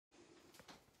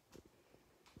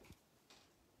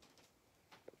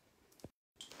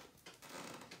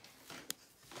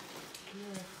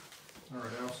All right,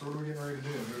 Al, so what are we getting ready to do?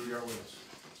 Who we got with us?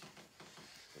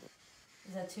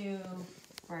 Is that too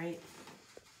bright?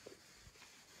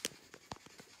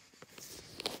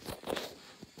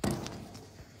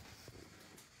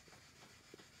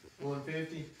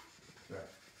 $150. Yeah.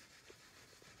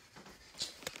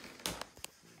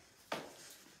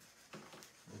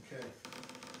 Okay.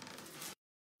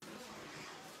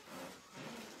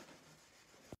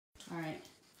 All right.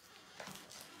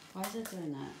 Why is it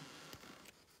doing that?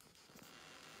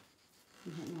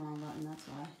 I'm hitting the wrong button, that's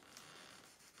why.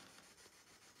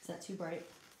 Is that too bright?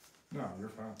 No, you're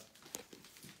fine.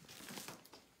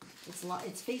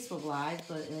 It's Facebook Live,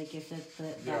 but like if it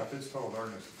Yeah, if it's total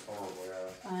darkness, it's horrible,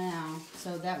 yeah. I know.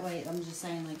 So that way, I'm just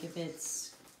saying, like if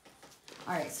it's.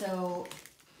 All right. So,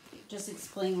 just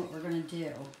explain what we're gonna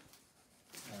do.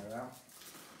 All right, Al.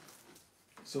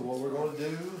 So what we're going to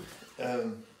do,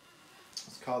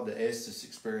 it's called the Estes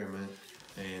experiment,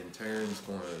 and Taryn's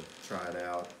going to try it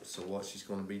out. So what she's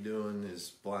going to be doing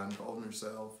is blindfolding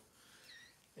herself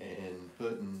and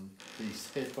putting these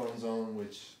headphones on,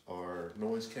 which are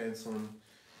noise canceling,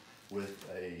 with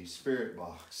a spirit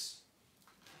box.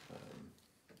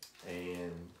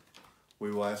 And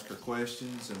we will ask her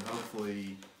questions, and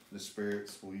hopefully the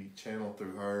spirits we channel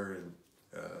through her, and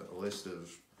a list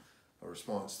of a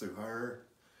response through her.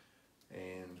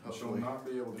 And She'll not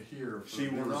be able to hear. She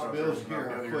will not be able to hear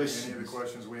our questions. Any of the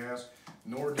questions we ask,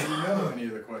 nor do you know any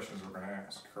of the questions we're going to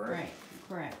ask, correct? Right.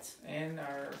 Correct. And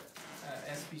our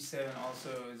SP7 also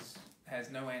has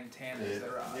no antennas.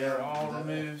 Yeah. They're all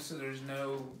removed, so there's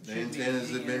no. The antennas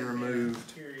have been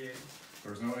removed. Period.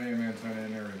 There's no AM antenna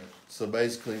in there either. So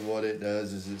basically what it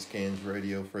does is it scans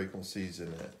radio frequencies,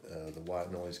 and the white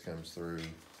noise comes through.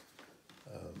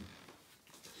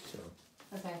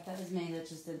 Okay, that was me that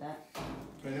just did that.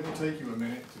 And it will take you a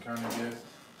minute to kind of get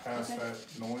past that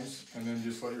noise, and then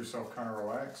just let yourself kind of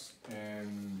relax,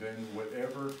 and then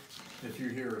whatever, if you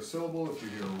hear a syllable, if you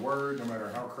hear a word, no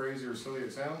matter how crazy or silly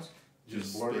it sounds,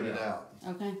 just blurt spit it out.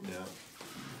 Okay. Yeah.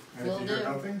 And if you hear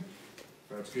nothing,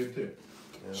 that's good too.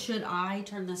 Yeah. Should I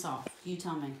turn this off? You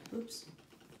tell me. Oops.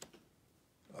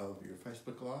 Oh, your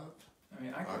Facebook Live? I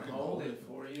mean, I can hold it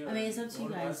for you. I mean, it's up to you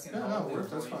one of guys. us can Yeah, hold no,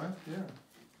 it that's for you. fine, yeah.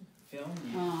 Film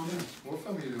you. Yeah, we'll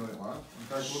film you doing it live. In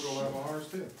fact, we'll go live on ours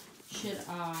too. Should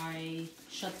I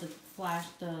shut the flash,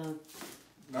 the...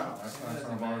 No, that's not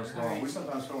gonna bother us at all. Alright. We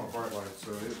sometimes film a bright light,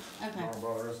 so it Okay. don't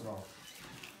bother us at all.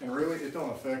 And really, it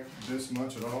don't affect this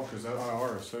much at all, because that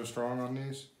IR is so strong on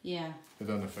these, Yeah. it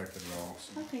doesn't affect it at all.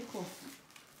 So. Okay, cool.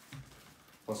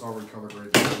 Plus, I'll recolor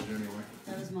grade the image anyway.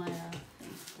 That was my thing.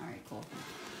 All right, cool.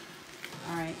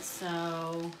 All right,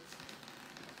 so...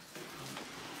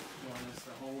 You want us to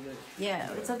hold it?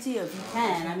 Yeah, it's up to you if you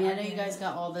can. I mean, I know you guys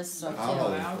got all this stuff too. I'll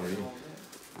hold it I'll for you. hold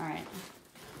it. All right.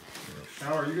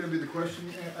 Al, are you going to be the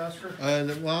question asker?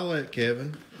 Well, I'll let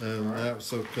Kevin.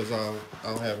 Because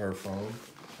I'll have her phone.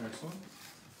 Excellent.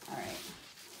 All right.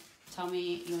 Tell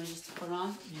me, you want just to put it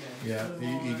on? Yeah, put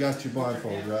 'em you on. got your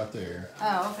blindfold right there.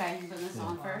 Oh, okay. I'm putting this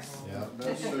on first. Yeah.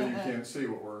 That's so you can't see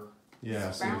what we're... Yeah.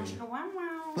 I see Brown you. sugar, wow,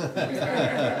 wow.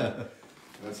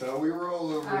 That's how we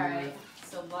roll over All here. right.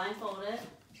 So blindfold it.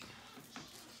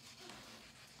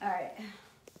 All right.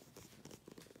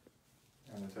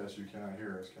 And Natasha, you cannot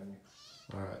hear us, can you?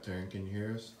 All right, Taryn, can you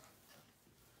hear us?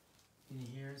 Can you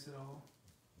hear us at all?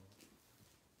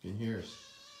 Can you hear us?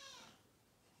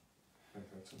 I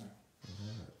think that's enough.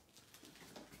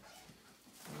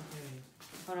 Okay.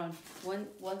 Hold on.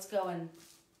 What's going?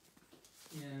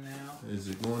 In and out. Is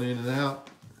it going in and out?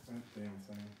 That damn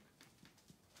thing.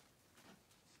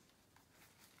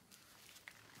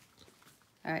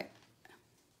 All right.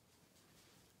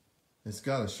 It's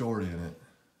got a short in it.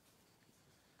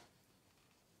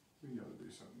 We gotta do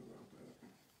something about that.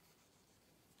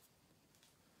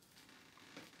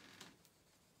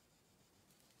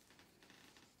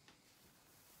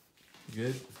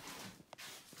 Good?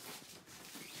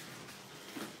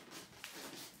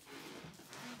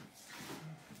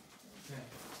 Okay.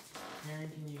 Karen,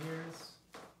 can you hear us?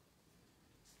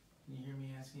 Can you hear me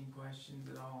asking questions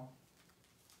at all?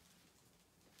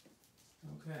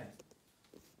 Okay.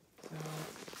 So,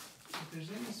 if there's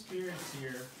any spirits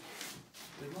here,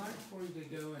 we'd like for you to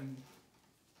go and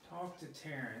talk to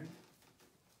Taryn.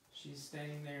 She's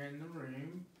standing there in the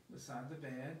room beside the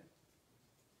bed.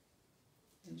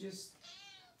 And just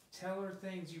tell her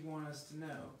things you want us to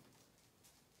know.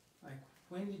 Like,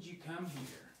 when did you come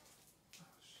here?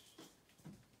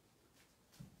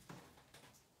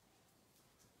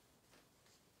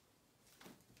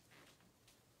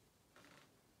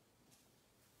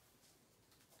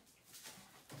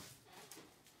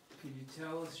 Could you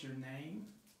tell us your name?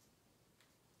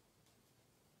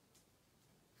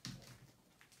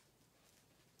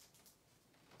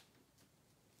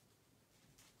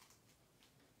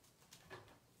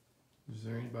 Is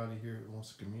there anybody here that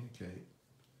wants to communicate?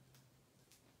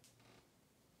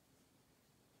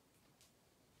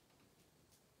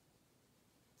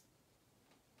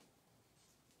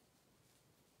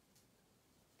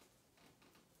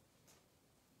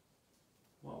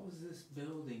 What was this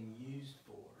building used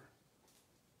for?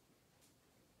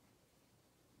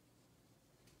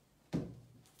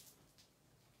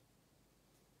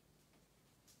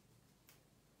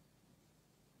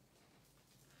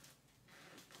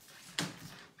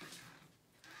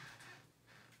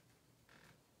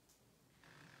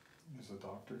 Is the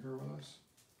doctor here with us?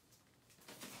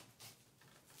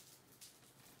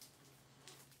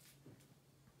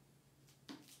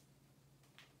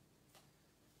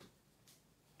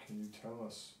 Can you tell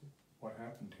us what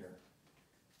happened here?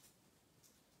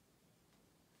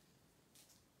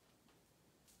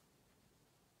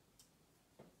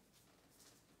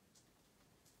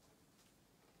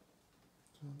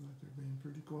 Sounds like they're being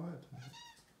pretty quiet tonight.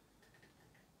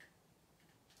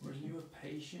 Were you a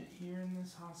patient here in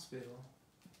this hospital?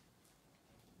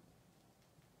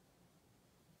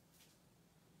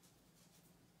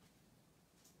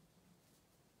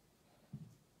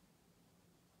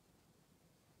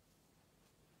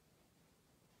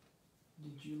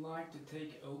 Did you like to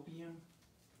take opium?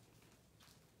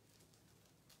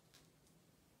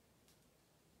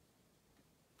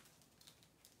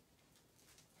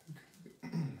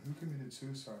 Who committed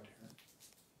suicide here?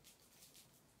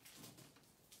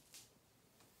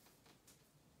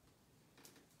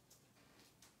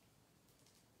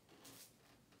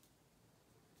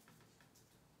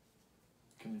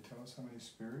 Can you tell us how many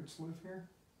spirits live here?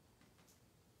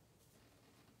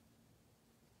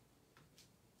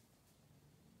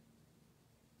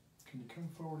 Can you come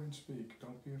forward and speak?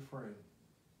 Don't be afraid.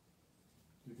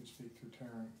 You can speak through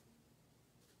Taryn.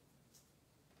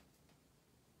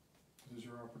 This is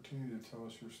your opportunity to tell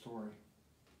us your story.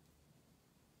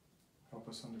 Help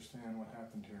us understand what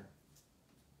happened here.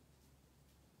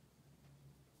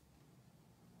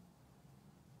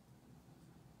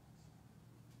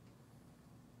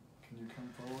 Can you come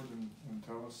forward and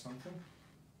tell us something?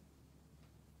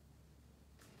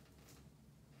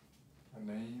 A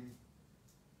name?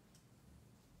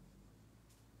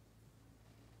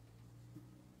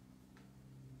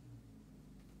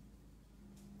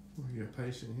 Were you a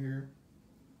patient here?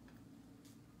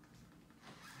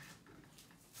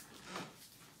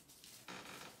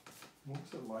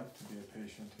 What's it like to be a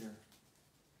patient here?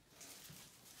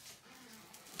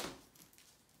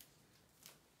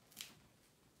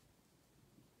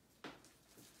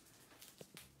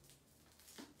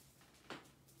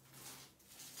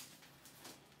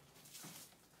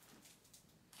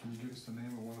 Can you give us the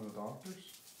name of one of the doctors?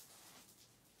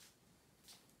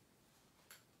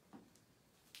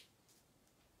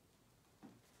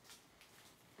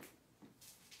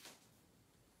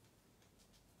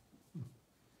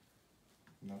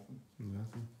 Nothing.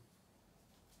 Nothing.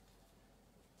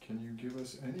 Can you give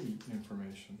us any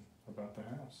information about the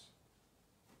house?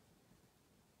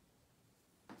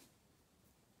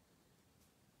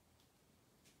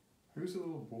 Who's the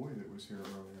little boy that was here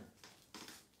earlier?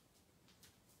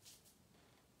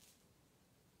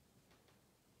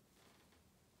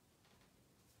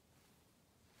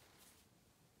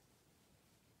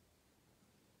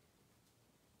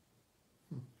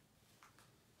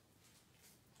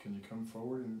 Can you come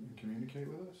forward and communicate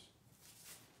with us?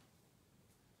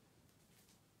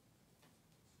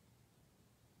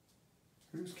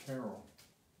 Who's Carol?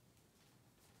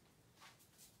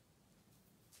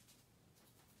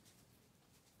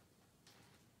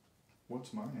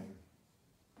 What's my name?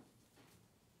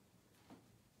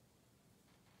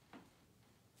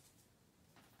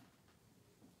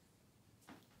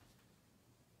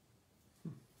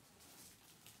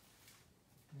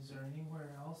 Is there anywhere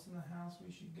else in the house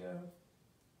we should go?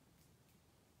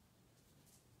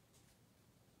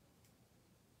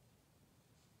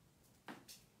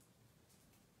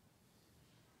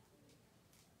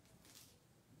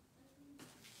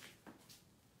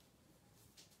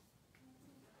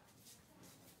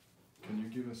 Can you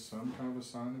give us some kind of a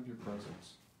sign of your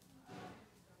presence?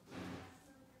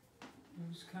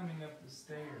 Who's coming up the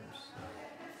stairs?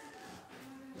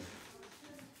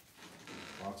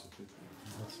 Lots of people.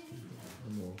 That's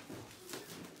I'm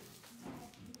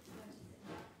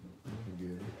gonna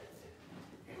get it.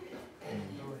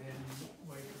 Go ahead and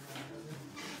wait around.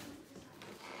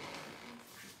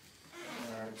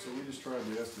 Alright, so we just tried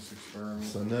the Estes experiment.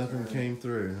 So nothing came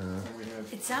through, huh? And we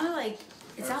had, It sounded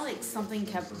like something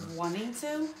kept wanting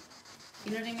to.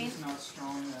 You know what I mean? It's not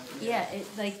strong enough. Yeah,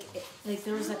 like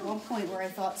there was like one point where I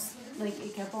thought like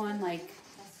it kept on like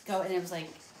going and it was like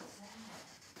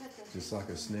Just like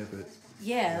a snippet.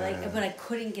 Yeah, like, but I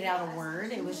couldn't get out a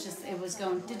word. It was just, it was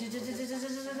going,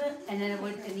 and then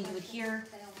you would hear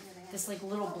this like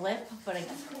little blip, but it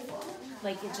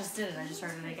just did it. I just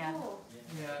heard it again.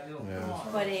 Yeah, it'll Yeah.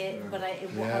 But I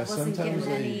Yeah, wasn't getting sometimes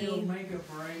It'll any. make a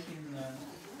break in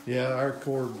the. Yeah, our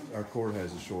cord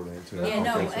has a short end to it. Yeah,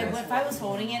 no. If I was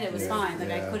holding it, it was Yeah, fine.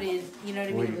 Like I yeah. couldn't, you know what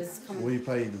I mean? It was coming. We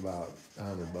paid about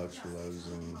 $100 for those,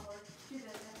 and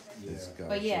it's got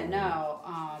But yeah, short end.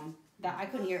 no. That I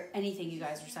couldn't hear anything you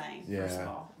guys were saying. First of Yeah,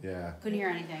 all, yeah. couldn't hear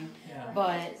anything. Yeah.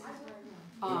 But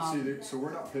So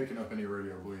we're not picking up any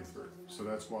radio bleed through. So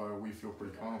that's why we feel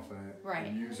pretty confident Right.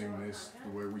 in using this the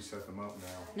way we set them up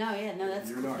now. no, yeah, no. That's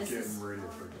You're not this getting is, radio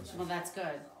frequency. well, that's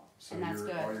good. So and that's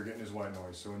good. all you're getting is white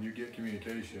noise. So when you get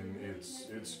communication,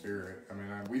 it's spirit. I mean,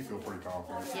 we feel pretty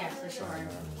confident. Yeah, for sure.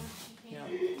 Yeah.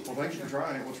 Well, thanks for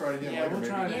trying it. We'll try it again Yeah, later. we'll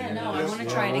try it maybe. Yeah, again. no, I Yes. want to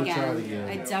Yeah, try it we'll again. try it again.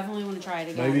 I definitely want to try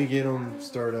it again. Maybe get them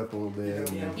stirred up a little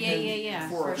bit. Yeah. And Yeah,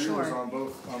 For for our viewers sure. on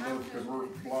both, because we're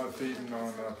live feeding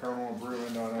on Paranormal Brew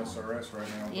and on SRS right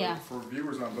now. But Yeah. for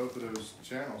viewers on both of those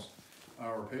channels,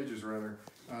 or pages rather,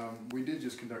 we did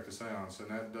just conduct a seance, and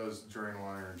that does drain a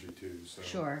lot of energy too. So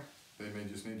Sure, they may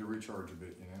just need to recharge a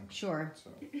bit, you know. sure. So,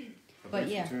 But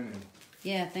thanks yeah. for tuning in.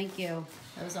 Yeah, thank you.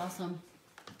 That was awesome.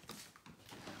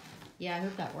 Yeah, I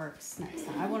hope that works next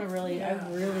time. I want to really, Yeah,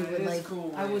 I really it would is like,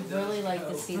 cool I when would it does really like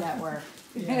go. to see that work.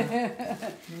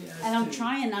 Yeah. And I'm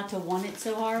trying not to want it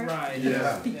so hard. Right.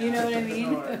 Yeah. You know what I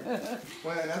mean?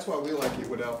 Well, and that's why we like it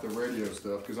without the radio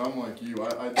stuff, because I'm like you.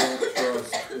 I don't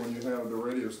trust when you have the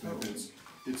radio snippets.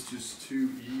 It's just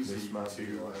too easy this might be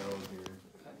to loud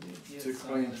here. to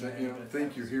explain,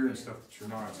 think you're hearing stuff that you're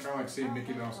not. It's kind of like seeing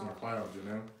Mickey Mouse in the clouds, you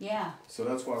know? Yeah. So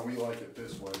that's why we like it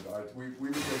this way. We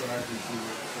would go back and see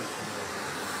what the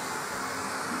system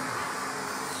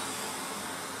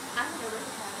I don't know where the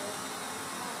cat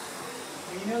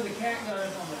Well, you know, the cat got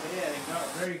up on the bed and got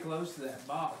very close to that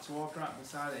box, walked right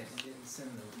beside it, and didn't send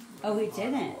the. Oh, he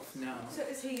didn't? No. is. So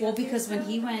is he? Well, because when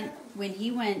he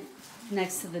went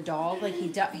next to the dog, like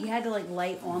he had to like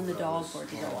light on the dog for it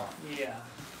to go off. Yeah,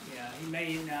 yeah. He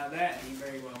may now that he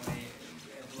very well may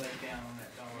have laid down on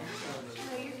that dog.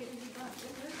 No, you're getting deep up.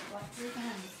 Where's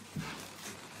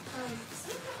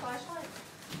see the flashlight?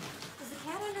 Is the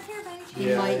cat under here by any chance?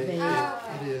 He might be. Oh,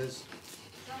 It is.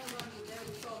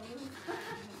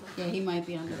 Yeah, he might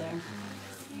be under there.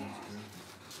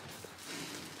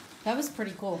 That was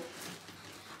pretty cool.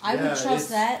 I Yeah, would trust it's-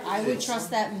 that. I would it's- trust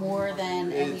that more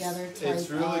than any It's- other type It's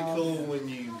really of. cool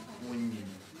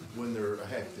when they're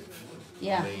hectic.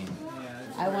 Yeah. I mean, Yeah,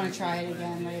 it's I wanna very try it good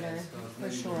again when it later, is, 'cause for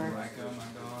then sure. you're like, oh my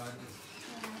god.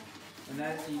 And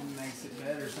that even makes it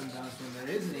better sometimes when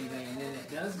there isn't anything and then it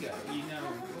does go. You know,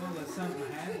 well, if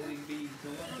something happens, we can be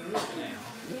going through it now.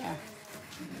 Yeah.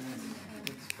 And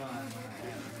it's fun when it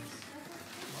happens.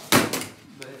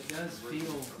 But it does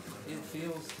feel, it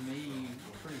feels to me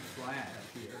pretty flat up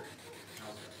here.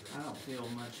 I don't feel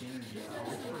much energy at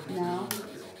all. No.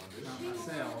 Not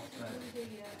myself, but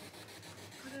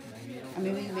maybe it'll. I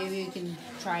mean, maybe we can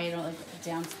try it on like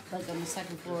down, like on the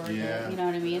second floor. Yeah. You know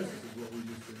what I mean?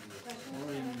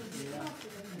 Or in, yeah,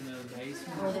 in the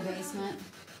basement. Or the basement.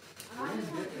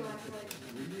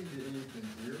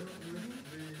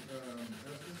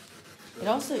 It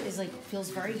also is like feels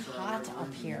very hot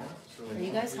up here. Are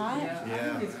you guys hot? Yeah, I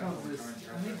Yeah. think it's called this,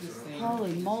 I think this thing.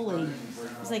 Holy moly!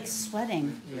 It's like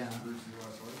sweating. Yeah.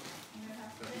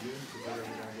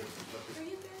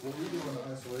 What we do on the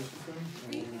isolation thing,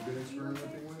 and what we've been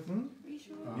experimenting with.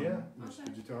 Yeah.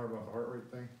 Did you tell her about the heart rate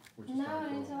thing? Which is No, kinda I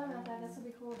didn't cool. tell him about that. That's gonna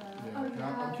be cool though. Yeah, Oh, and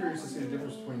I'm curious to see the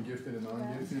difference between gifted and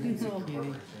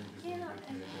non-gifted. Yeah.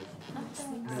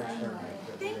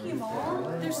 Thank you, Mom.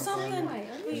 There's something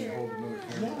weird.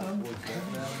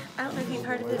 I don't know if you've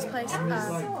heard of this place,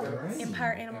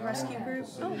 Empire Animal Rescue Group.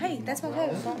 Oh, hey, that's my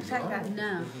vote. Don't attack that.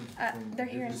 No. They're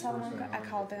here in Salamanca. I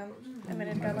called them a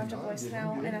minute ago, left a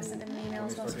voicemail, and I sent them an email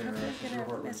as well. So hopefully I'm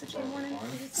gonna message you in the morning.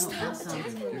 Oh, awesome.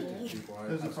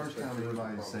 It was the first time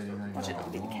anybody said anything Watch it,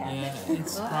 about big it. cat. Yeah,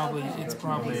 it's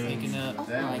probably picking up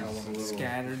like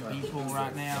scattered people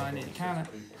right now, and it kind of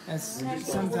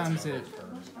sometimes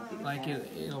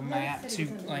it'll map to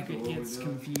like it gets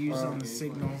confused on the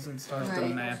signals and starts to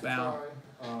Right. map out.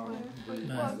 Okay,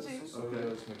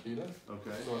 that's Nikita.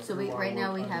 Okay. So right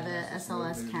now we have a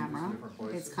SLS camera.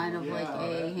 It's kind of like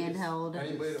a handheld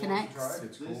Connects,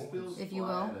 It's cool. if you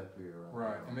will.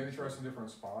 Right, and maybe try some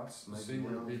different spots, see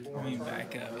where people Let are. me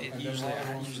back up. I usually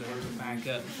have to back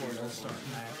up before it'll start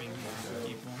mapping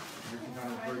people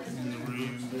in the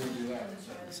room.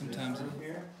 Sometimes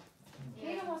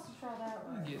People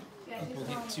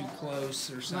get too close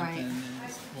or something, Right. and then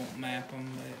it won't map them.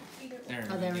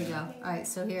 But there we go. All right,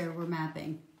 so here we're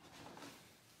mapping.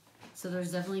 So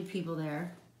there's definitely people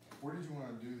there. Where did you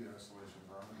want to do the isolation,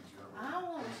 Brian? Did you I have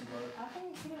want to.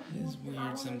 It's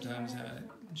weird sometimes how it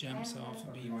jumps off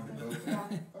of people. I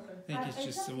think it's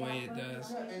just the way it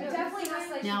does.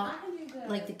 Now,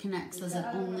 like the Connects, does it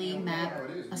only map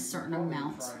a certain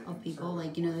amount of people?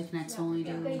 Like, you know, the Connects only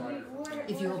do,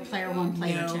 if you're player one,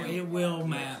 player No, two. it will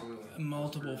map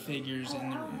multiple figures,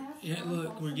 and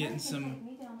look, we're getting some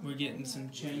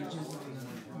changes on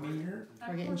the meter.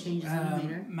 We're getting changes on the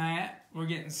meter. Matt, we're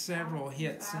getting several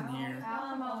hits in here.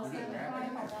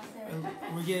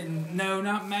 We're getting, no,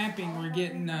 not mapping, we're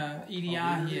getting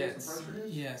EDI hits.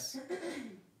 Yes.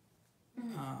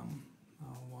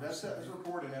 That's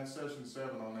recording, that's session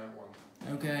 7 on that one.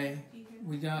 Okay,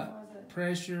 we got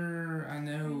pressure, I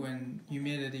know, and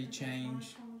humidity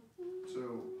change.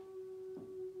 So,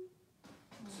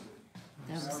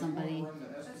 That was somebody. You want to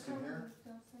run the Estes in here?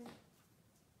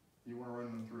 You want to run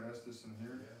them through Estes in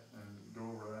here and go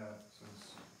over that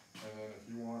since, and then if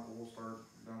you want, we'll start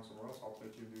down somewhere else. I'll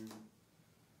take you to do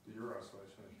your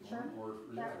isolation if you want, or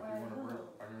if you want to bring.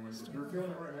 I mean, if you're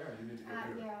feeling it right now, you need to go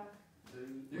do it.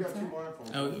 You got 2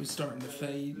 blindfolds. Oh, it was starting to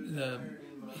fade, the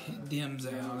dims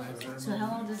out after. So how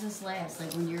long does this last?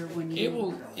 Like when you It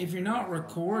will, if you're not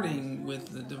recording with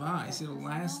the device, it'll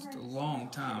last a long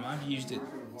time. I've used it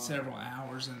several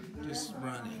hours and just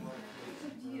running.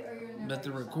 But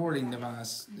the recording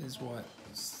device is what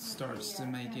starts to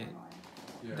make it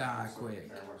die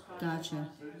quick. Gotcha.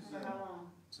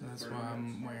 So that's why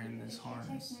I'm wearing this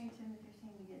harness.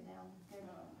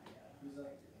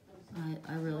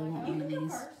 I really want one of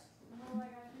these.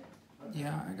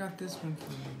 Yeah, I got this one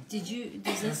from you. Did you?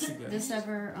 Does this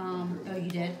ever? Oh, you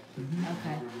did.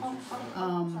 Okay.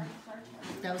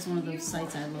 That was one of those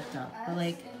sites I looked up. But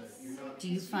like, do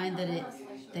you find that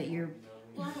you're?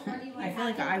 I feel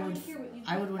like I would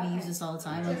want to use this all the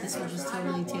time. Like this would just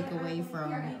totally take away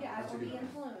from.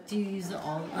 Do you use it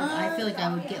all? I feel like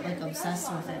I would get like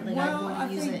obsessed with it. Like I want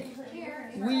to use it.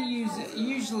 We use it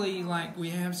usually, like we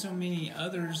have so many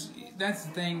others. That's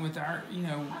the thing with our,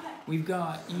 we've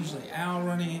got usually Al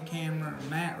running a camera,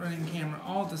 Matt running a camera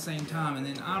all at the same time, and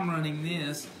then I'm running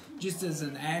this just as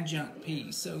an adjunct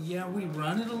piece. So yeah, we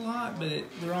run it a lot, but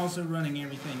we're also running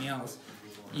everything else.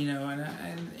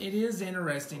 And it is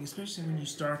interesting, especially when you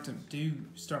start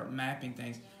mapping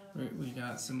things. We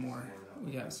got some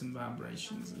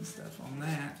vibrations and stuff on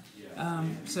that.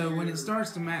 So when it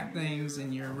starts to map things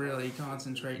and you're really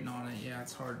concentrating on it, yeah,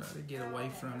 it's hard to get away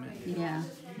from it. Yeah.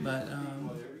 But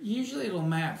usually it'll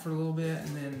map for a little bit,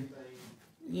 and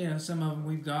then some of them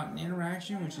we've gotten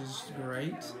interaction, which is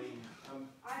great.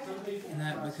 And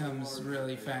that becomes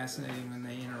really fascinating when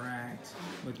they interact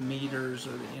with meters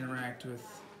or they interact with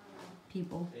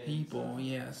People,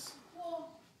 yes.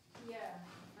 Yeah,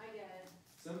 I get it.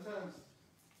 Sometimes.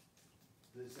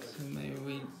 So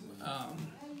maybe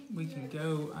we can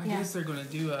go. I guess they're going to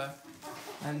do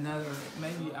another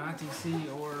maybe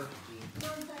ITC or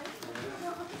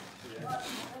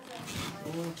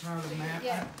we'll try to map.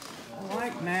 Yeah. I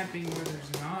like mapping where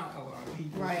there's not a lot of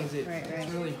people because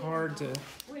it's really hard to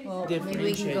maybe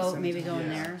we can go. sometimes. Maybe go in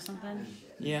there or something.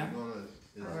 Yeah.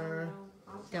 Or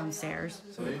downstairs.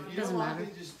 So if you Doesn't don't like matter.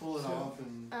 it, just pull it off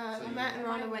and. say you Matt and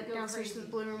want Ronda went downstairs to the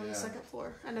blue room on the second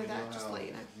floor. I know it. that, just to let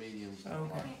you know. Mediums.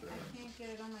 Okay.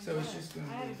 So it's just going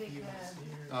to be a few months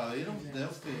here. They'll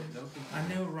fit. I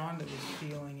know Ronda was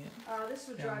feeling it. This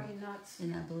would drive you nuts.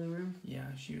 In that blue room. Yeah,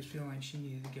 she was feeling like she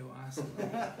needed to go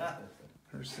isolate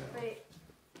herself.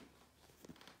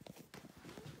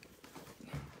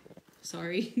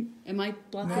 Sorry. Am I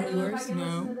blocking No, yours?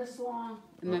 No.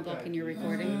 Am I blocking your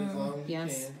recording? As long as you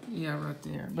Yes. can. Yeah, right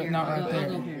there, but Here, not I'll right go- there. I'll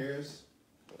go Can you here. hear us?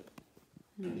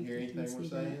 Can you hear anything we're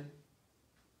saying?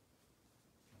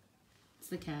 It's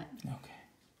the cat. Okay.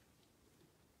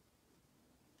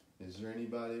 Is there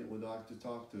anybody that would like to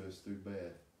talk to us through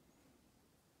Beth?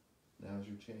 Now's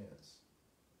your chance.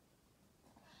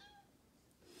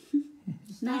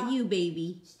 Not you,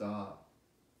 baby. Stop.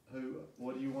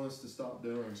 What do you want us to stop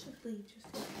doing? Leave just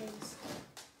in case.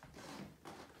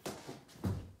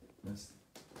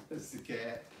 That's the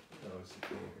cat. Oh, she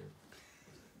can't hear.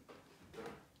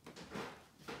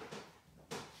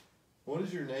 What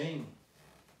is your name?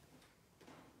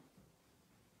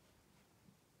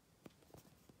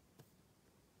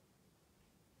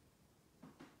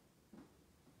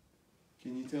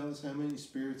 Can you tell us how many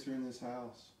spirits are in this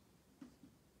house?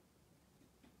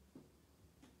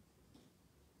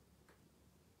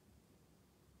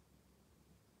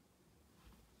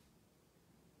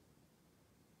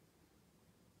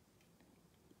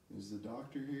 Is the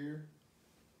doctor here?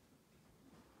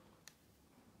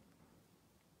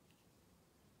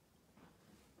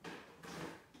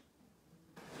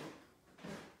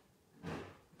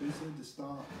 Who said to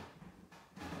stop?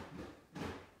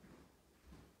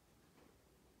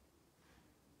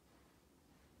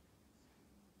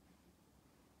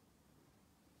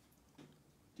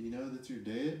 Do you know that you're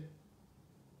dead?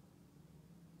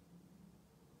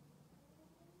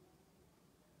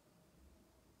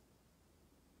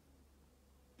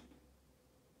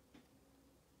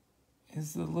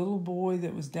 Is the little boy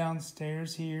that was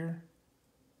downstairs here?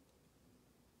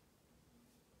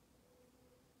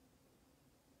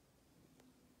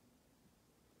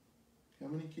 How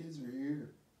many kids are here?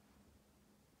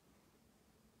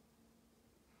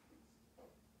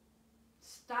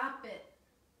 Stop it.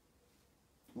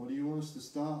 What do you want us to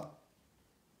stop?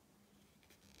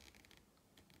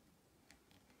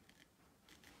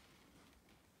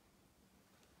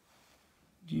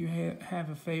 Do you have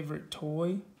a favorite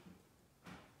toy?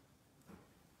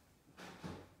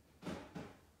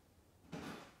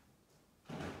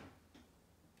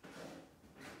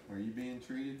 Are you being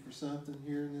treated for something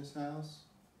here in this house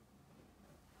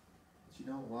that you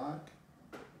don't like?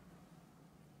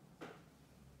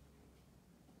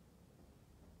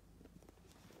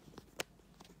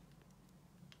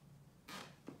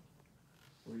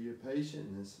 Were you a patient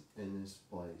in this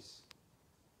place?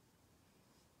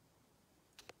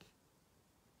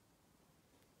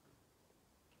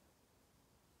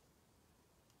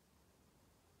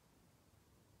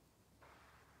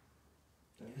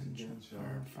 That was a gunshot.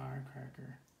 Or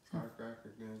firecracker.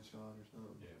 Firecracker, gunshot, or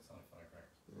something. Yeah, it's not a firecracker.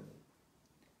 Yeah.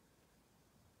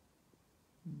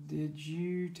 Did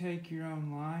you take your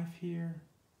own life here?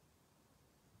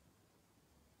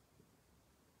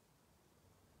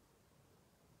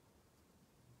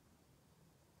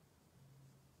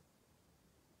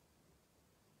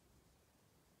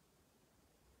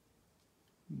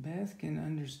 Beth can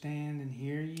understand and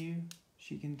hear you.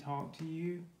 She can talk to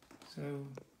you. So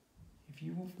if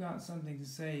you've got something to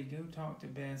say, go talk to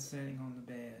Beth sitting on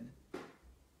the bed.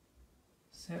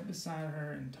 Sit beside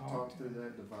her and talk Talk to through her.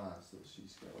 that device that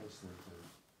she's got listening to.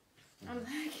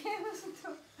 I can't listen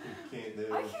to it. You can't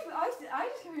do I it.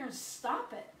 just keep hearing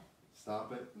stop it.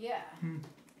 Stop it. Yeah. Hmm.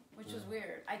 Which is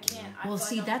weird. I can't. I Well, feel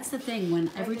see, like that's the thing. When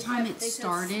every time it they said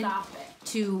started, stop it.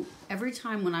 to every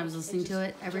time when I was listening to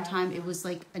it, every drives time me it was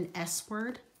like an S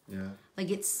word. Yeah.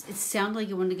 Like it sounded like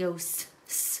it wanted to go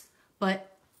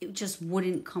but it just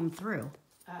wouldn't come through.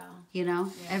 Oh. You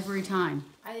know, Yeah. every time.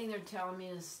 I think they're telling me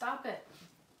to stop it.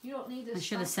 You don't need to. I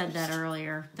should have said that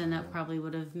earlier. Then that probably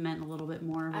would have meant a little bit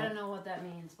more. I But don't know what that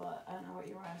means, but I don't know what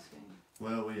you were asking.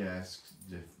 Well, we ask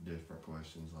different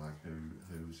questions like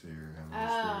who's here, how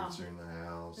many spirits are in the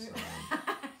house,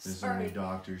 is there any Sorry.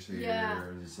 doctors here, Yeah.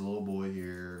 is a little boy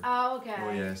here. Oh, okay.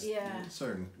 We ask Yeah.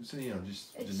 certain, so,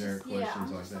 just It's generic just, yeah,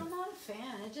 questions like that. I'm not a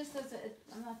fan. It just doesn't.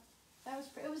 I'm not.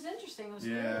 It was interesting. It was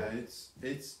Yeah, weird.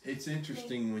 it's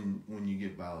interesting when you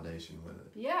get validation with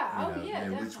it. Yeah. You Oh know, yeah.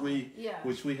 and Definitely. Yeah.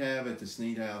 which we have at the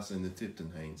Sneed House and the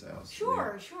Tipton Haynes house.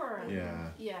 Sure. Sure. Yeah.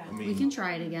 Yeah. I mean, we can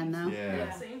try it again though.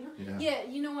 Yeah. Yeah. Yeah.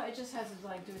 You know what? It just has to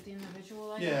like do with the individual.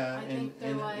 Like, Yeah, I think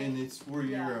they're like. and it's where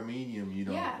you're yeah. a medium. You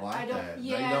don't Yeah, like I don't- that.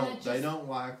 yeah, and it They just- don't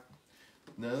like.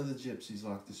 None of the gypsies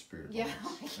like the spirit Yeah.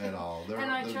 box at all. And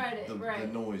I tried it, The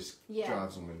right. noise Yeah.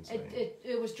 drives them insane.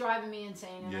 It was driving me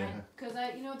insane, and Yeah. because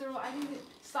I didn't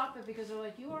stop it because they're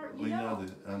like you we know. know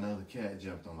that. I know the cat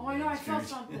jumped on. Oh, the I know. I bed. felt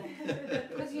Scared something.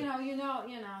 Because you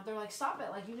know, they're like, stop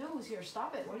it. Like, you know who's here.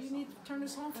 Stop it. What do you need to turn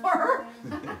this on for?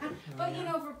 But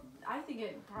I think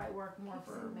it probably worked more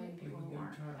for maybe We people can who go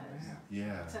aren't try as that.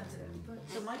 Yeah. sensitive.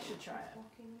 So Mike should try it.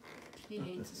 He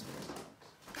hates the spirit box.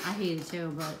 I hate it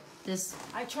too, but this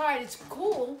I tried. It's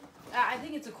cool. I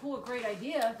think it's a great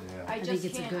idea. Yeah. I think just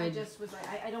it's a can't. I good- just was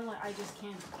like, I don't like. I just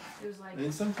can't. It was like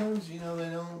And sometimes they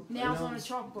don't. nails they on a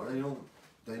don't, chalkboard.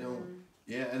 They don't.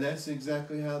 Yeah, and that's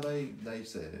exactly how they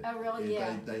said it. Oh really?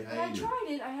 Yeah. They But I hate it. tried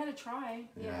it. I had to try.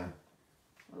 Yeah.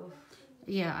 Oof.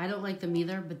 yeah, I don't like them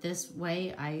either. But this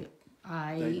way, I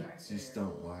They just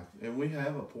don't like it. And we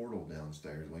have a portal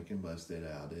downstairs. We can bust it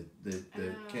out. That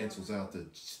Oh. cancels out the.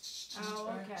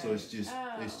 Oh okay. So it's just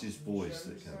Oh. voice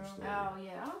that comes through. Oh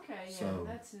yeah. Okay. Yeah. So-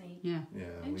 That's neat. yeah. Yeah,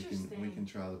 we Interesting. can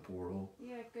try the portal.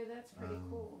 Yeah. Good. That's pretty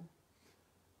cool.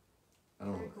 I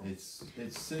don't. Very cool.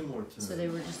 It's similar to. So they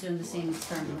were just doing the same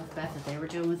experiment with Beth that they were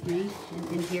doing with me.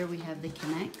 And in here we have the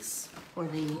Kinects or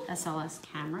the SLS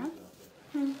camera.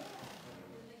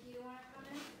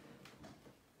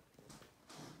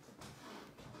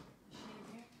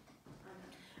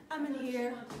 I'm in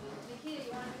here. Nikita,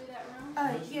 you want to do that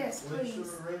room? Yes, Which please.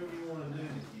 sort of room you want to do,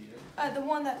 Nikita? The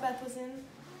one that Beth was in.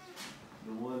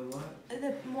 The one what?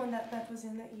 The one that Beth was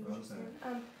in that you were just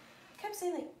in. Kept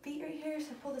saying like feet right here, so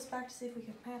I pulled this back to see if we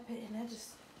could map it, and that just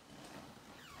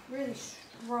really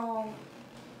strong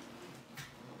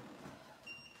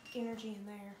energy in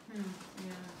there.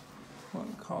 Yeah.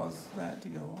 What caused that to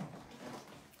go off?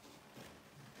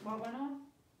 What went on?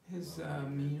 His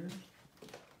meter.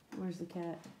 Where's the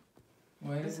cat?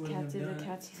 Well, it Does the wouldn't cat have do the done it.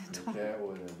 cat see the The dog? cat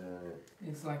wouldn't have done it.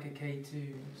 It's like a K2,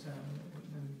 so it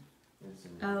wouldn't It's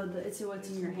in, Oh, it's what's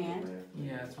in your hand? there. have,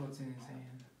 yeah, it's what's in his hand.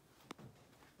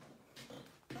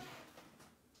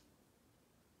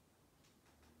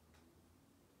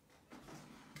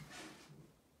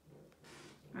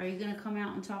 Are you gonna come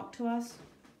out and talk to us?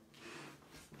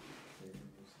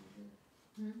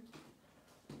 Hmm?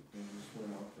 It just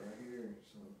went off right here,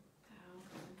 so.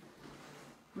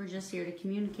 We're just here to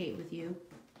communicate with you.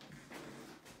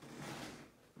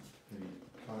 Have you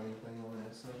caught anything on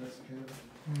that SRS code?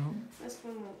 No. This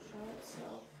one won't show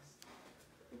itself.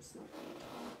 It's not going to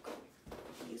talk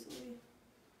easily.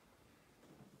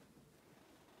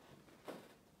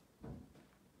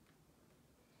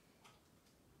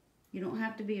 You don't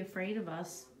have to be afraid of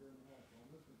us.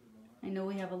 I know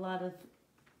we have a lot of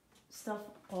stuff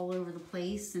all over the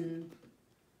place and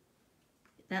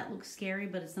that looks scary,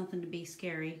 but it's nothing to be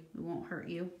scary. It won't hurt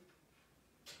you.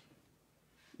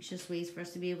 It's just ways for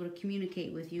us to be able to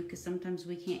communicate with you because sometimes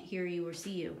we can't hear you or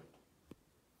see you.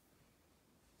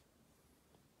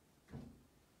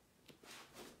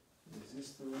 Is this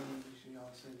the one you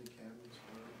all said the cabin's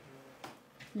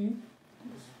for? Hmm?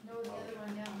 No, the other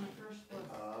one down on the first floor.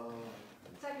 Oh.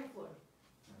 Second floor.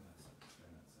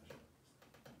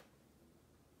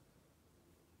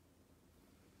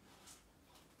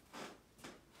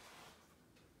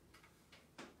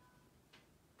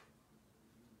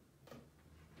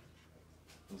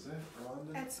 Was that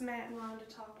Ronda? That's Matt and Ronda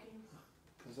talking.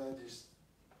 Cause I just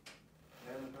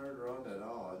haven't heard Ronda at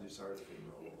all. I just heard the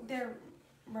female voice. They're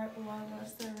right below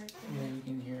us. They're right Yeah, there. you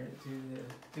can hear it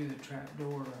through the trap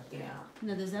door right there. Yeah.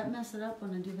 Now, does that mess it up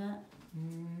when I do that?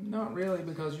 Not really,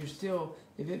 because you're still.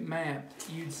 If it mapped,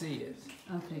 you'd see it.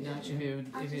 Okay, gotcha.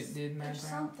 If it did map There's out.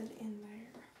 something in there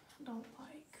I don't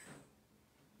like.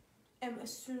 And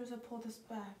as soon as I pull this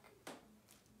back,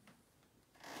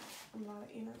 a lot of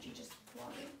energy just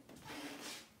flooded.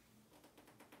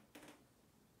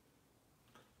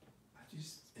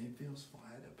 It feels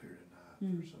flat up here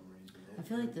tonight for some reason. I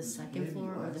feel like the second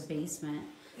floor or the basement.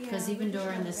 Because Yeah, even we can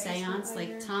during have the a basement seance, like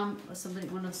later. Tom,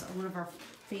 one of our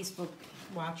Facebook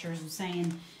watchers was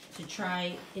saying to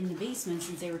try in the basement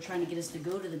since they were trying to get us to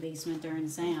go to the basement during the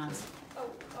seance, Oh,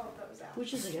 that was out.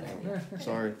 which is a good idea.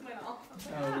 Sorry. Went off.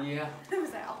 Oh yeah. It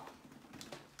was out.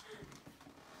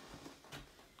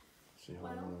 So you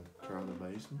wanna try the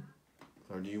basement?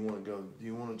 Or do you wanna go, do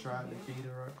you wanna try Nikita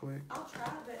right quick? I'll try,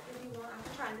 but if you want, I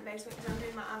can try in the basement because I'm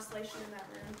doing my isolation in that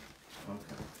room.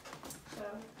 Okay. So,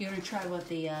 You want to try what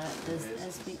the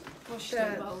SB? we'll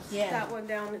show both. Yeah. that one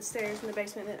down the stairs in the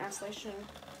basement and isolation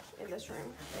in this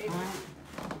room.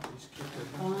 Just keep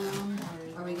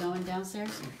it. Are we going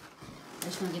downstairs? I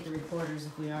just want to get the recorders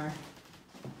if we are.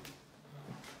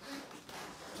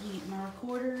 Keep my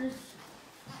recorders.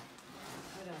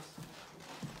 What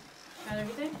else? Got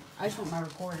everything? I just want my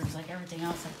recorders, like everything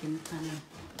else I can kind of.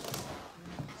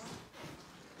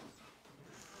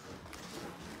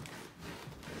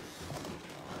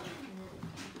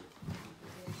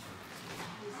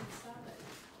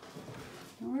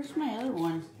 Where's my other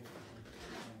one?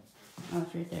 Oh,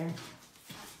 it's right there.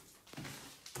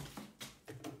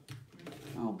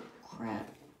 Oh, crap.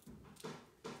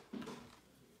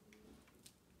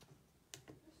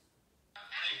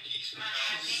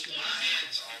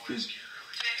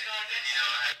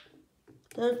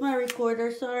 There's my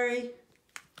recorder, sorry.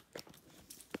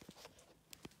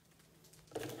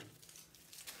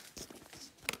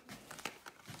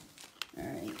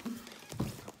 Alright.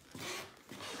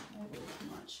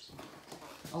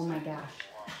 Oh my gosh.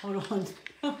 Hold on.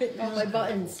 I'm hitting all my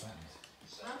buttons.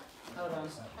 Hold on.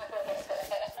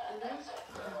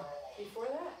 Before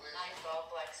that?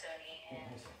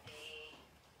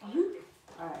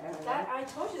 Alright, That, I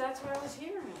told you, that's what I was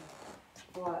hearing.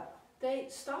 What? They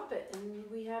stop it, and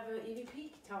we have an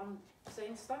EVP tell them,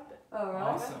 saying stop it. Oh, really?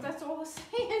 Awesome. That's all it's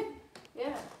saying.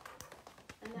 Yeah.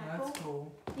 Isn't that That's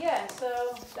cool? cool. Yeah,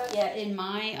 so that's. Yeah, in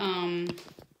my,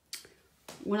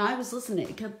 when I was listening,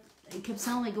 it kept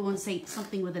sounding like it wanted to say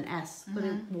something with an S, but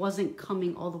it wasn't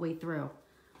coming all the way through.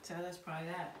 So that's probably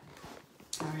that.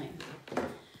 Alright.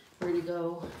 We're gonna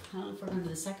go, I don't know if we're going to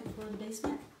the second floor of the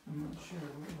basement. I'm not sure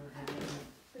what we're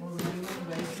doing in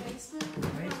the basement. Basement?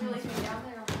 We don't really go down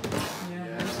there.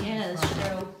 Yeah. Yeah, that's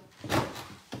true.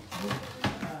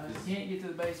 can't get to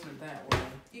the basement that way.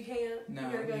 You can't. No, You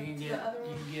gotta go you can to get the other you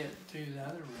one. can get to the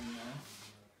other room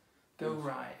though. Go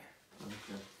right.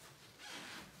 Okay.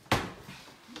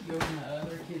 Go in the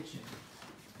other kitchen,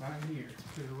 right here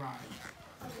to the right,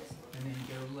 and then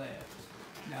go left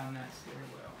down that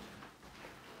stairwell.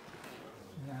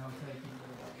 And that'll take you to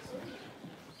the basement.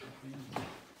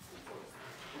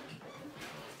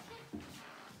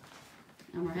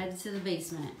 And we're headed to the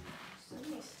basement. So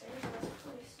many stairs in this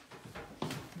place.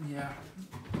 Yeah.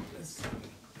 It's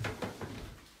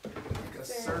like a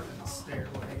serpent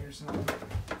stairway or something.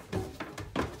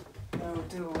 No,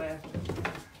 to the left.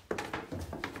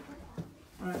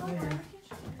 Right there.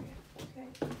 Okay.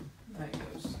 That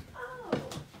goes. Oh.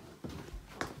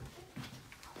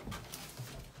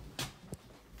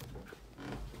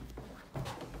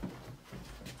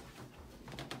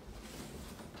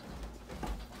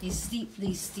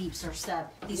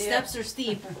 These steps are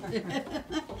steep.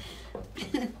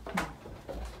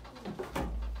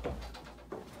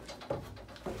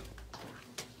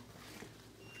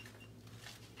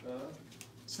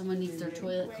 Someone needs their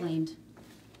toilet cleaned.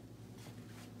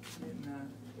 Getting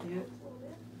that. Yeah.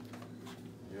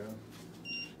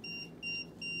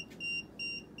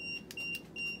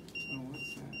 Oh,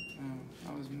 what's that?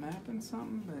 Oh, I was mapping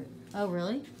something, but Oh,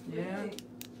 really? yeah,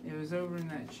 it was over in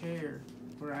that chair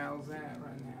where Al's at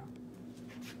right now.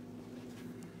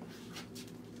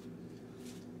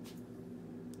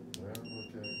 Well,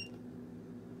 okay.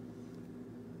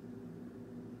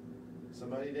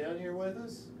 Somebody down here with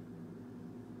us?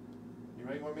 You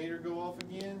make my meter go off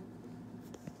again?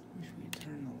 Wish we could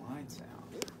turn the lights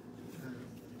out. Or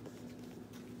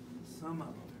some of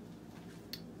them.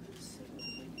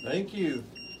 Thank you.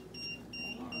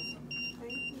 Awesome.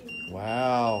 Thank you.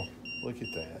 Wow, look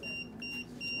at that.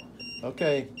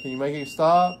 Okay, can you make it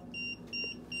stop?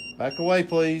 Back away,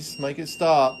 please. Make it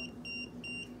stop. I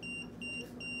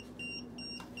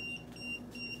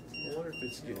wonder if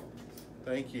it's good.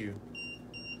 Thank you.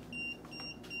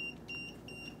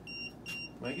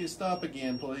 Make it stop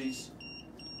again, please.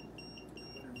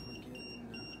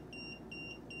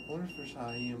 I wonder if there's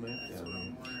high EMF That's down what there.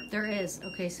 I'm wondering. There is.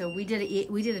 Okay, so we did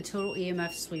a total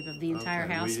EMF sweep of the entire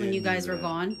Okay, we house when you didn't do guys were that.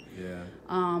 gone. Yeah.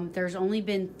 There's only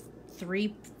been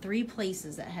three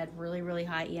places that had really, really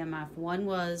high EMF. One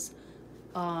was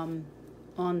on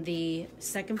the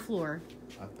second floor.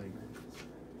 I think.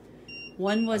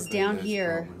 One was I think down that's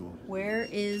here. probably what- Where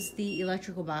is the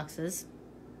electrical boxes?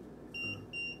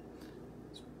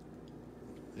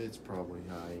 It's probably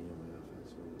high EMF.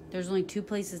 That's what it is. There's only two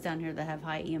places down here that have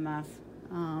high EMF.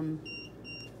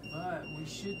 But we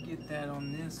should get that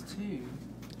on this too.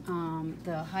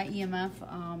 The high EMF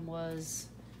was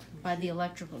by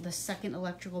the second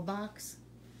electrical box,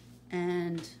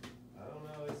 and I don't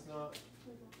know. It's not.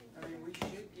 I mean, we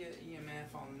should get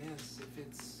EMF on this if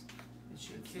it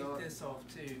should It's kick not- this off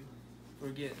too. We're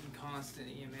getting constant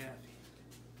EMF.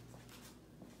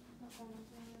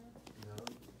 No.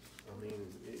 I mean,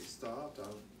 it stopped.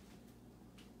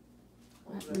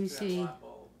 let me see.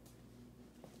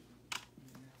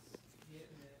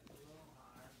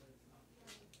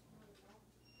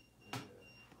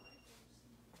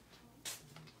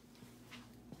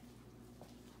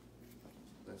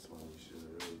 That's why we should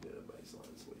have really did a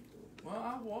baseline sweep. Well,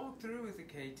 I walked through with the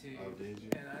K2. Oh, did you?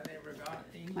 And I never got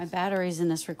any. My batteries in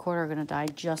this recorder are gonna die. I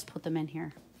just put them in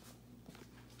here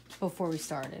before we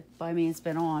started. But I mean, it's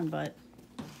been on, but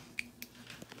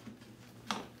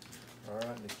All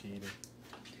right, Nikita.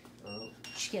 Oh,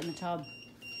 just get in the tub.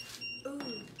 Ooh. I'm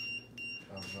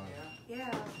not. Yeah.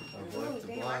 I've Ooh, left the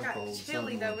damn, I got blindfold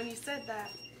chilly somewhere. though when you said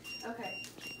that. Okay,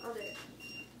 I'll do it.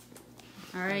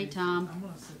 All right, Tom. I'm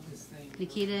gonna set this thing.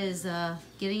 Nikita is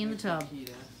getting in the tub,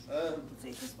 Nikita. See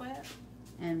if it's wet.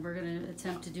 and we're gonna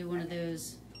attempt to do one of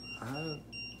those. I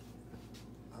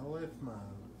left my.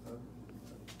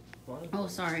 Blindfold Oh,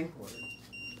 sorry. somewhere.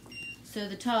 So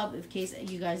the tub, in case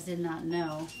you guys did not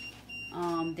know,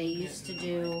 they used to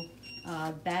do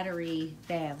battery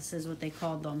baths, is what they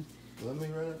called them. Let me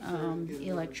run up there and get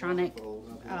another Electronic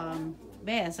blindfold.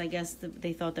 baths. I guess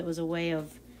they thought that was a way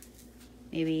of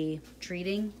maybe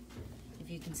treating. If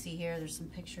you can see here, there's some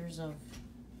pictures of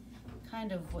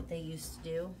kind of what they used to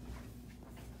do.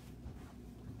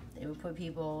 They would put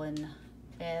people in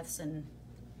baths and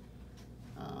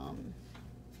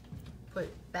put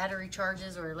battery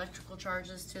charges or electrical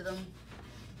charges to them.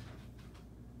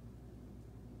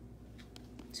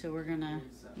 So we're gonna,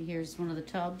 here's one of the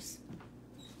tubs.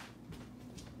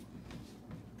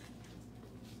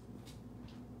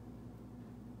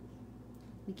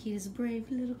 Nikita's a brave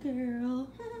little girl.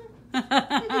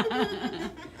 I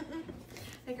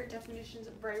think our definitions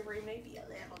of bravery may be a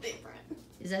little different.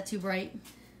 Is that too bright?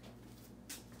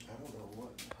 I don't know what.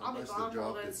 I'll be Unless they dropped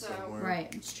blindfolded, it so- somewhere.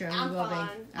 Right, it's true. I'm we will fine.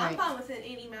 be. All I'm right. fine with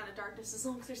any amount of darkness as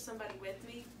long as there's somebody with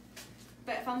me.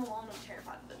 But if I'm alone, I'm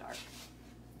terrified of the dark.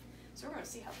 So we're going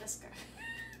to see how this goes.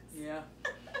 Yeah.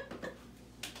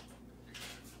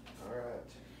 All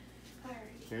right.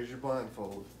 Alrighty. Here's your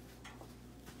blindfold.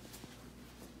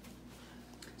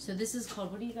 So this is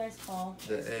called, what do you guys call?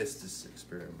 The Estes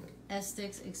experiment.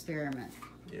 Estes experiment.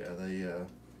 Yeah, they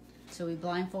So we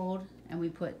blindfold and we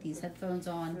put these headphones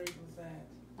on. What was that?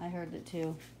 I heard it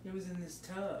too. It was in this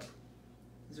tub.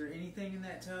 Is there anything in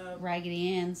that tub?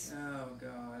 Raggedy Ann's. Oh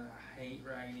God, I hate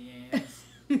Raggedy Ann's.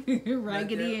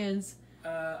 Raggedy there- Ann's.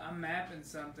 I'm mapping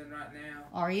something right now.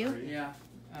 Are you? Yeah.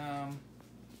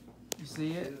 You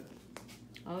see it?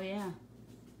 Oh yeah.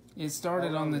 It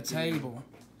started on the table.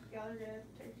 Y'all are good.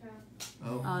 Take your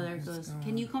time. Oh, there it it's goes. gone.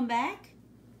 Can you come back?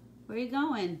 Where are you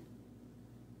going?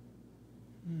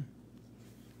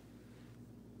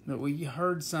 But we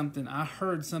heard something. I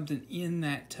heard something in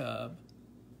that tub.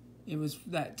 It was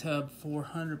that tub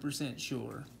 400%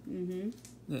 sure Mm-hmm.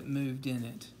 that moved in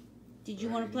it. Did you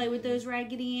want to play with those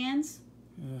Raggedy Ann's?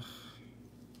 Ugh.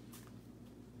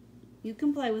 You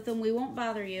can play with them. We won't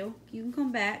bother you. You can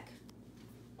come back.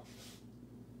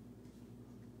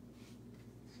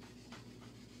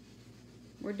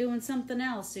 We're doing something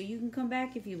else, so you can come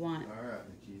back if you want. All right,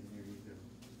 Nikita, here you go.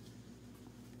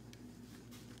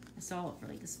 I saw it for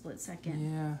like a split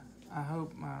second. Yeah, I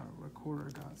hope my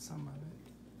recorder got some of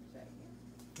it.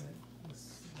 But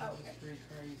it's pretty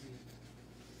crazy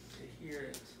to hear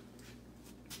it.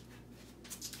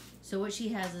 So what she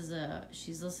has is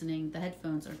she's listening. The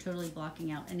headphones are totally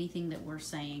blocking out anything that we're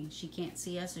saying. She can't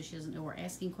see us, so she doesn't know we're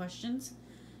asking questions.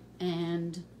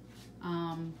 And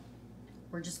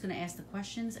we're just going to ask the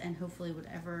questions, and hopefully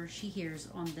whatever she hears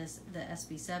on the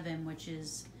SB7, which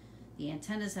is the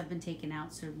antennas have been taken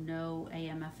out, so no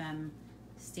AM FM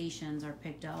stations are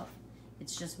picked up.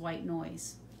 It's just white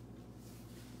noise.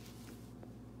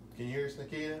 Can you hear us,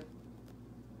 Nikita?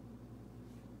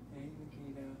 Hey,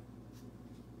 Nikita.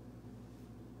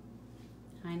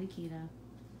 Hi, Nikita.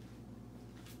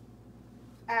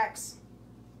 Axe.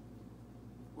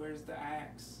 Where's the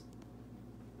axe?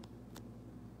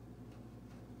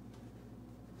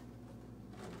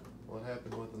 What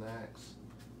happened with an axe?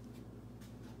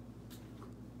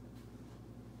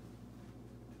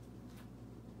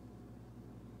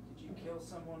 Did you kill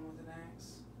someone with an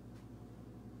axe?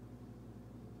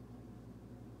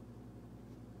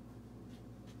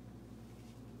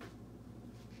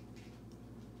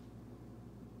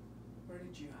 Where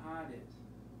did you hide it?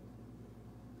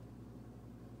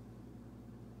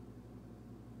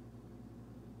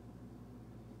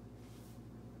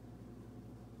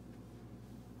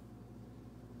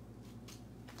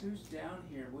 Who's down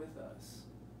here with us?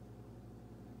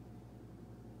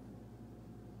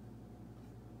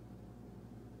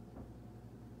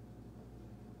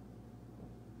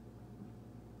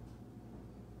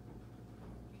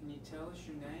 Can you tell us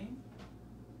your name?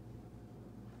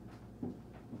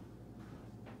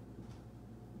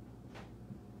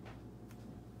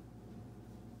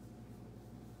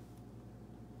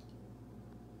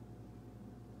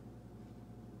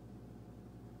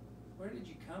 Where did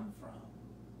you come from?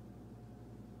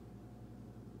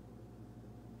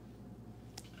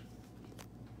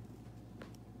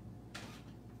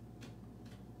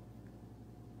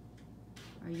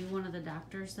 Are you one of the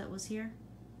doctors that was here?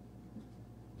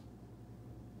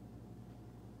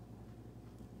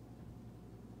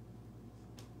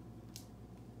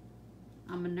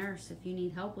 I'm a nurse. If you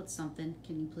need help with something,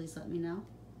 can you please let me know?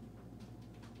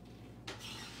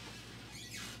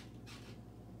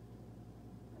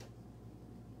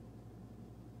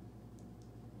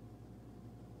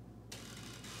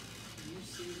 Do you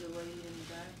see the lady in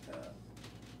the bathtub?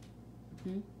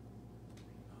 Hmm?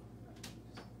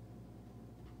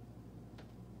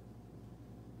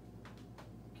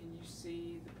 Can you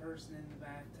see the person in the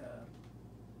bathtub?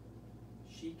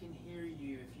 She can hear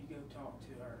you if you go talk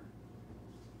to her.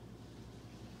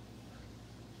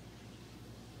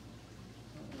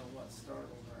 I don't know what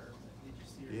startled her, but did you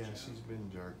see her? Yeah, jump? she's been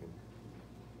jerking.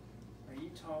 Are you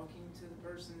talking to the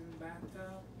person in the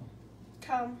bathtub?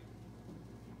 Come.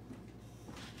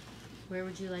 Where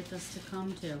would you like us to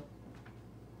come to?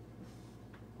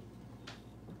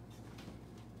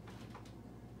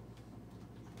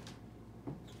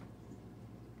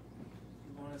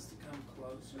 You want us to come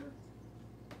closer?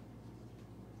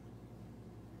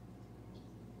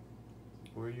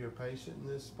 Were you a patient in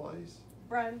this place?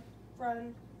 Run.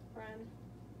 Run. Run.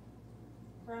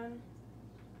 Run.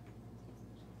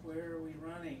 Where are we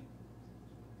running?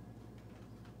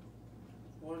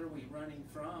 what are we running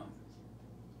from?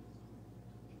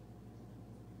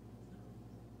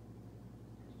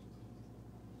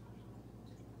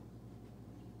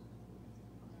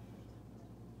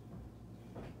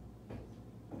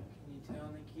 Can you tell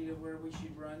Nikita where we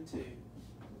should run to?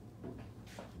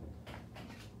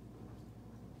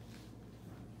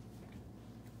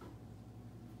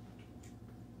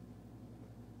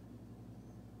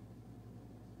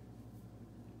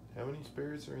 How many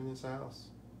spirits are in this house?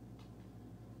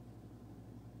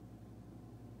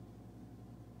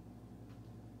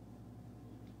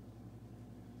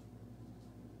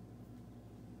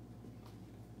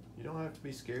 You don't have to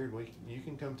be scared. You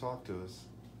can come talk to us.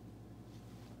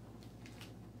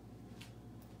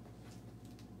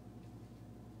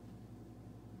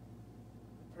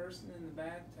 The person in the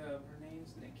bathtub, her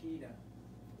name's Nikita.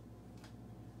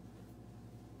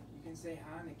 You can say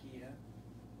hi, Nikita.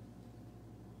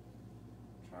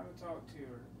 Try to talk to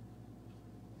her.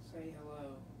 Say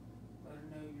hello. Let her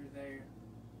know you're there.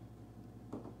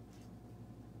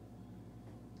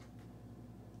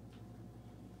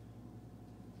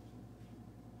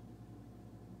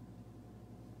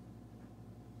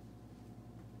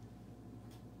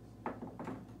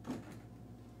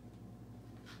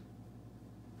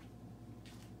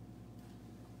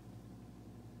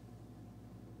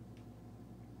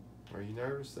 Are you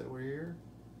nervous that we're here?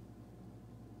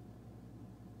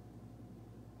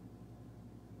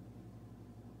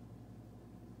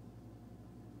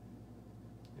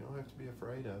 You don't have to be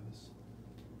afraid of us.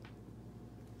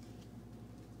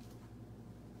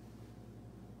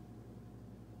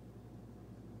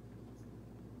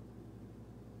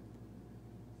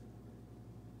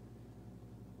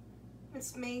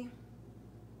 It's me.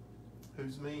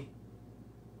 Who's me?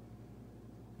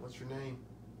 What's your name?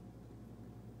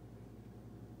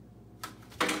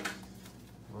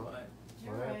 What?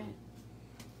 You're What right. happened?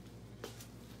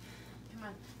 Come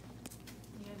on.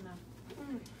 You good enough.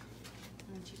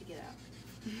 I want you to get out.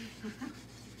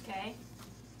 Okay?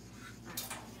 Alright,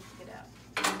 you have to get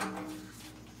out.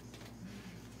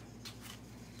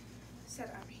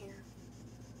 Said I'm here.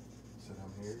 Said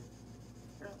I'm here.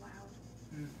 Real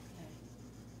loud.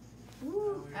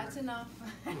 Woo, that's enough.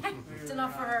 It's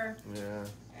enough for her. Yeah.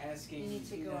 Asking You need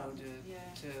to go up. Yeah.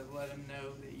 to let them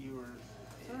know that you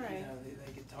were, All right. you know, that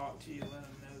they could talk to you. Let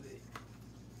them know that.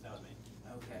 That was me.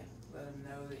 Okay. Let them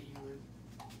know that you were,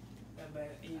 about,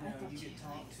 you know, you could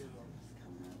talk to them.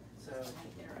 So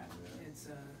it's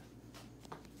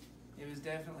it was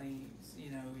definitely, you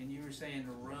know, and you were saying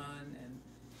to run, and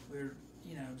we're,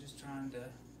 you know, just trying to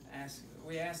ask.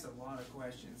 We asked a lot of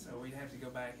questions, so we'd have to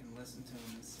go back and listen to them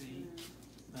and see.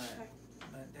 Okay.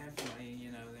 But definitely,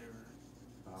 you know, they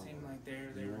were seemed like they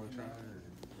You were wanna try connected.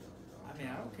 it? I mean,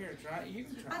 I don't care. Try. You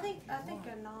can try. I think if you want.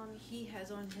 Anon. He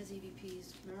has on his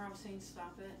EVPs. Remember I was saying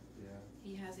stop it? Yeah.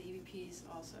 He has the EVPs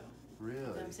also.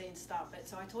 Really? Them saying stop it.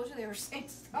 So I told you they were saying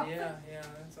stop it. Yeah, yeah,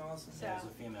 that's awesome. So- It was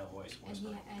a female voice And he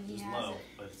whisper. and he It was has low, it.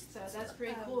 but it's, So it's that's there.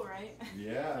 pretty cool, right?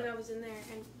 Yeah. When I was in there,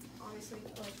 and obviously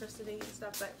electricity and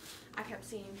stuff, but I kept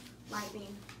seeing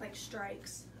lightning, like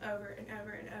strikes over and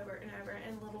over and over and over,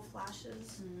 and little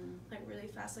flashes, like really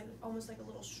fast, like almost like a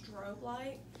little strobe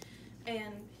light.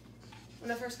 And when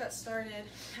I first got started,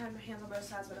 I had my hands on both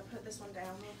sides, but I put this one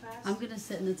down real fast. I'm gonna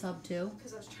sit in the tub too.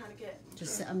 Because I was trying to get.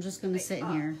 I'm just gonna sit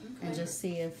in here and just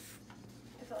see if.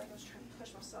 I felt like I was trying to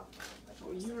push myself.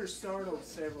 Well, you were startled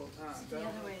several times. The I don't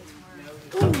other way know it's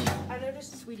if you noticed. I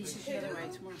noticed Sweetie, it's the other way.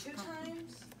 It's more two comfortable.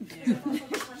 times. Yeah. I felt something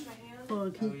touch my hand. Hold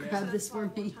on, can you Oh, yeah. grab this for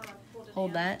me?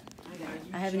 Hold that. Yeah, you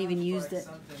I haven't even jumped used like it.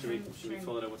 something. Should we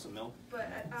fill it up with some milk? But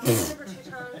I remember two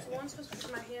times. One's supposed to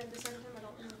touch my hand. The second time, I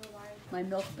don't remember why. My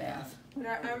milk bath. But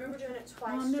I remember doing it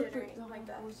twice jittering like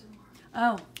that.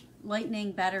 Oh,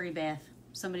 lightning battery bath.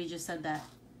 Somebody just said that.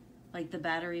 Like the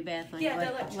battery bath, like Yeah,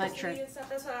 the electricity electric. and stuff.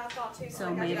 That's what I thought too. So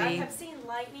like, I maybe- kept seeing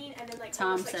lightning and then like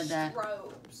Tom almost, like, said that.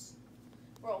 strobes.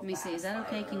 Real Let me see, is fast, that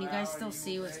okay? Can you guys still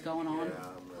see what's going on? like,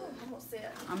 I almost see it.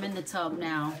 I'm in the tub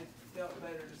now. I felt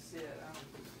better to sit.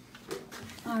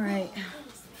 Alright.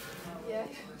 Yeah,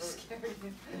 scared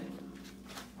you.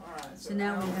 Alright, So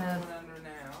now we Al's have- going under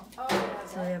now. Oh, yeah.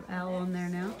 So we have Al on there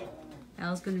now.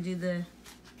 Al's gonna do the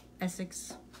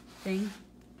Essex thing.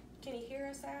 Can you hear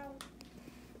us, Al?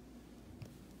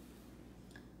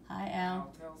 Hi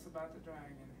Al. Tell us about the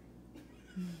dragon.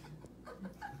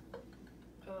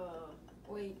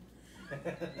 Wait. Yeah,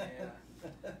 it's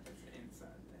an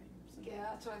inside thing. Yeah,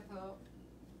 that's what I thought.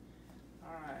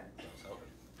 Alright.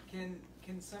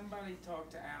 Can somebody talk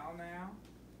to Al now?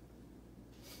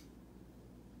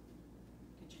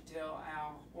 Could you tell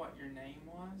Al what your name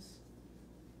was?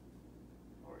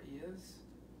 Or is?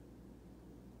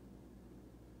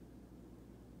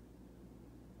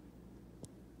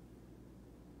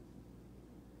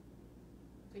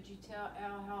 Could you tell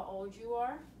Al how old you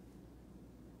are?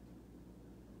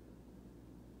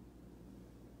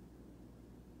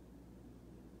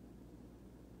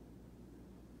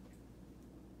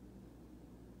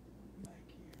 Back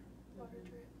here. Water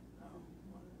drip. Oh,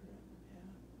 water drip. Yeah.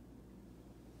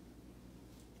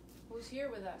 Who's here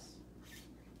with us?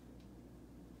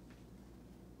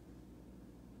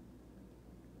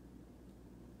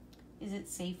 Is it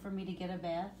safe for me to get a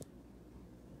bath?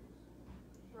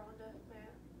 Ronda,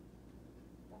 Matt,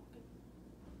 walking.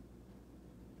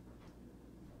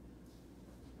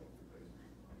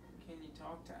 Can you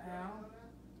talk to Al?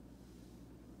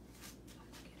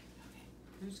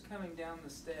 Who's coming down the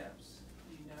steps?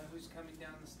 Do you know who's coming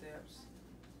down the steps?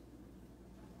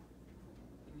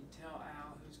 Can you tell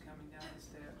Al who's coming down the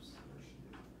steps?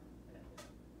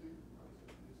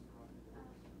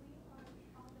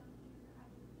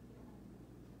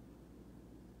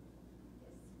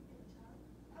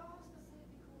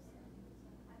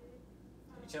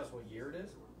 Can you tell us what year it is?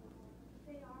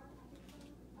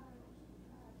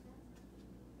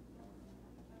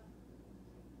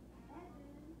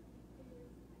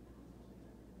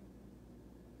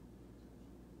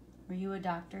 Were you a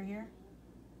doctor here?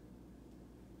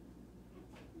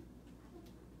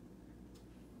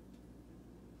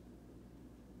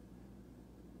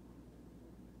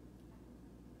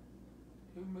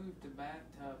 Who moved the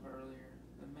bathtub earlier?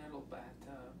 The metal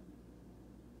bathtub.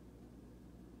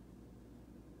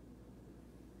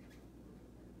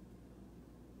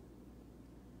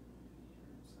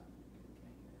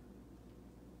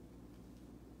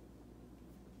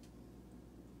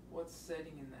 What's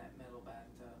setting in that metal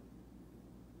bathtub?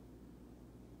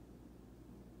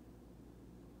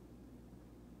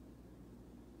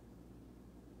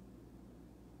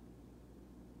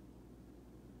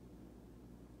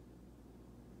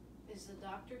 Is the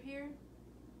doctor here?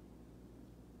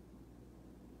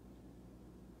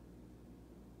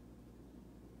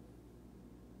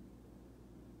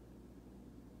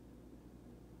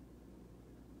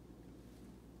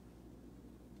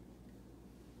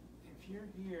 If you're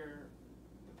here,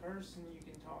 the person you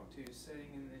can talk to is sitting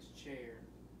in this chair.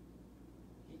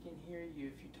 He can hear you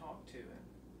if you talk to him.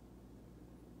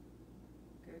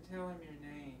 Go tell him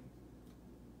your name.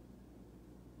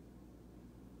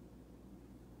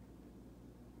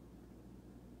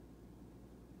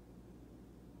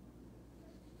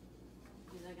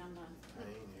 He's like, I'm done. I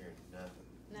ain't hearing nothing.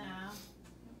 No.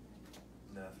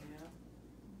 Nothing. Yeah.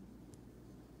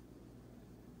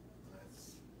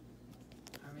 That's,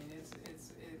 I mean, it's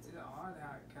odd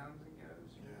how it comes and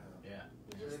goes. You know? yeah.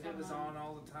 Yeah. You just If it was don't know. on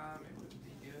all the time, it wouldn't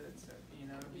be good. So it'd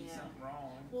be Yeah. something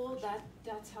wrong. Well,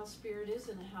 that's how spirit is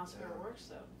and how spirit Yeah. works.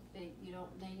 Though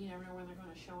you never know when they're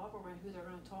going to show up or who they're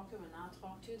going to talk to and not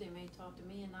talk to. They may talk to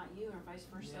me and not you, or vice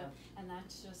versa. Yeah. And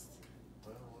that's just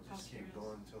Well, we'll How just keep serious?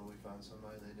 going until we find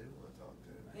somebody they do want to talk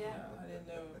to. Yeah. I didn't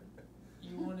know.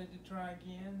 You wanted to try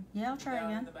again? Yeah, I'll try Down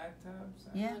again. in the bathtub? So.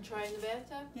 Yeah. you want to try in the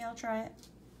bathtub. Yeah, I'll try it.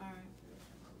 All right.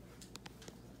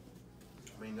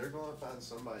 I mean, they're going to find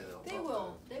somebody they'll They talk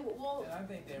will. They will. Well, And I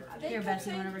think they were. They Here, could Betsy,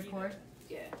 say- want to record?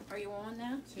 yeah. Are you on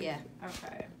now? Two. Yeah.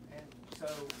 Okay. And so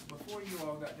before you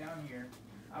all got down here,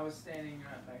 I was standing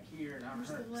right back here and I Where's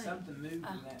the heard light? something move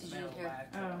Oh, in that did you metal hear?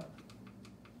 bathtub.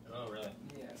 Oh, really?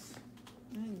 Yes.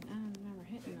 I don't remember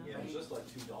hitting Yeah, that. there's just like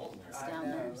 2 dolls in there. It's I down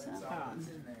know, there, it's so. all that's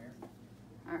in there.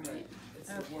 All right. It's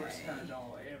the worst Okay. kind of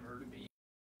doll ever to be.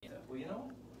 Well, you know,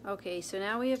 Okay, so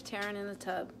now we have Taryn in the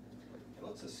tub. it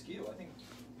looks askew. I think.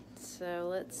 So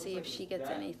let's see Looks if like she gets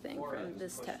that anything forehead from was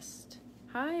this pushed test.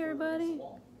 Hi, against the everybody.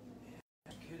 wall.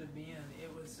 It could have been.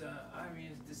 It was. I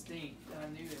mean, it's distinct. I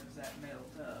knew it was that metal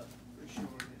tub for sure.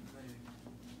 It didn't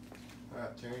move.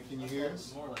 Alright, Terry, can you I hear thought it us?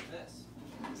 was more like this.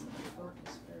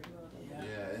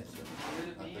 Yeah, it's Could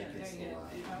have I been. think it's It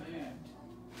live. moved.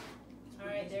 All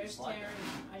right, there's Slide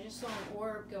Taryn. I just saw an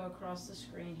orb go across the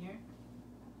screen here.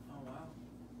 Oh wow.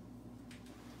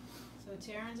 So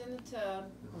Taryn's in the tub.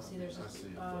 Let's see, there's I see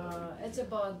a bug. it's a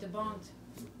bug, debunked.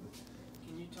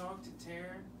 Can you talk to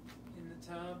Taryn in the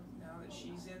tub now that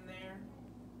she's in there?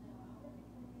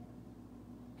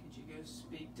 Could you go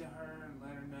speak to her and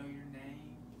let her know your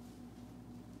name?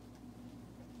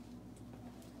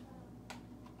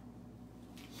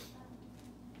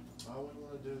 All we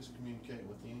want to do is communicate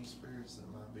with any spirits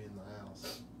that might be in the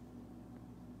house.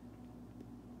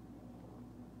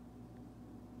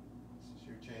 This is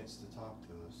your chance to talk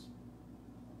to us.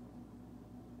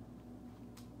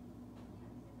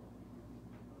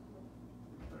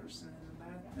 Person in the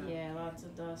bathtub. Yeah, lots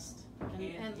of dust Can't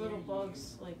and hear little you.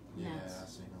 bugs like Yeah, gnats. I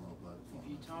seen a little bug If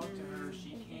you fly. talk to her, she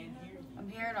can hear you. I'm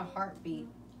hearing a heartbeat.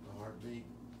 A heartbeat.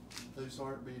 Whose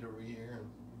heartbeat are we hearing?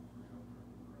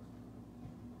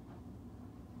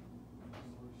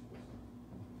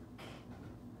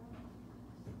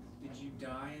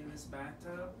 die in this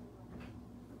bathtub?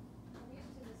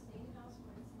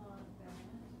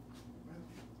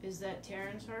 Is that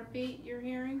Taryn's heartbeat you're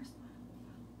hearing?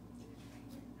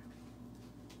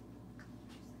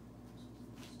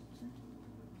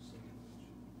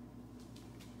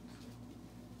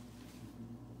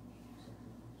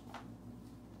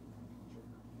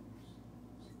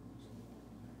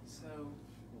 So,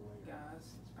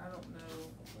 guys, I don't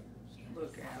know.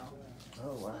 Look out.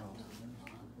 Oh wow.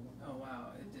 Oh wow,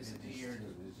 it disappeared.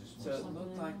 So it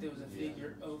looked like there was a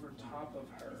figure over top of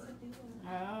her.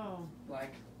 Oh.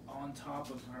 Like on top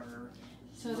of her.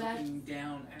 So that looking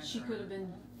down at she her. could have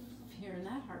been hearing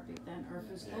that heartbeat then, or if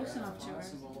it was close enough to her.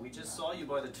 Possible. We just saw you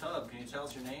by the tub. Can you tell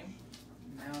us your name?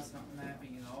 Now it's not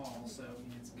mapping at all, so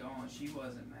it's gone. She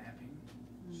wasn't mapping.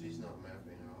 She's not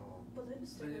mapping at all. But it was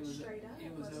But it was straight up.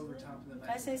 it was wasn't over it? top of the Can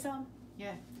I say something?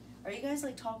 Yeah. Are you guys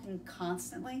like talking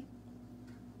constantly?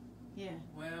 Yeah.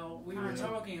 Well, we were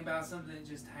talking about something that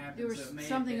just happened. There was so it may have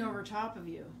something been- over top of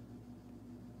you.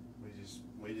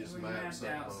 We just we mapped mapped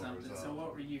something out over something. top. So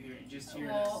what were you hearing? Just hearing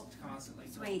Well, us constantly.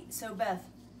 Wait, so Beth,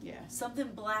 Yeah. something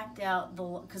blacked out the,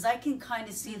 because I can kind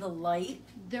of see the light.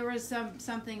 There was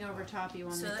something over top of you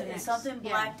on So the if connects. something Yeah.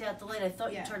 blacked out the light. I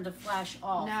thought Yeah. you turned the flash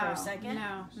off No, for a second.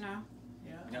 no. Yeah.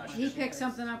 No, He picked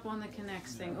something up on the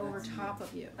connects thing over top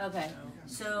of you. Okay. No.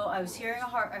 So I was hearing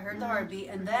I heard the heartbeat,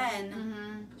 and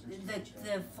then Mm-hmm.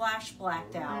 the flash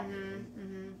blacked out.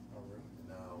 Mm-hmm.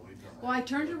 No, we don't. Well, I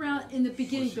turned around in the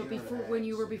beginning, but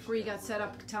before you got set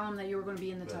up, tell him that you were going to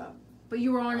be in the tub. But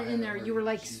you were on it in there. You were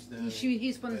like,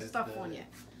 he's putting stuff on you.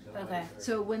 Okay.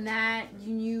 So when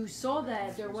you saw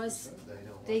that, there was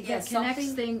the Yeah, connects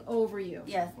something- thing over you.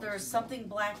 Yeah, there was something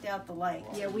blacked out the light.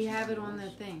 Yeah, we have it on the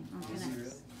thing on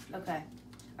connects. Okay.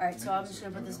 All right. So I'm just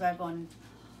gonna put this back on.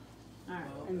 All right.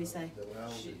 Let me say.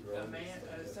 A man,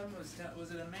 someone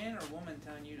was it a man or a woman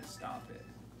telling you to stop it?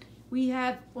 We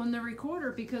have on the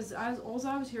recorder because all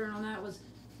I was hearing on that was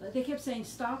they kept saying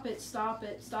stop it, stop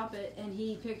it, stop it, and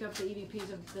he picked up the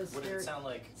EVPs of the What did it spirit. sound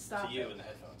like Stop to you it. in the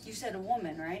headphones? You said a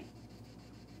woman, right?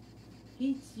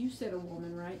 You said a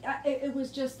woman, right? It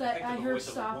was just that Picked I up the heard voice of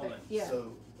a stop it. woman. Yeah.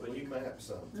 So But we you- mapped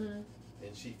something, Mhm.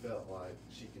 and she felt like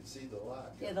she could see the light.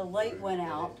 Yeah, the light through, went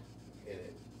and out.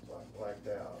 it like blacked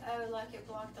out. Oh, like it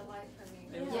blocked the light from you.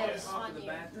 It was Yes. on top of the you.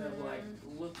 bathtub, like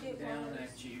looking It down was.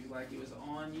 at you, like it was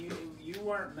on you. You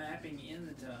weren't mapping in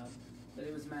the tub, but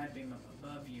it was mapping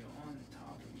above you, on the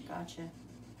top of you. Gotcha.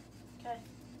 Okay.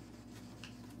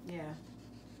 Yeah.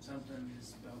 Something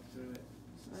just spoke through it.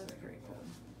 So that's pretty cool.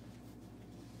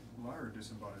 Well, I heard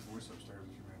disembodied voice upstairs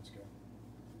a few minutes ago.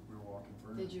 We were walking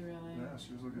through. Did you really? Yeah,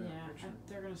 she was looking at Yeah, a picture.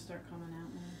 they're gonna start coming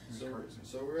out now. It was So, crazy.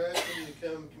 so we're asking you to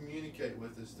come communicate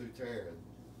with us through Taryn.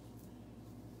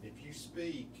 If you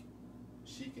speak,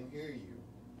 she can hear you,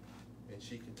 and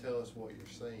she can tell us what you're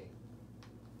saying.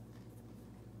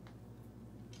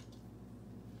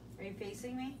 Are you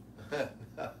facing me?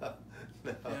 No.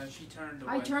 Yeah, she turned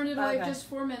away. I turned it away Okay. just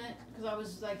for a minute because I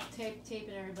was like taping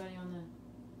everybody on the.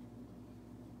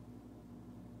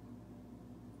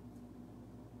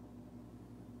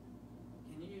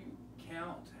 Can you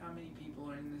count how many people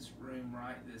are in this room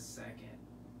right this second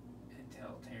and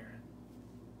tell Taryn?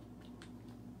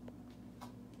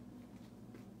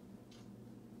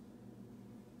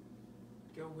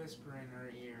 Go whisper in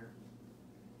her ear.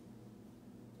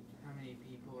 How many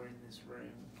people are in this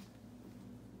room?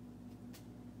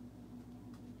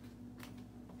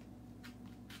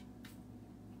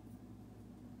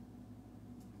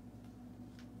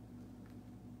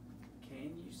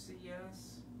 Can you see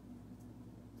us?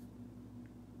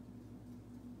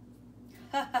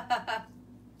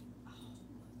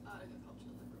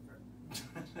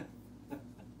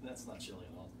 That's not chilly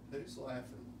at all. Who's laughing?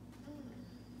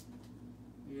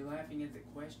 You're laughing at the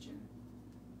question.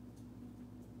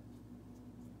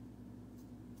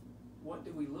 What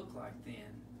do we look like then?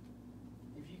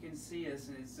 If you can see us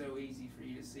and it's so easy for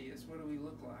you to see us, what do we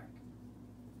look like?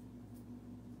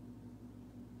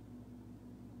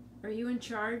 Are you in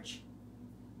charge?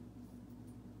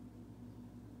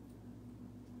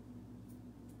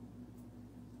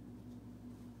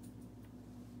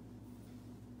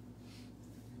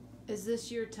 Is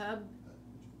this your tub?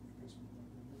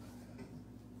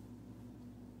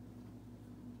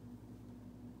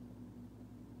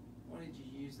 What did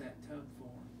you use that tub for?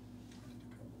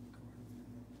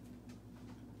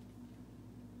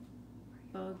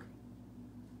 Bug.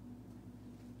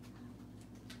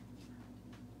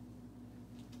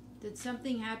 Did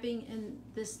something happen in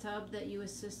this tub that you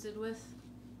assisted with?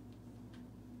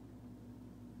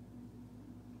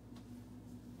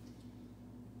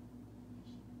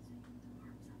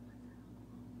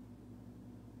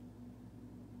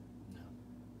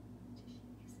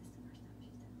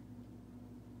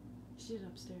 She's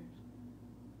upstairs.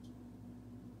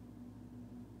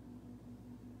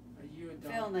 Are you a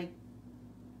dog? Feeling like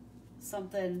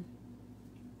something.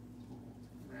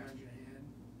 Around your head?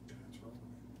 That's wrong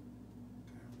with it.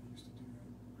 How they used to do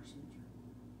that procedure.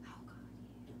 Oh God.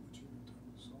 They put you in a tub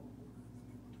of salt water and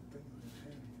then they put a thing on your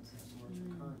head and it has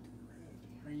electric current through your head.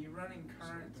 Are you running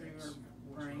current So through that's her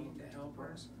what's brain wrong to with help the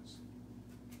her? process.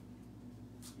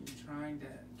 You trying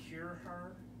to cure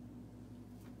her?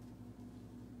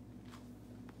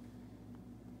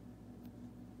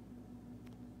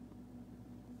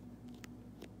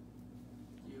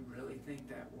 Do you really think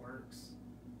that works?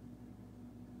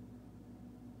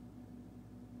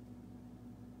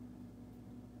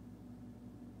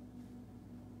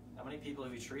 How many people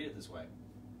have you treated this way?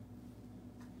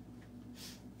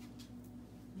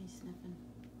 Me sniffing.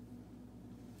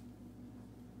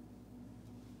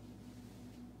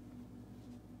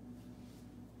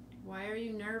 Why are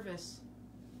you nervous?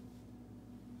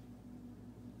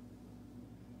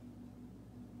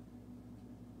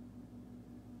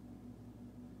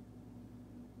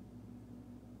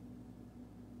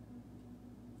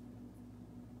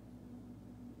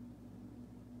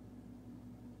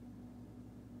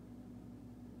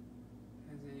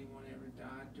 Has anyone ever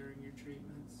died during your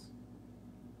treatments?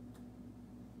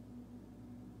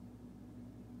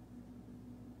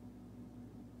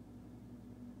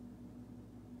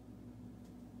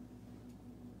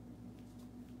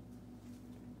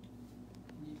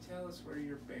 Can you tell us where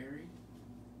you're buried?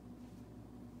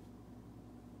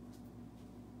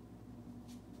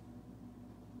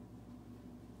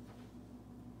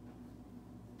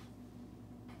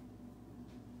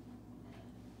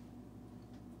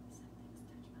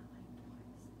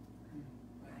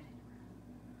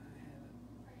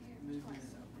 I had a movement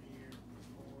over here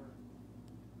before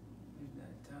in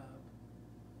that tub.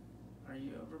 Are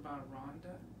you over by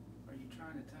Ronda? Are you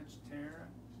trying to touch Tara?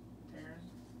 Taryn?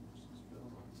 Just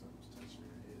feeling like something's touching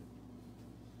your head.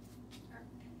 Her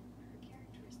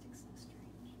characteristics look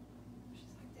strange.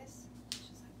 She's like this.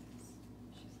 She's like this.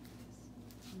 She's like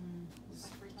this.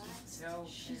 Just, Like relaxed. just tell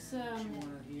She's, Taryn what you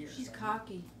want to hear. She's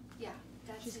cocky. Yeah,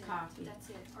 that's She's it. cocky. That's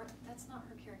it. Or that's not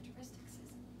her characteristics,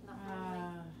 is it? Not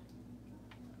normally.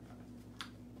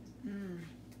 Mm.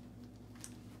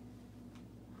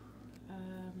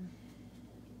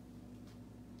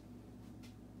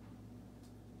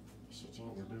 Should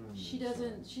What we're doing She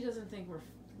is, doesn't think we're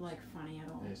like funny at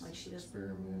all. Yes, Like it's she does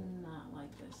experiment. not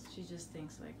like this. She just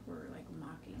thinks like we're like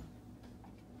mocking.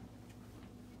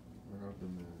 we're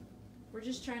hoping that We're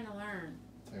just trying to learn.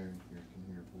 Taryn here can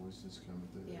hear voices coming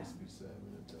through Yeah. SB7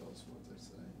 and tell us what they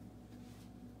say.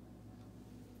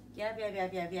 Yab, yab,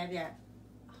 yab, yab, yab, yab.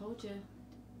 Hold you.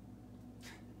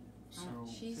 So,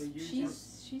 She's so you're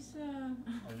she's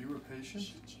are you a Is patient?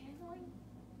 she channeling?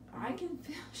 I can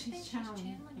feel I think she's channeling.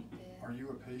 channeling a bit. Are you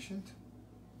a patient?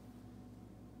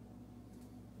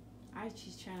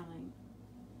 She's channeling.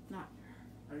 Not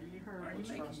Are you her. are you Let's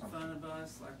try making something. fun of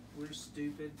us like we're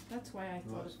stupid? that's why I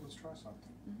thought Let's try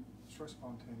something. Mhm. Let's try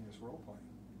spontaneous role playing.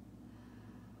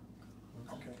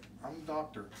 Okay, I'm a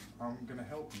doctor. I'm gonna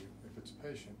help you. If it's a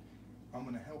patient, I'm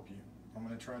gonna help you. I'm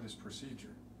gonna try this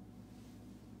procedure.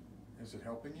 Is it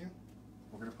helping you?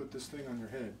 We're gonna put this thing on your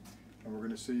head and we're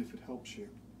gonna see if it helps you.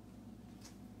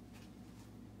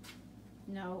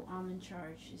 no, I'm in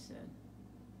charge, she said.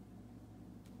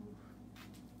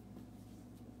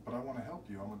 But I wanna help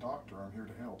you. I'm a doctor. I'm here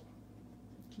to help.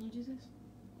 Can you do this?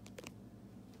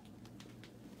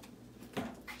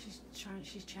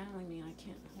 She's channeling me and I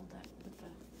can't hold that with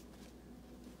that.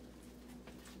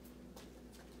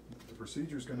 The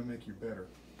procedure's gonna make you better.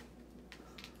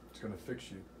 It's gonna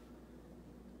fix you.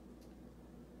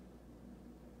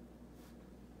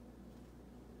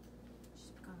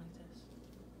 She's gone like this.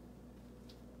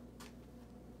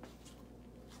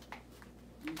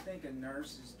 Do you think a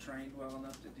nurse is trained well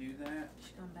enough to do that?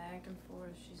 She's gone back and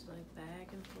forth. She's like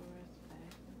back and forth,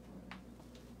 back and forth.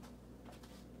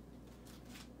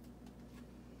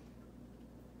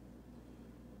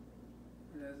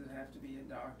 Or does it have to be a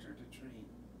doctor to treat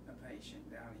a patient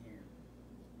down here?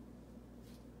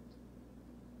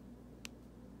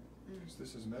 'Cause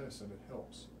this is medicine. It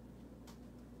helps.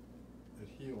 It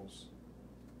heals.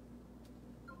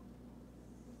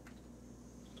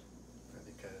 Had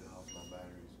to cut it off, my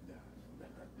batteries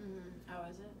died. Oh,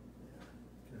 is it?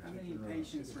 How many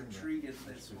patients were treated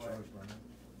this way?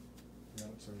 Yeah,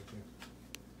 it's everything.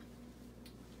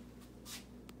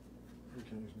 We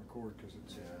can't use my cord because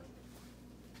it's. Yeah.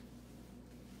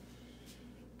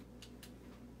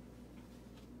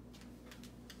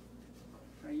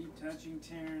 Are you touching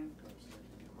Taryn? Go upstairs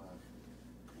and get my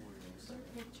cord in a Is there a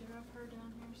second. picture of her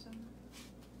down here somewhere?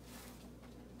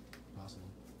 possible.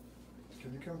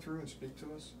 Can you come through and speak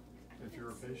to us if you're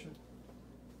a patient?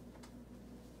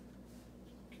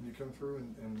 Can you come through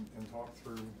and talk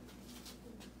through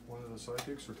one of the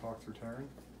psychics or talk through Taryn?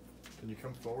 Can you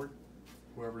come forward,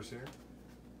 whoever's here?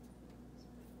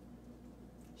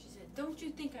 She said, "Don't you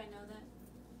think I know that?"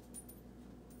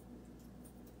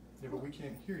 Yeah, but we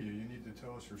can't hear you. You need to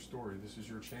tell us your story. This is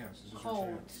your chance. This is your Cold.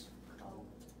 chance.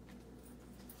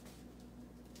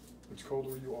 It's cold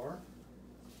where you are?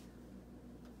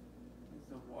 Is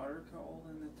the water cold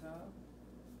in the tub?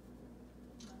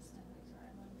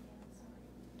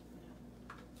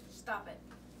 Stop it.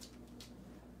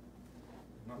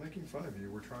 I'm not making fun of you.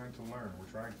 We're trying to learn.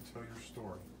 We're trying to tell your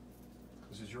story.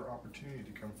 This is your opportunity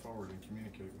to come forward and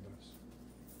communicate with us.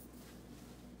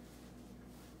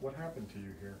 What happened to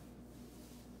you here?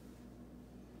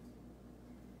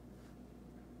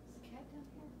 Is the cat down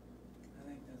here? I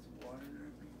think that's water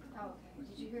dripping. Oh, okay.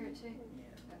 Did you hear it too?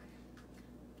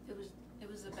 Yeah. Okay. It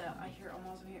was about, I hear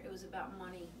almost here, it was about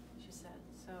money, she said.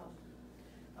 So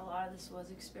a lot of this was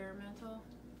experimental.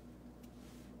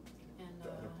 And The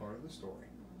other part of the story.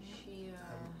 she,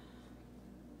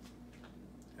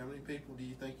 How many people do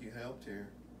you think you helped here?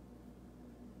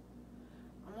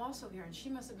 I'm also hearing she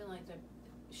must have been like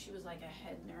she was like a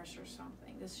head nurse or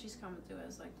something. She's coming through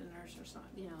as like the nurse or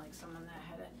something, you know, like someone that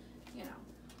had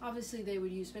obviously they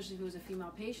would use, especially if it was a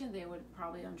female patient, they would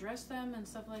probably undress them and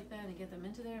stuff like that and get them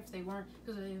into there. If they weren't,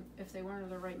 because if they weren't of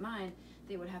their right mind,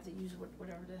 they would have to use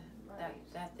whatever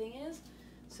that thing is.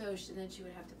 So then she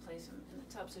would have to place them in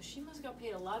the tub. So she must have got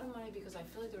paid a lot of money because I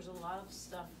feel like there was a lot of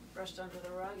stuff brushed under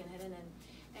the rug and hidden.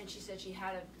 And she said she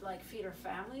had to like feed her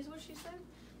family is what she said.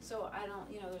 So I don't,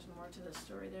 there's more to the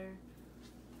story there.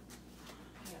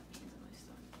 I got pins in my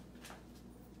stuff.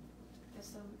 Okay,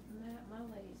 so my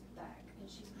lady's back, and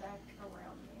she's back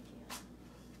around me again.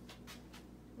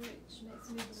 Which makes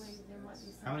me believe there might be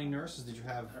something. How many nurses did you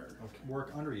have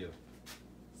work under you?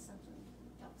 Something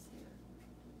else here.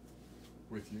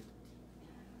 With you?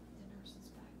 The nurse is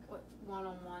back. What,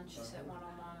 one-on-one? She said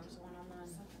one-on-one. It was one-on-one.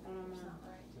 Something One-on-one. there's not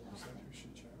right. Is that who she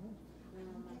channeled?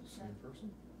 One-on-one. Same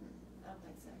person? I don't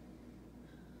think so.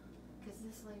 Because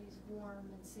this lady's warm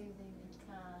and soothing and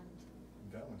kind.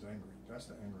 That one's angry. That's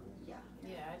the angry one. Yeah.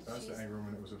 Yeah, That's the she's. angry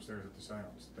one that was upstairs at the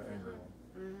sounds. The angry one.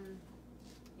 Mm-hmm.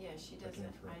 Yeah, she That came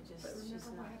doesn't. through. But She's remember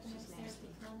what not. happened She's upstairs nasty.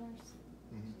 with my nurse?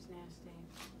 Mm-hmm. She's nasty.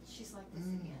 She's like this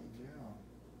again. Yeah.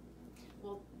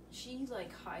 Well, she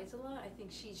like hides a lot. I think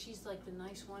she's like the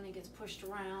nice one and gets pushed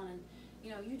around and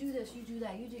you do this, you do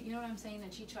that, you know what I'm saying?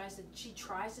 And she tries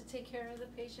to take care of the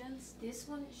patients. This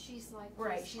one, she's like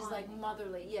Right, this she's on like me.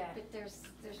 motherly, yeah. But there's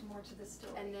more to the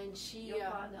story. And then she You'll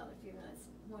find out in a few minutes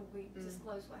when we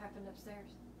disclose what happened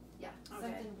upstairs. Yeah, Okay.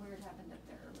 something weird happened up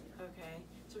there earlier. okay.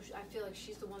 So I feel like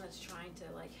she's the one that's trying to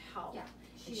like help. Yeah,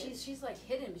 And she's like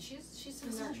hidden, but she's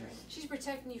nurturing. she's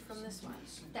protecting you from this one.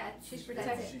 She's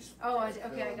protecting. it.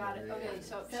 Okay, I got it. Okay,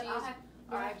 so So she's. you'll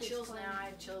I have have to chills explain- now. I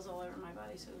have chills all over my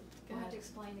body. So go We'll have ahead. to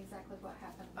explain exactly what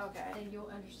happened. Okay. Then you'll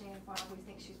understand why we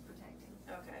think she's protecting.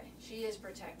 Okay. She is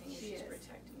protecting you. She She's is.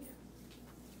 protecting you.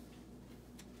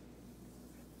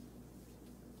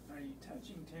 Are you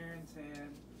touching Taryn's head?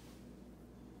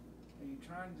 Are you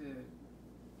trying to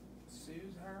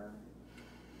soothe her?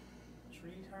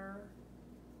 Treat her?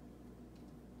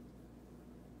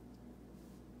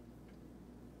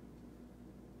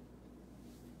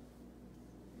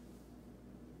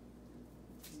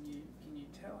 Can you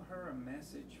tell her a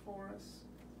message for us?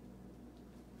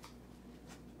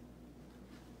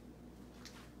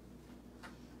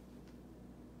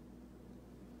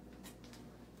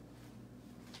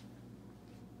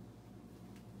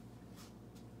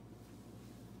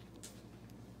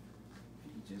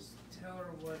 Can you just tell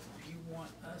her what you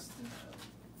want us to know?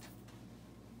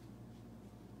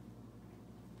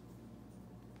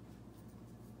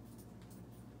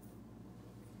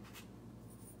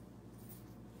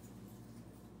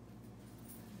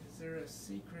 Is there a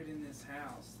secret in this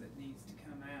house that needs to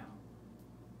come out?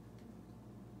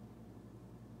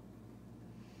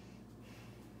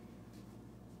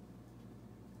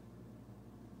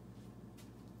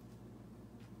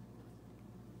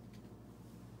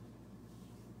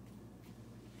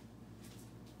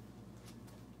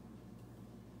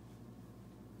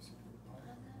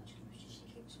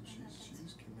 So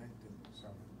she's connected. So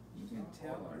You can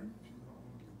tell her. she's not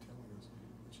only telling us,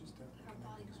 but she's definitely Her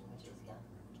body connected as well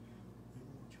as her language is body language.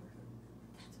 Even what you're having.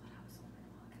 That's what I was wondering.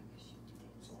 Like, how could she do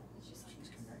this? So And she's like she's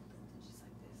this. connected. And she's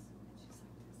like this. And she's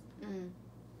like this. Mm.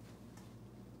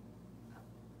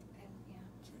 And yeah.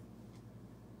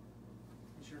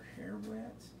 Is your hair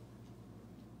wet?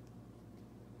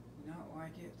 You not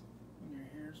like it when your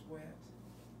hair's wet?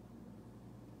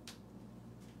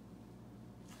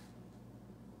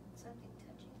 something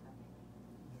touching on it.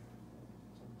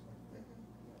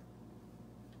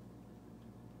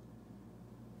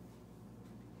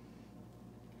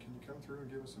 Can you come through and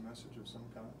give us a message of some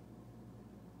kind?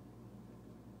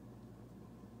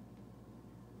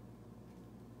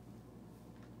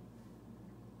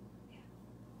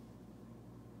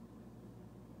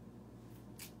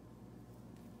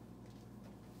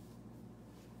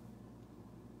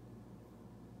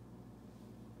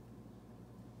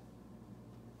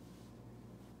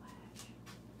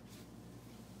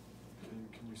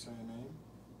 Can you say a name?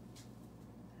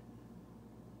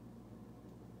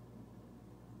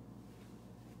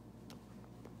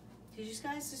 Did you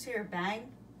guys just hear a bang?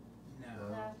 No.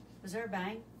 No. Was there a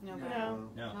bang? No No. bang.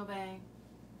 No. No bang.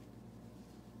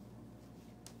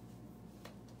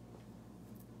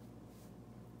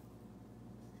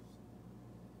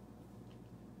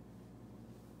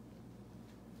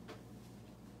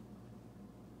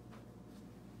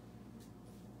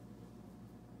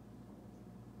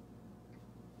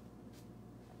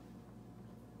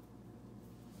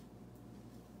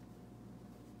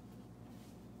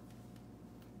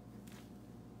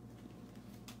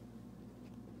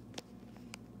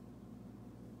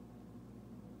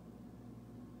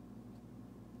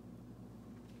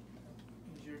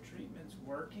 Is your treatments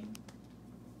working?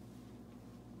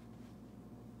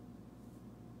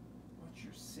 What's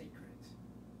your secret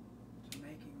to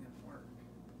making them work?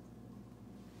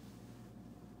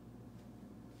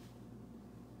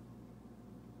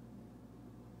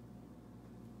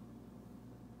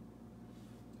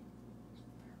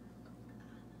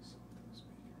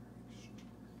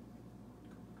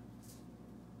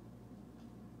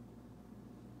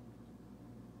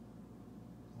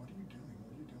 What are you doing?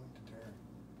 What are you doing to Terry?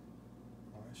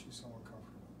 Why is she so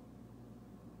uncomfortable?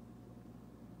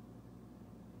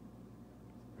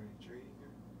 Are you treating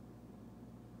her?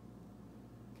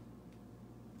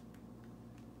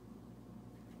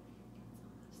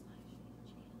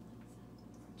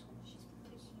 That's what She's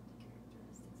picking up the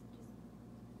characteristics and just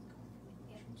going through the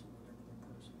motions of whatever the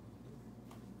person is doing.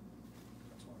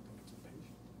 That's why I think it's a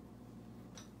patient.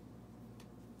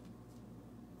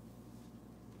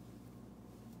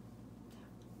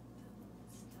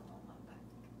 it's still on my back.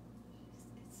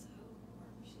 It's so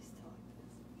warm. She's still like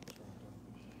this. Try it out.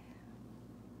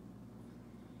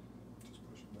 Just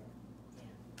push it back.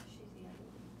 Yeah. She's the other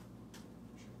one.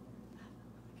 Push it back. I don't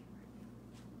know. I can right now.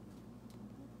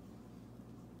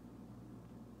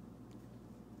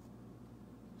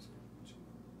 See what she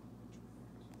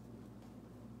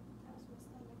That was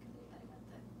my stomach. I got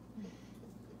that.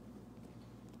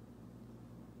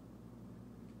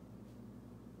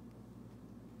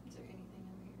 Is there anything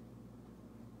over here?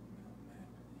 Not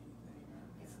mapping anything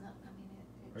right It's now. not. I mean,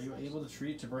 it's Are you like- able to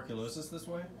treat tuberculosis this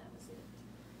way? And that was it.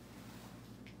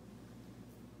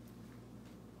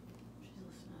 She's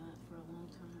listened to that for a long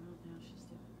time. I don't know how she's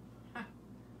doing.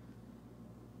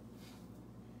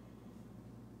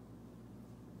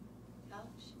 Oh,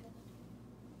 she got it.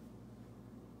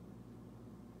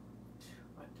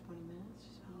 What, 20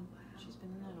 minutes? Oh, wow. She's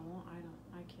been in that a long.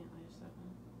 I can't last that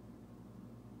long.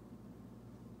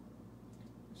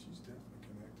 She's definitely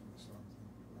connecting to something.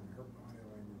 I mean, her body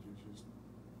language is just.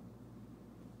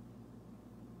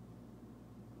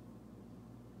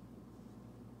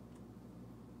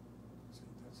 See,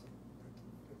 that's the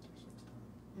fifth or sixth time.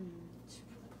 She's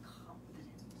really confident.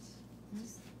 Hmm?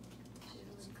 She's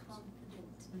really confident.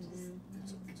 It's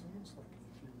almost like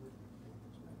if you were one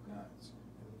of those nuts and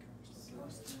you kind of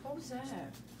start. What was that?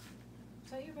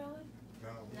 Was that your belly? No,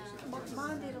 No. it's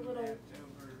Mine did a little. Mapped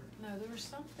over. No, there was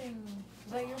something.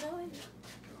 Was that your belly?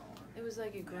 It was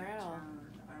like a growl.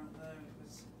 I don't know.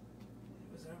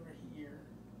 It was over here.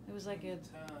 It was like a.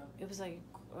 Tub. It was like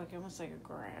almost like a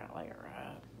growl, like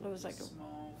a. It was like a.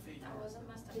 Small figure. That wasn't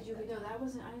my stomach. Did you? No, that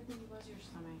wasn't. I didn't think it was your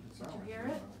stomach. It Did sounded you like hear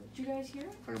your it? belly. Did you guys hear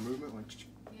it? Like a movement, like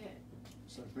Yeah.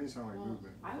 so to me, it sounded like Well,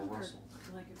 movement, I or heard rustle.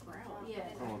 like a growl. Yeah.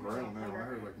 Yeah. Oh, a growl now. I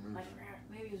heard like movement. Like a growl.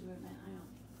 Maybe it was movement. I don't.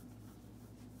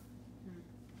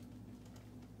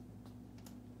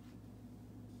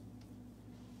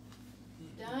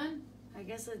 Done? I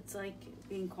guess it's like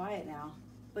being quiet now,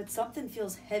 but something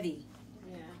feels heavy.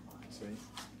 Yeah. See?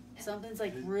 Something's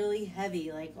like really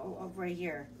heavy, like right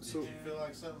here. Did you feel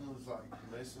like something was like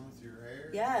messing with your hair?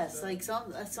 and Yes, stuff? like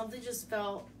something just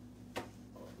felt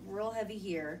real heavy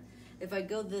here. If I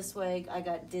go this way, I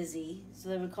got dizzy, so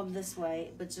they would come this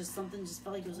way, but just something just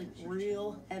felt like it was like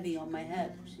real heavy on my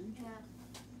head. Yeah.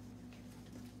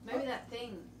 Maybe that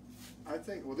thing. I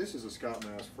think, well, this is a Scott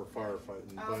mask for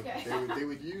firefighting, Oh, but okay. they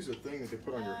would use a thing that they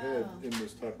put on your head Oh. in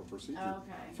this type of procedure.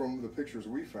 Okay. From the pictures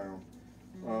we found,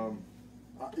 Mm-hmm.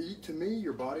 to me,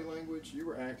 your body language, you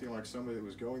were acting like somebody that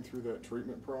was going through that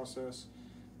treatment process.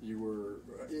 You were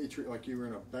like you were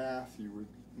in a bath. You would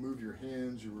move your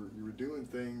hands. You were doing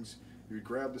things. You would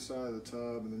grab the side of the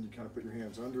tub, and then you kind of put your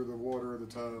hands under the water of the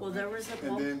tub. Well, there was at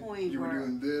and one then point you were where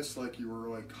doing this, like you were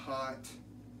like hot,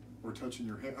 or touching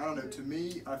your head. I don't know. To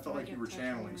me, I felt like you were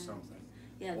channeling something.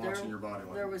 yeah, Watching your body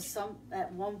language. there was some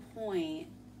at one point.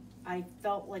 I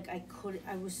felt like I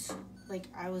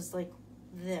was like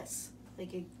this,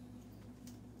 like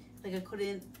I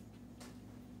couldn't.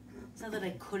 It's not that I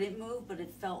couldn't move, but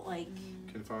it felt like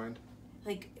Confined.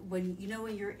 like when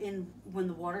when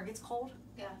the water gets cold.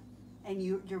 Yeah. And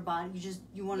your body,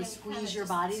 you want to Yeah, you squeeze kinda your just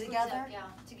body squeeze together. up, yeah,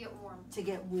 to get warm. To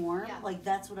get warm, Yeah. like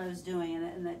that's what I was doing,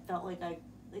 and it felt like I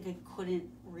couldn't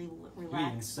relax You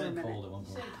even for a said minute. cold at one You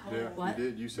point. said cold. Yeah, What? you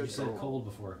did. You said You said cold. cold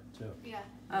before, too. Yeah.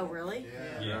 Oh really?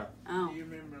 Yeah. Oh Do you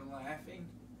remember laughing?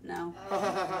 no,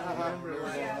 I remember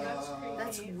laughing. Yeah, that's creepy.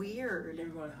 that's weird. You were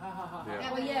going ha ha ha ha. Yeah. Yeah,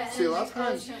 but yeah, See, a and lot it of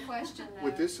times goes to a question though.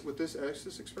 with this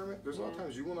Exodus experiment, there's a lot of Yeah.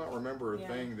 times you will not remember a Yeah.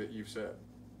 thing that you've said,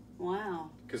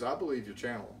 Wow. because I believe you're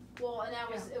channeling. Well, and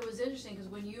it was interesting because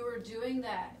when you were doing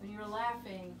that, when you were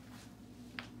laughing,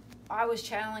 I was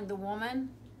channeling the woman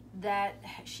that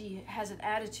she has an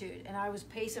attitude, and I was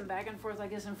pacing back and forth like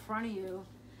this in front of you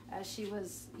as she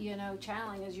was,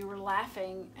 channeling as you were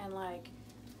laughing and like,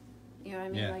 you know what I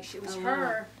mean? Yeah. Like it was Oh,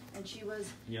 her, and she was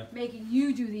Yep. making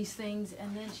you do these things,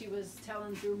 and then she was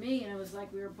telling through me, and it was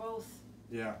like we were both.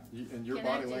 Yeah, and your body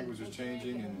Connecting language was and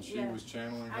changing, and connecting, she yeah. was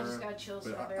channeling I just her. got chills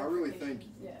But from I really verification.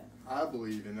 think Yeah. I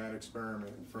believe in that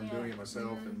experiment from Yeah. doing it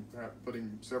myself and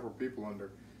putting several people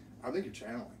under. I think you're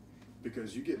channeling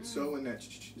because you get so in that.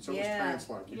 It's almost Yeah.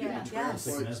 trance-like. You get in a Yeah.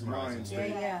 trance-like Yes. mind Yeah, state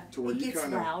yeah. to where It you gets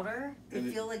kind of. louder. I and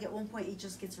it- feel like at one point it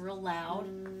just gets real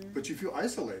loud. But you feel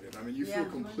isolated. I mean, you Yeah.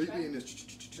 feel completely in this.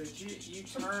 But you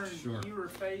turned, Sure. you were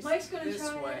facing Mike's gonna this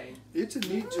try it. way. It's a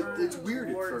neat. It's weird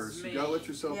at Towards first. me. You gotta let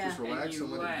yourself Yeah. just relax And and you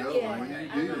let it laugh. go. Yeah. And when I you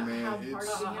don't do, know man, how hard it's.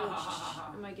 you can hear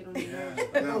it. It might get on your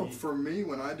nerves. Now, for me,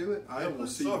 when I do it, I will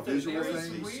see visual It was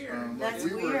things. weird. That's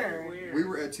like weird. We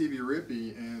were at TV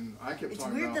Rippy, and I kept It's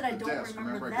talking weird about that I the don't desk.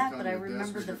 remember I that, kept but telling I you the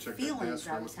remember desk, the go check that feelings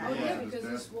desk, I go was look Oh at having. yeah, that because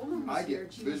desk. this woman was I here.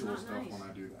 get She was visual not stuff nice. when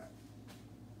I do that.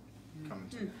 Coming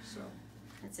to me, so.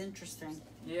 That's interesting.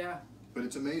 Yeah. But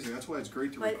it's amazing. That's why it's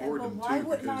great to But record them why too,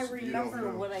 wouldn't I because you don't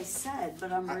remember know. what I said?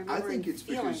 But I'm I remembering think it's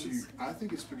feelings. because I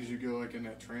think it's because you go like in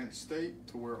that trance state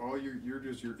to where all you're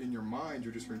in your mind.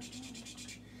 You're just hearing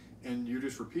and you're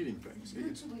just repeating things.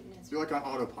 You're like on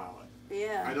autopilot.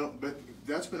 Yeah. But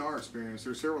that's been our experience.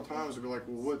 There's several times we'll be like,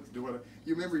 well,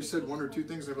 you remember you said one or two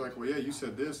things, they'll be like, well, yeah, you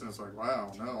said this, and it's like,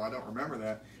 wow, no, I don't remember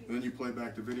that. And then you play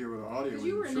back the video or the audio, Because and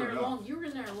you were in there enough. long. You were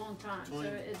in there a long time. 20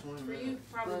 so it's 20 for you minutes.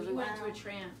 probably you went into a Wow.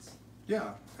 trance.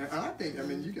 Yeah, and I think, I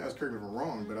mean, you guys correct me if I'm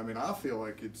wrong, but I mean, I feel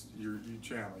like it's, you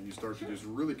channel, you start to just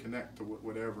really connect to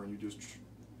whatever, and you just,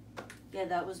 Yeah,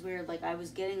 that was weird. Like I was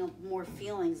getting more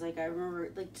feelings. Like I remember,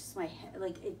 like just my head.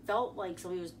 Like it felt like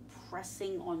somebody was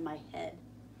pressing on my head,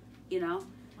 you know.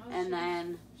 Oh, And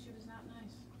then she was not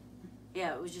nice.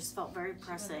 yeah, it was just felt very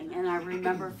pressing. And I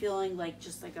remember feeling like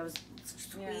just like I was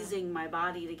squeezing my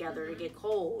body together to get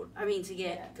cold. I mean to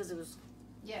Yeah. get because it was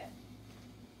Yeah,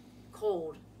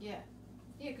 cold. yeah,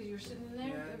 yeah. Because you were sitting in there.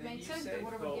 Yeah, it then made you sense. said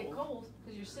But what would get cold. cold?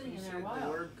 Because you're sitting You in there said a the while.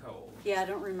 word cold. Yeah, I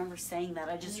don't remember saying that.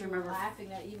 I And just you were remember. laughing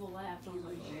that evil laugh. I was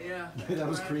like, Yeah. That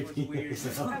was That creepy. weird.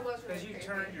 That was Because really you creepy.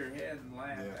 turned your head and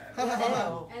laughed Yeah. at it.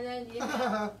 Ew. and then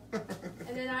yeah,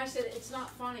 and then I said it's not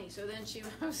funny. So then she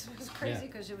was crazy Yeah.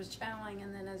 because she was channeling,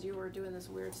 and then as you were doing this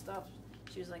weird stuff,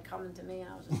 she was like coming to me, and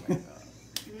I was just like,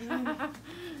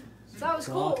 so that was It's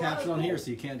cool. all that captured was on cool. here,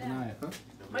 so you can't Yeah. deny it.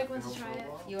 Mike wants to try it.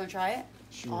 You want to try it?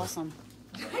 Sure. Awesome.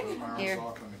 my Here.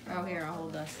 arms off on the Oh, camera. here, I'll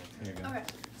hold this. There you go. Okay,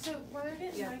 so while they're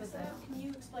getting Yeah, mics put that. out, can you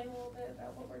explain a little bit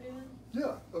about what we're doing?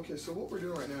 Yeah, okay, so what we're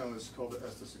doing right now is called the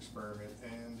Estes experiment,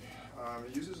 and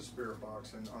it uses a spirit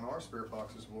box, and on our spirit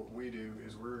boxes, what we do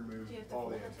is we remove Do you have to all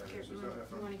the hold it? antennas. Here, There's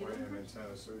no you wanna get FM it?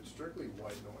 antennas, so it's strictly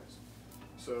white noise.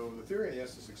 So the theory of the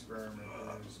Estes experiment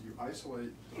is you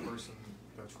isolate the person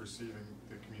that's receiving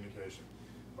the communication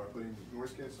by putting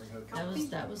noise canceling headphones.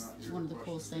 That was not hear one of the questions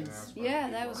coolest being things. asked by Yeah,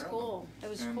 the that people was around cool. them. That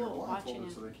was And cool they're watching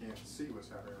blindfolded it. so they can't see what's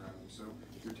happening around them. So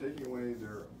you're taking away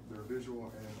their visual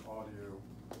and audio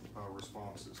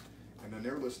responses. And then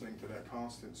they're listening to that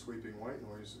constant sweeping white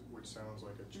noise, which sounds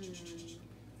like a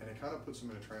and it kind of puts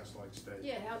them in a trance-like state.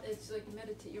 Yeah, how, it's like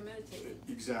you're meditating.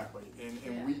 Exactly, and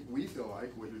Yeah. we feel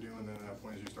like what you're doing then at that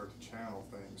point is you start to channel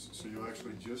things. So you'll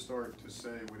actually just start to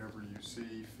say whatever you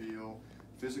see, feel,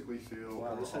 physically feel. Wow,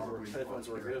 or those audibly headphones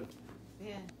were hear. good.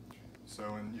 Yeah.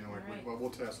 So, and you know, like Alright. we'll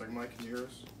test. Like, Mike, can you hear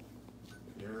us?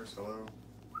 Can you hear us? Hello.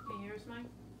 Can you hear us, Mike?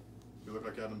 You look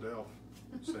like Adam Delph.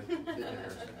 Say,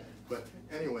 but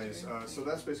anyways, so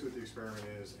that's basically what the experiment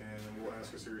is, and we'll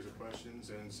ask a series of questions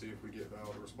and see if we get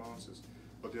valid responses.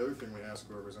 But the other thing we ask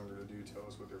whoever's under to do, tell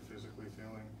us what they're physically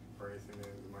feeling or anything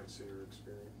that we might see or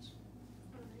experience.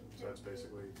 So that's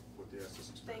basically what the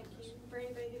Estes experiment Thank is. you. For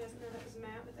anybody who doesn't know, that was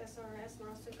Matt with SRS. We're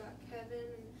also got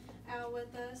Kevin and Al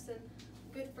with us, and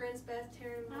good friends Beth,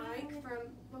 Taryn, and Mike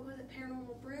from, what was it,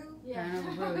 Paranormal Brew? Yeah.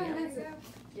 Paranormal Brew, yeah. There you go.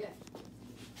 Yeah.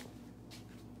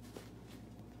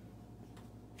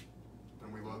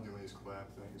 And we love doing these collab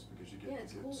things because you get, Yeah,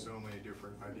 it's get cool. so many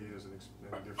different ideas and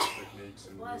different techniques,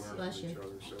 and we learn from Bless each you.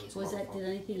 other. So it's a Was lot of that, fun. did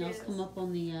anything else come up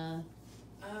on the,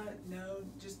 No,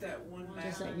 just that one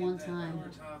Just that mapping one at time. the lower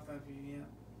top of you,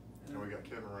 yeah. And we got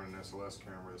Kevin running an SLS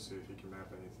camera to see if he can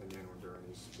map anything in during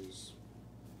these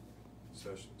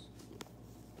sessions.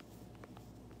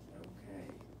 Okay,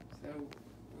 so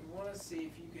we want to see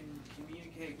if you can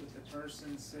communicate with the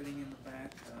person sitting in the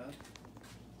bathtub.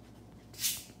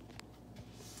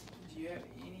 Do you have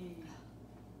any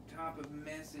type of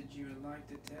message you would like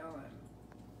to tell him?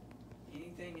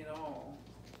 Anything at all?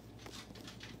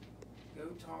 Go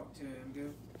talk to him. Go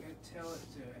tell it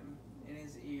to him in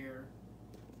his ear.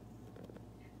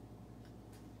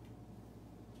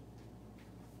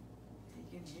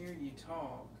 He can hear you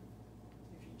talk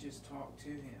if you just talk to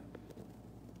him.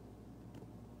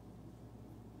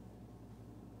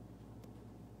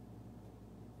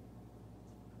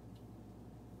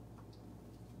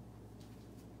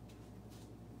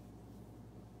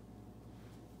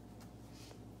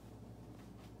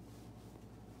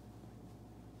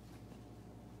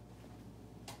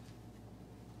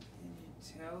 Can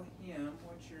you tell him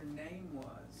what your name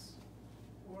was,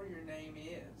 or your name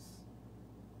is?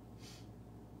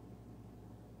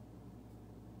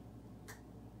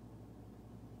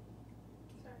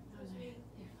 Sorry, that was me.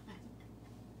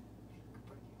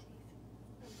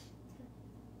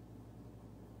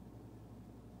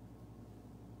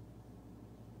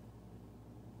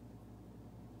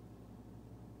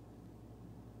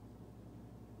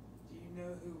 Do you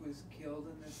know who was killed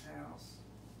in this house,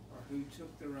 or who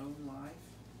took their own life?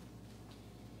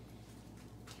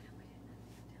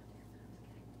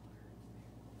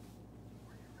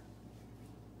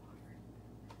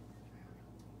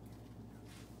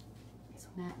 it's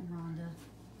Matt and Ronda.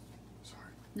 Sorry.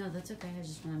 No, that's okay, I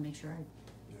just wanna make sure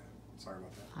Yeah. Sorry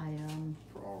about that. I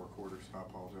For all recorders, I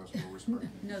apologize for whispering.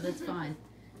 no, that's fine.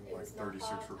 We have like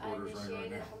 36 recorders running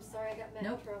right now. I'm sorry I got Matt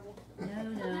Nope.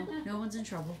 in trouble. No one's in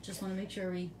trouble, just wanna make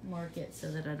sure we mark it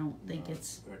so that I don't think No,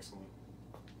 it's, excellent.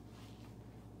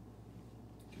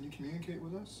 Can you communicate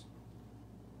with us?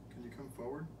 Can you come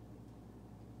forward?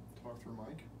 Talk through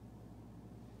mic?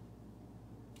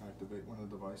 Activate one of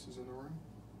the devices in the room?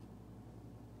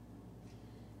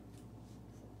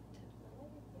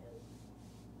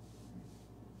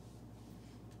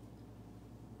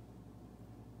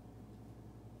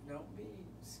 Don't be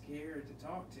scared to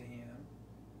talk to him.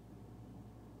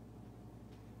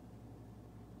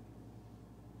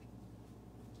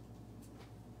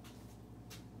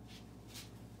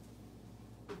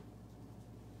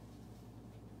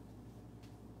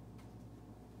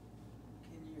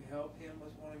 Can you help him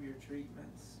with one of your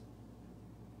treatments?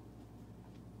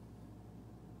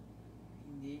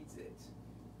 He needs it.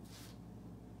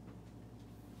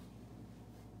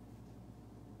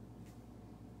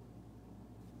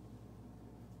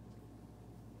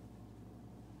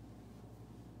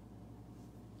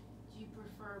 Do you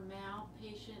prefer male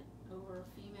patient over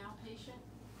female patient?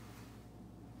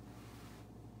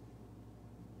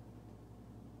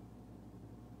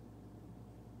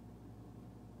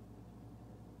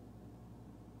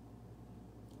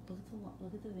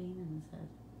 look at the vein in his head.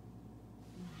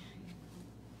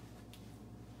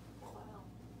 Wow.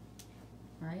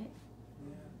 Right?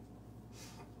 Yeah.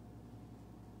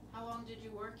 How long did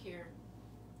you work here?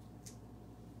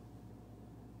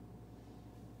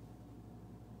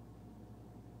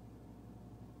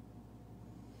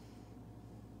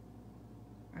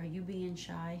 Are you being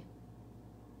shy?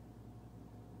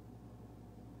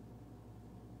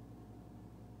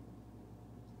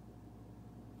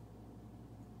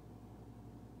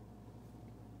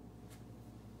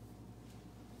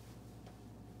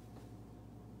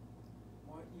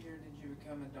 What year did you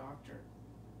become a doctor?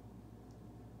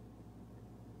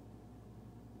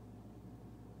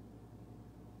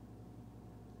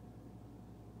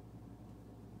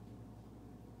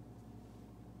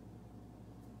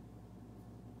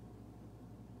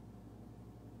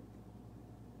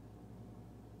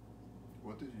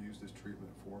 What did you use this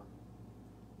treatment for?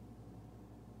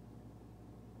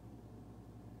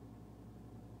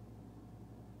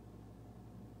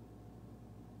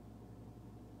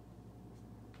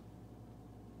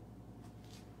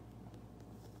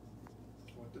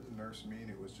 nurse mean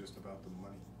it was just about the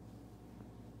money?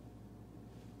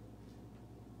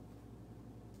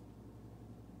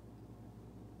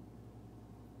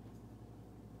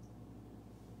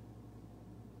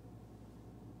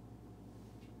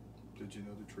 Did you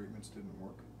know the treatments didn't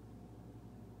work?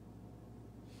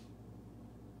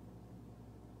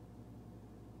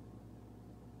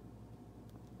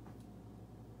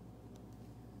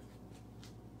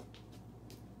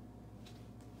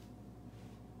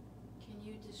 Can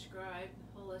you describe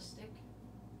holistic?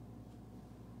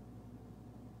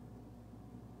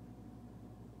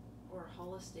 Or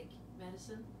holistic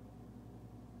medicine?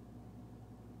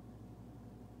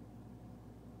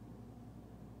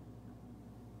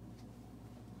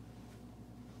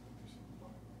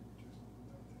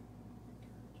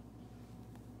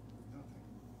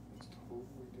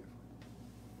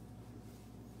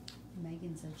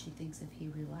 Megan said she thinks if he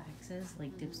relaxes,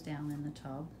 like dips down in the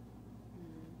tub.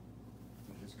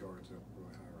 His guard's up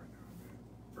really high right now. I mean,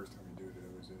 first time you do it, it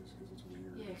always is because it's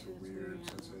weird. Yeah, it's a weird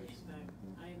sensation.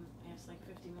 I asked like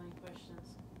 50 million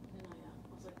questions. And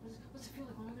I was like, what's it feel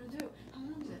like? What am I gonna do? How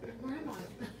long is it? Where am I?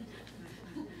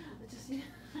 I just,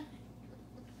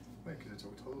 Right, because it's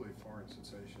a totally foreign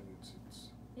sensation. It's.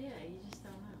 Yeah, you just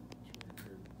don't know.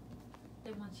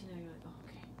 Then once you know, you're like, oh,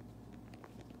 okay.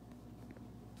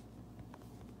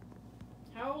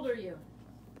 How old are you?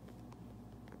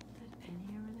 Is that a penny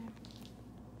over there?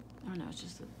 Oh no, it's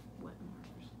just the wet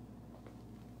markers.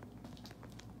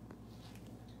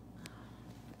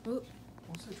 Oop.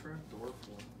 What's the trap door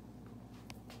for?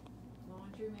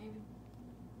 Laundry maybe?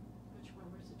 Which one?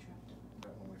 Where's the trap door?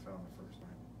 That one we found the first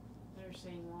night. They're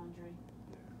saying laundry.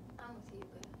 Yeah. I'm with you,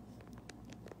 but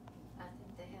I think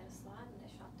they had a slide and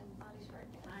they shot them bodies right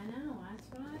down. I know, that's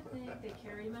what I think. They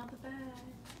carried him out the bag.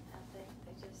 I think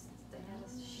they had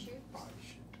us shoot. Body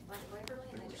shoot. Like literally,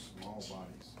 They and were they just. small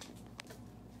bodies.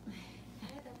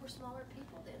 Yeah, they were smaller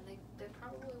people then. They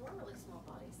probably were really small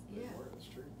bodies. They Yeah. were, that's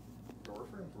true. Door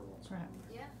frames were all Crap. small.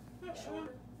 Yeah,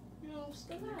 shorter.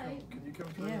 Can you come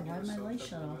through Yeah, and why give us my some light type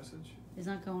shut of a off? message? It's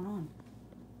not going on.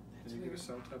 Can you give us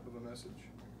some type of a message?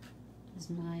 Is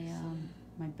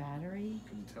my battery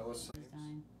Can you tell us is something?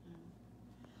 dying?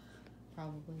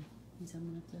 Probably. Means I'm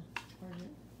gonna have to charge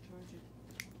it. Charge it.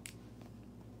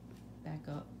 Back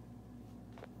up.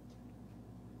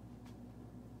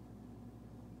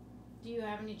 Do you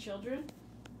have any children?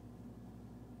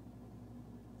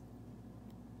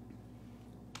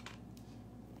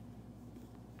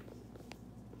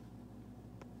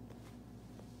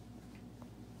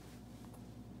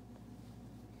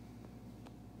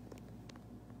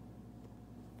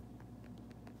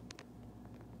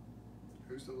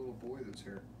 Who's the little boy that's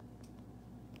here?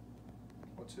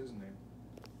 What's his name?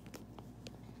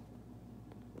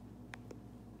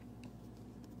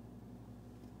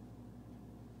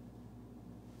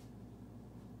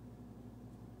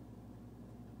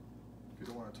 If you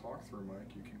don't want to talk through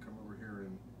Mike, you can come over here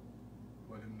and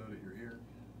let him know that you're here.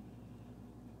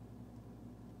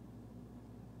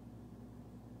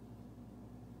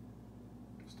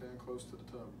 Stand close to the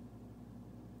tub.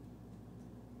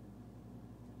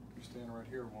 You stand right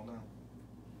here, we'll know.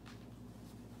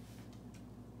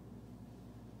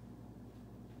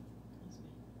 That's me.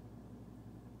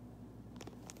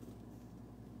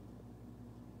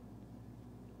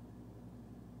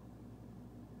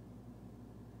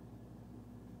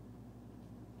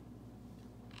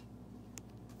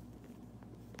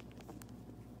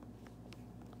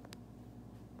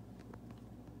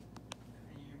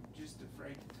 And you're just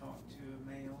afraid to talk to a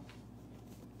male.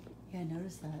 Yeah, I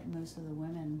noticed that most of the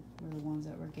women were the ones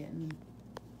that were getting.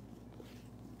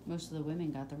 Most of the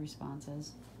women got the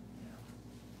responses.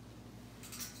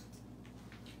 And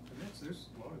there's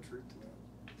a lot of truth to that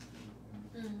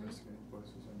in investigating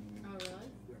places. I mean, Oh, really?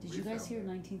 yeah, Did we you guys found hear that.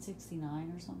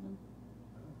 1969 or something?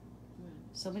 Oh.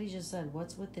 Somebody just said,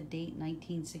 "What's with the date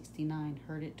 1969?"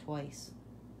 Heard it twice.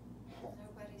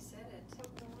 Nobody said it.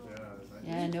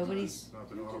 Yeah, nobody's. It's not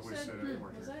that You all just we said, said "Hmm."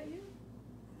 anymore Was here. that you?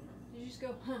 Did you just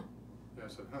go, huh? Yeah, I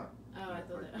said, huh. Oh, I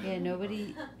thought that. Yeah,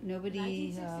 nobody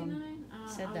 1969?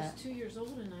 said I that. was 2 years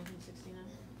old in 1969.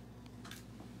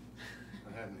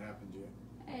 That hadn't happened yet.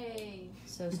 Hey.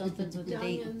 So something's with the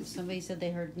date. Youngins. Somebody said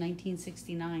they heard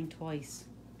 1969 twice.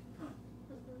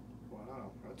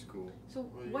 Wow, that's cool. So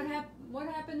Well, what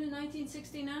happened in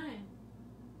 1969?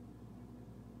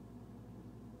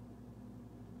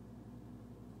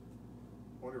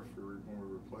 Wonder if when we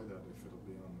replay that, if it'll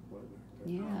be on the playback.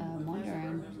 Yeah, I'm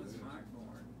wondering. When was Mike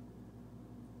born?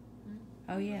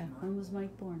 Oh yeah, when was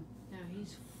Mike born? No,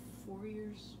 he's 4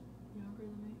 years younger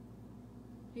than me.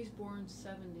 He's born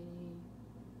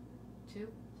 72?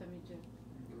 72. No,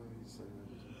 he's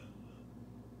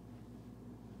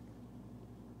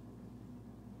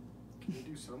Can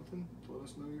you do something to let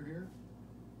us know you're here?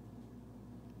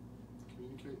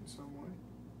 Communicate in some way?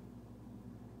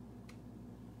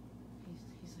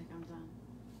 He's like, I'm done.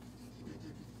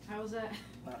 How was that?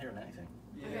 Not hearing anything.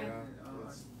 Okay.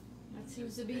 That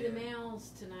seems to be the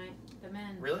males tonight. The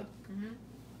men. Really? Mhm.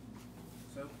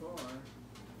 So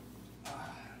far.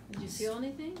 Did you feel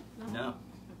anything? No.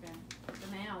 Okay.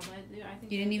 The males, I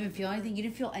think. You didn't even feel anything? You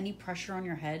didn't feel any pressure on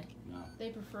your head? No. They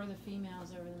prefer the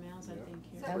females over the males, I think.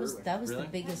 Here. That was Really? the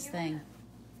biggest thing.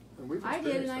 And we've I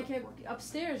did, and I experienced kept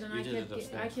upstairs, and You I did it kept I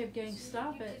upstairs. kept getting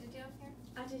stop You it. did it down here?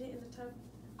 I did it in the tub.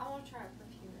 I want to try it for a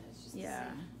few minutes just Yeah.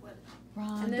 to see what.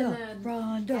 And then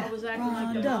Rhonda, I was acting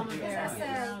like the Rhonda. mama Because bear. I getting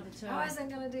said out of the tub. I wasn't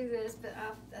gonna do this, but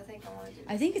I think I want to do.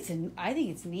 I think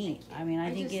it's neat. I mean,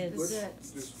 I think just-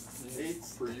 it's. Let's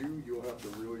just, for you, you'll have to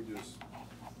really just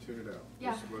tune it out.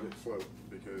 Yeah. Just let it float,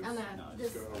 because I know. No,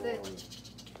 This, it's got a the, long.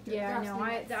 Yeah, I know.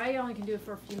 Drops I only can do it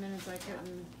for a few minutes. I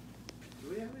couldn't. Do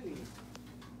we have any?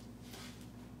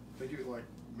 Think of it like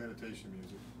meditation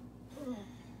music,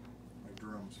 like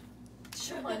drums.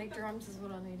 shamanic drums is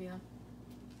what I need. Yeah.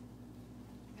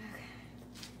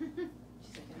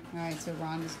 All right, so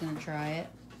Rhonda's gonna try it.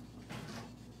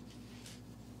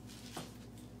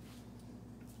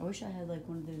 I wish I had like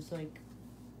one of those like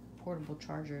portable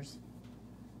chargers.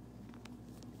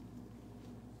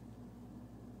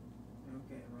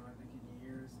 Okay, Rhonda, can you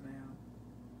hear us now?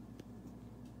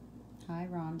 Hi,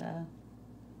 Rhonda.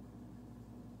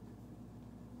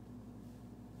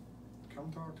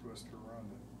 Come talk to us through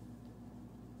Ronda.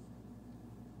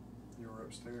 You were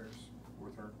upstairs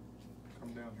with her.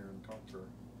 Come down here and talk to her.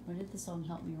 When did the song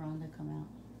 "Help Me, Rhonda" come out?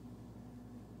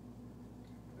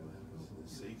 It was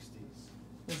in the 60s.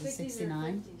 Was it 60s or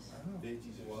 '69? 50s?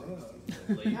 50s or Wow.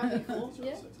 60s. Late That'd be cool. 50s or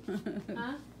Yeah. 60s.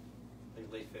 Huh?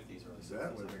 Like late 50s, early 60s.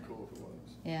 That would have been cool if it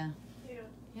was. Yeah.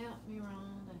 Yeah. Help me,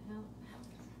 Rhonda. Help.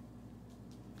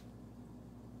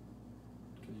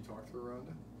 Can you talk to her, Rhonda?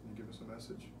 Can you give us a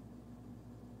message?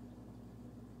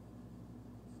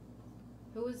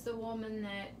 Who is the woman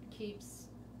that keeps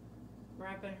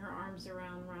wrapping her arms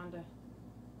around Rhonda?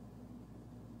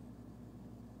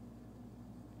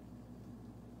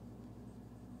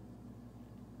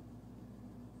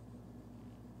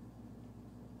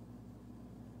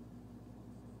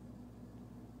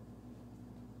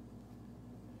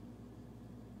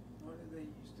 What did they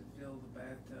used to fill the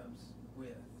bathtubs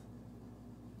with?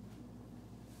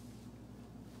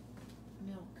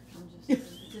 Milk. I'm just.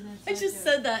 Didn't it I say just that?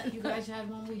 said that. You guys had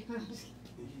one week.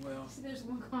 Well, See, there's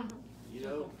one going on. You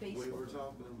know, Facebook. we were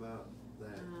talking about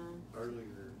that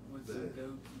earlier. with the That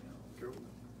goat milk. Go.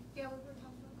 Yeah, we were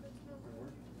talking about goat's milk.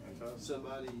 I thought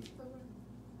somebody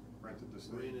rented this.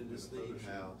 rented did this a photo neat shoot.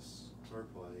 house, her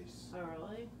place, Oh,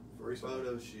 really? for a Recently.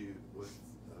 photo shoot with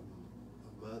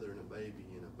a mother and a baby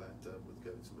in a bathtub with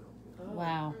goat's milk. Oh.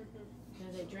 Wow.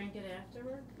 Did they drink it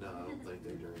afterward? No, I don't think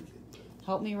they drink it. But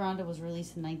 "Help Me, Rhonda" was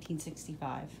released in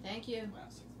 1965. Thank you. Wow,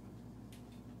 60.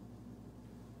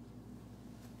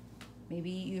 Maybe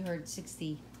you heard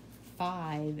 65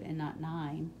 and not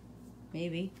 9.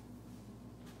 Maybe.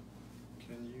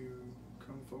 Can you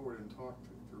come forward and talk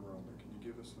to Rhonda? Can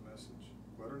you give us a message?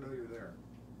 Let her know you're there.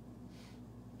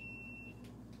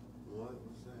 what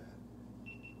was that?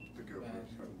 The goat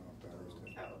was cutting off batteries.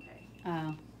 Oh, okay.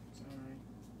 Oh. Sorry.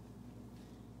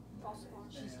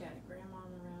 She's got a grandma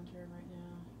around her right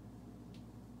now.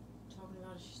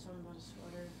 She's talking about a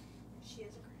sweater. She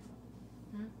is a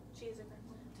grandma. Hmm? She is a grandma.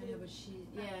 I know, but she,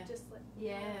 yeah. Just like.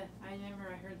 Yeah, I remember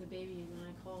I heard the baby when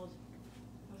I called.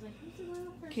 I was like, what's the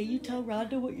little person? Can you tell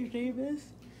Rhonda what your name is?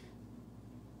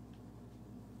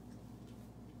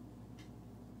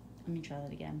 Let me try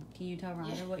that again. Can you tell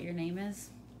Rhonda Yeah. what your name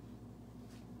is?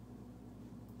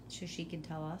 So she can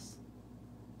tell us.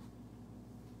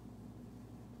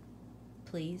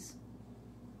 Please.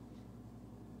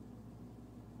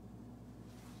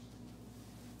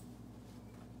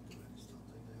 I just don't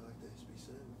think they like that to be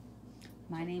said.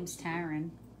 My name's Taryn.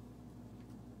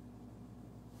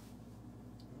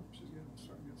 Oh, she's getting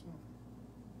starting to get some.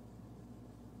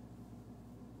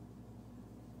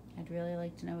 I'd really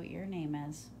like to know what your name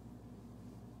is.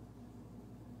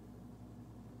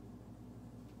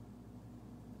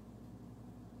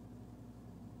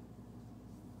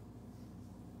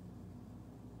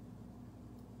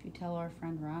 If you tell our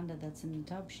friend Rhonda that's in the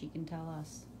tub, she can tell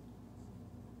us.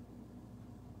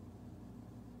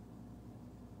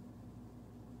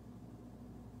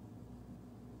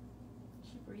 Is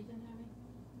she breathing heavy?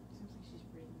 Seems like she's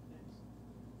breathing fast.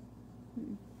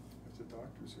 Mm-mm. If the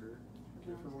doctor's here,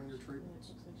 give her one of your Yeah, it treatments.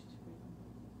 looks like she's breathing.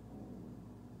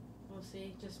 Well,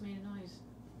 see, just made a noise.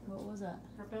 What was that?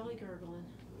 Her belly gurgling.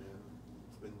 Yeah,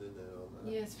 it's been doing that all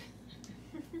night. Yes.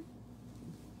 Do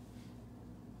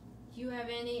you have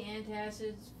any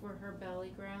antacids for her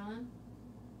belly growling?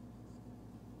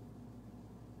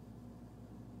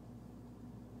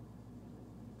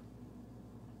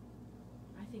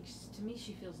 I think, to me,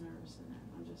 she feels nervous in there.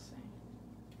 I'm just saying.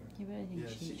 Yeah, but I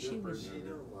think she would. She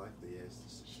don't like the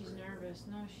Estes. She's nervous.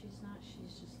 No, she's not.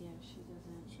 She's just, yeah, she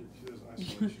doesn't. She does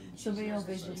isolation. Somebody on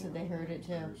Facebook said they heard it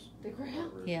too. The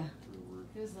ground? Yeah.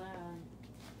 It was loud.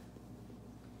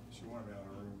 She wanted me out of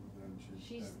the room, then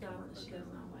She's had to come dumb. right back She in does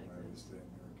her not room. like I had to this. stay in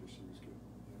there because she was good.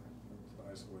 Yeah, it was the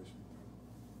isolation thing.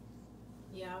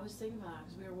 Yeah, I was thinking about it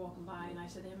because we were walking by and I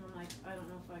said to him, I'm like, I don't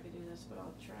know if I could do this, but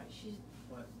I'll try.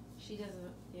 What? She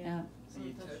doesn't, Yeah. Are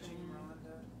you someone touched her touching hand.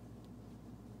 Ronda?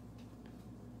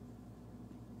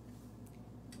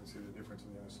 I see the difference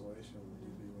in the isolation when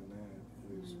you're doing that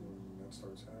is when that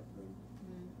starts happening,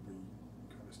 we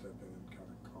kind of step in and kind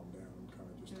of calm down and kind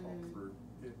of just talk through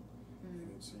it, and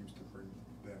it seems to bring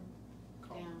them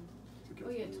calm Down. to get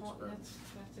Oh yeah, through the experiment.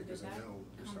 that's a good, Because I that know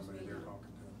there's calms somebody me there down.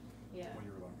 talking to them. Yeah. When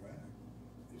you're like that,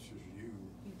 it's just you.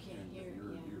 You can't and hear,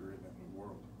 you're, yeah. you're in that new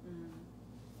world.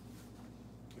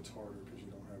 It's harder because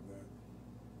you don't have that.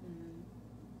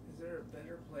 Is there a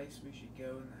better place we should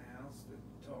go in the house to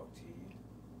talk to you?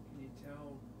 Can you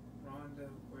tell Rhonda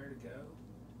where to go?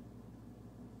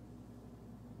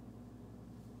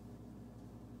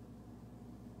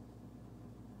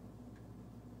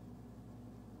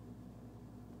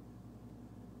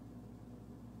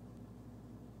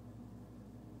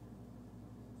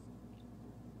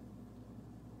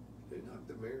 They knocked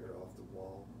the mirror off the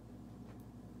wall.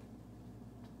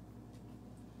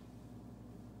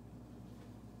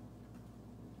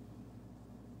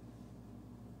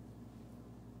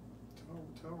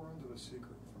 Tell Ronda the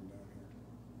secret from down here.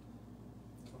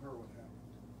 Tell her what happened.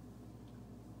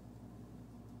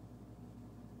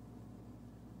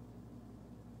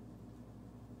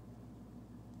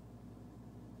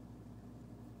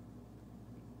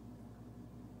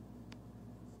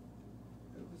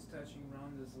 Who was touching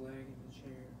Rhonda's leg in the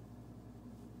chair?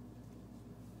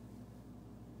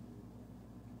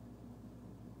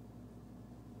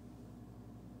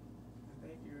 I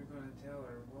think you were gonna tell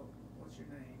her, what's your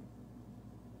name?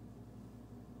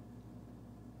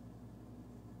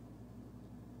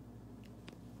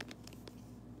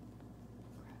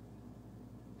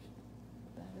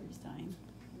 Battery's dying.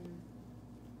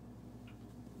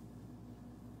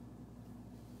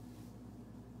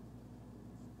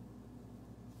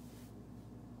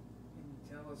 Can you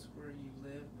tell us where you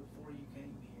lived before you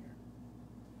came here?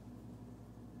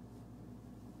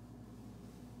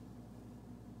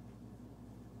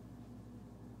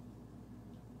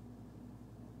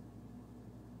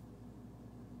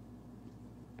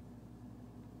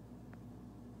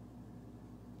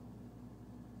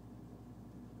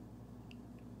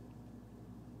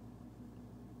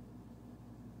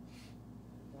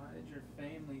 Why did your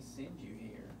family send you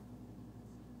here?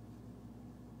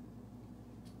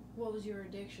 What was your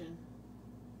addiction?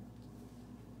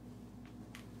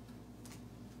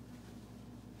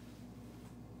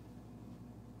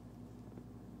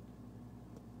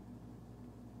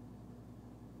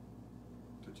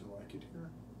 Did you like it here?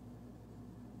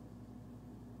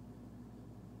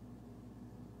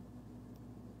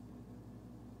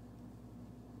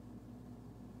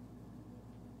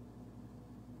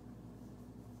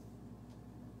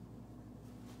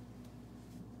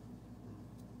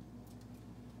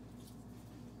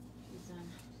 She's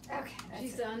done. Okay. that's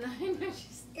She's it. done. I know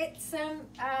she's. It's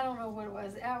I don't know what it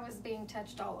was. I was being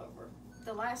touched all over.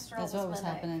 The last straw That's was what was my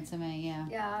neck. happening to me. Yeah.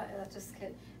 Yeah, I just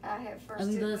could. I had first. I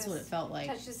mean, it that's was what it felt like.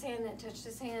 Touched his hand, then touched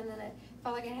his hand, then it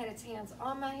felt like it had its hands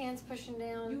on my hands, pushing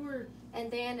down. You were. And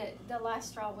then the last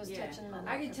straw was Yeah. touching my neck.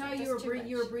 I could tell Just you were too much.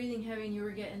 you were breathing heavy and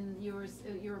you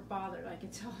were bothered. I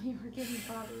could tell you were getting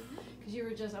bothered because you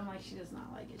were just. I'm like, she does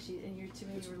not like it. She and you're to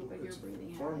me you were like you're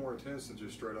breathing Far heavy. more intense than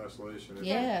just straight isolation. It's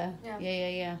Yeah. Yeah.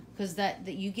 Yeah. Because that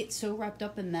you get so wrapped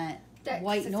up in that That-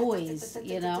 white noise,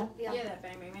 you know. Yeah. Yeah, that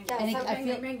bang bang bang. Yeah, And so I bang,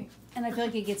 feel, bang, bang. and I feel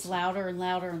like it gets louder and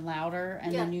louder and louder,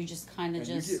 and then Yeah. you just kind of And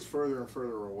you get just further and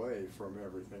further away from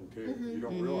everything too. You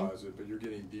don't realize it, but you're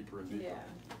getting deeper and deeper. Yeah.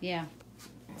 yeah.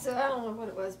 So I don't know what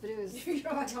it was, but it was You're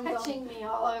like, touching me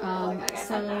all over. like,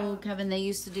 So Kevin, they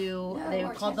used to do. No They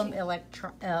more called them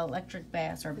touching. electric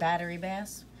bass or battery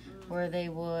bass, where they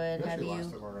would have Actually, you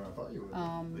lasted longer than I thought you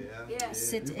would. Yeah.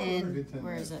 sit You probably had a in. good 10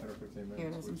 Where is minutes, it? 10 or 15 minutes. Here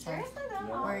it is. I'm sorry. Seriously though?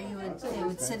 Yeah. Where you would they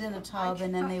would sit in a tub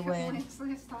and then they would.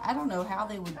 I don't know how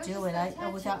they would do it.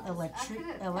 Without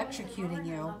electrocuting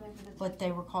you, but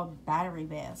they were called battery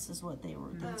bass, is what they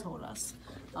told us.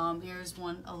 Here's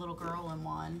a little girl in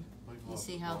one. You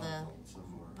see how the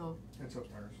It's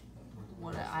upstairs.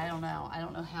 what, I don't know. I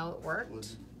don't know how it worked.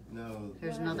 Was, no.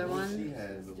 There's another the one. She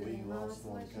had, but we lost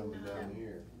one coming down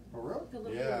here. Oh,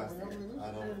 really? Yeah.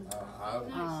 I don't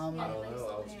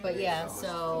know. But yeah,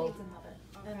 so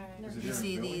Is it you in a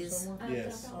see village these. somewhere?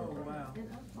 Yes. Oh, wow.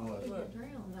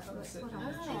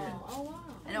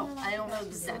 I don't know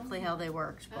exactly how they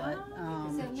worked, but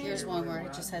here's one where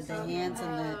it just had the hands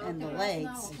and the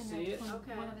legs. You see it?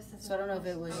 Okay. So I don't know if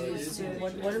it was used to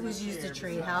what it was used to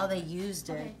treat, how they used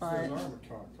it, but There's an armor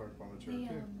type on the chair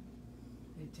too.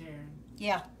 Hey, Taryn,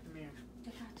 yeah. come here.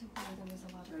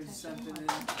 There's There's something in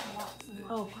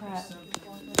Oh crap.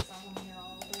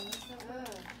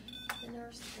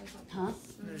 Huh?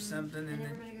 There's something in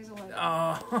Everybody goes away. the.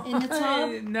 Oh. In the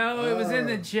tub? No, it was in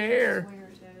the chair. Weird.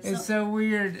 It's so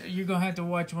weird. You're gonna have to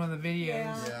watch one of the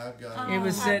videos. Yeah, I've got It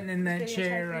was Oh. sitting in that Videotaping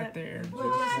chair right it. there. Just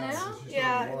now?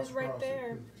 Yeah, it was right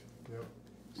there. Yep.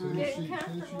 Getting Soon as she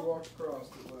comfortable. walks across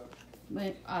it left.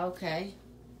 Wait, okay.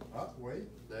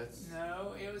 Wait. That's.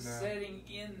 No, it was No. sitting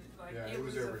in like Yeah, it it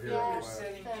was was a over here figure on the left.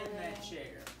 sitting in that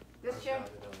chair. This I've chair? got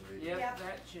it on video. Yep, Yeah.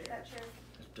 that chair. That chair.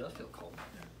 It does feel cold.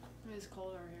 It is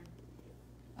cold over here.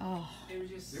 Oh. It was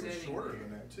just It was sitting shorter there.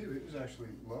 than that too. It was actually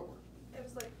lower. It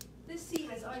was like This seat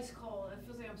is ice cold. It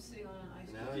feels like I'm sitting on an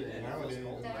ice Now cold. it Now it is. is.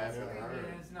 That's Matter of weird. her.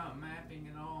 Yeah, it's not mapping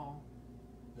at all.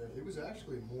 Yeah, it was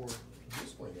actually more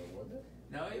this way though, wasn't it?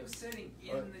 No, it was sitting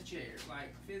in the chair,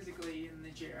 like physically in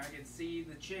the chair. I could see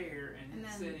the chair and And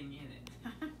it's then- sitting in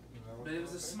it. But it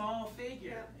was a small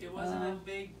figure. It wasn't Oh. a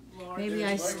big, large. Maybe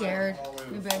I scared.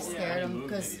 Maybe I scared him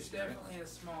It's because. definitely a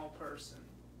small person.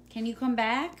 Can you come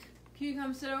back? Can you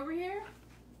come sit over here?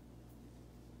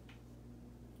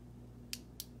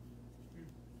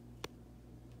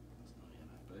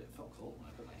 But it felt cold when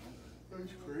I put my hand on it.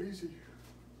 That's crazy.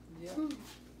 Yep.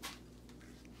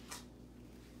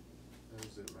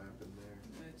 How's it mapping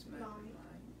there? It's mapping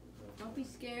like. Don't be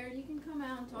scared. You can come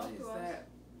out and What talk is to us. that?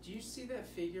 Do you see that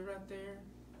figure right there?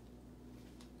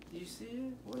 Do you see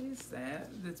it? What is that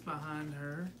that's behind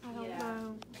her? I don't Yeah.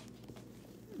 know.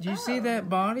 Do you see that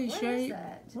body What is shape?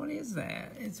 that? What is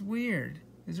that? It's weird.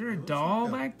 Is there a Looks doll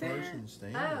like a back there? person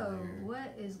standing Oh, there.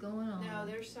 what is going on? No,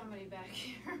 there's somebody back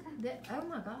here. Oh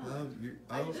my god. Oh, you're,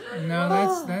 I oh, just heard No,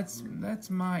 that's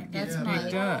Mike That's getting Mike.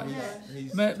 picked up.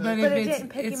 he's But But if it it's didn't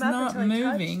pick it's him up not until he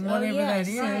touched moving, it. whatever that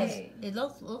is, right. It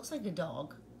looks like a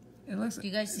dog. it looks. Do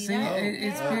you guys see see that?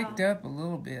 it's Yeah. picked up a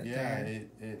little bit Yeah, there.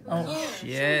 it. Oh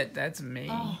shit, that's me.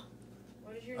 Oh,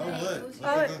 What is your Oh, name? look. Who's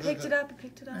Oh, your- it picked it up. It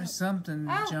picked it up. There's something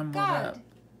Oh, jumbled God. up.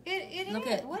 It Look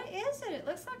is. at- What is it? It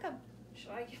looks like a.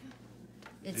 Should I give?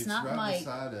 it's not right Mike.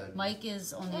 beside it. Mike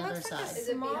is on the It other looks like a side. Is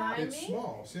it small. behind It's me?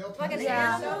 small. See how Like tiny an it is?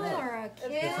 animal or a It's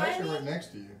kid. actually right next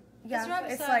to you. Yeah, It's right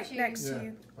it's beside like you. next Yeah, to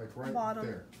you, like right Bottom.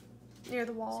 there. near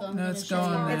the wall. So I'm No, gonna it's show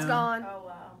gone you. It's now. gone. Oh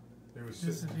wow. It was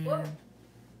sitting. Disappeared.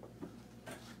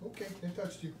 Okay, it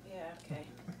touched you. Yeah. Okay.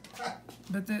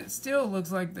 But it still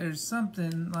looks like there's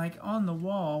something like on the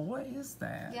wall. What is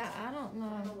that? Yeah, I don't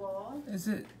On the know. wall. Is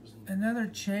it another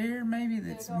chair maybe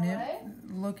that's go away?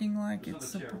 looking like There's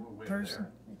it's a another chair way over person?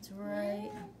 It's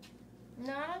right.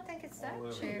 No, I don't think it's that Oh,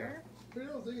 there we chair. I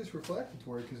don't think it's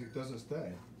reflectory because it doesn't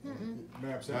stay. Mm-mm. It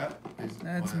maps out.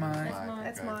 That's mine.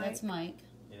 That's okay. mine. That's Mike.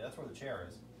 Yeah, that's where the chair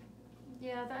is.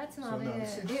 Yeah, that's So not no, it.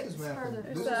 see, this is It's mapping. further.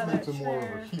 This It's is that mapping more over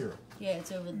chair. here. Yeah,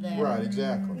 it's over there. Right,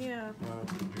 exactly. Yeah.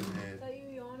 Your head. Is that you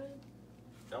yawning?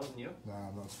 That wasn't you? Nah,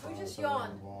 I'm not surprised. just I don't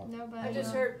yawned? walk. Nobody. I just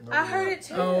knows. heard. No, I heard no. it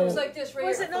too. Oh. It was like this right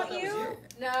Was here. it not I thought that was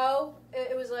you? No,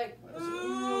 it was like.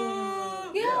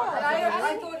 Yeah, And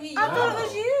I thought he. I thought it yawned.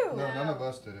 was you. No, none of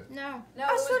us did it. No. No, I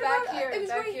it was swear to back God, here. it was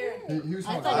back right here. He was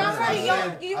I on thought fire. I heard it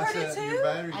yawn. You I heard it said, too? Your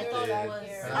battery's I thought dead. it was.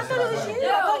 And I thought it was said, you. No.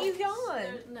 I thought you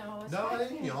yawned. No, it's No, back I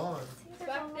didn't here. yawn. It's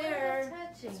back there.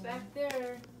 It's back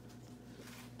there.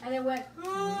 And it went.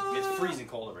 It's freezing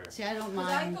cold over here. See, I don't 'Cause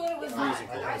I mind. thought it was Freezing mine.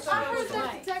 cold. I I thought it heard was that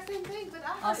mine. exact same thing, but I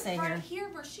I'll heard stay it right here. here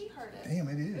where she heard it. Damn,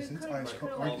 it is. It's could've- ice cold.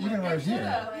 could've Like, went even right here.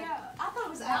 Yeah, I thought it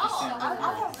was out. I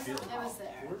thought it was It was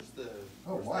there. Where's the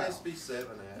Oh, where's wow. the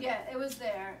SB7 at? Yeah, it was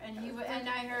there, and and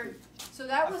I heard. So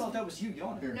that I was thought that was you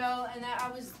yawning. Here. no, and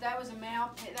that was a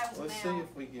mount. That was a Let's see mount.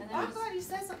 if we can And I'm get glad you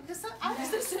said something because I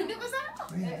just assumed it was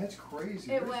out. Man, that's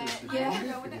crazy. It Where's went- this? yeah. It's I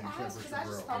know when it asked, 'cause I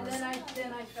just thought And then I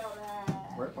felt that.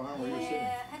 Right behind where you're sitting.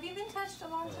 Yeah. Have you been touched a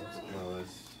long time? No,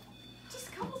 it's Just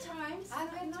a couple times.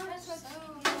 I've been not touched touched so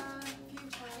a few times.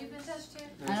 You've been touched too.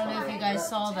 I don't know if you guys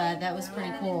saw that. That was pretty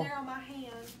And cool. then there on my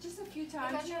hand, just a few You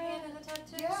times. got your hand in the tattoo?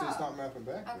 Yeah. So it's not mapping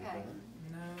back. Okay.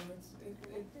 No, it's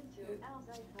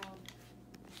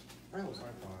Al's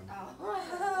iPhone.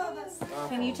 Oh, that's iPhone.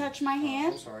 Can you touch my I'm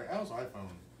hand? sorry, Al's iPhone.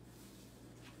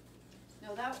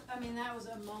 No, that was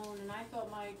a moan, and I thought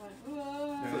Mike went,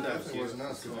 whoa. Yeah, it definitely wasn't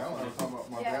us, because Alan was talking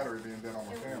about my battery being dead on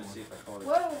my camera. See if I caught it.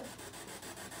 Whoa.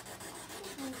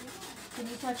 Can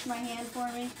you touch my hand for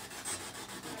me?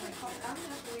 I'm gonna have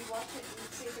to rewatch it and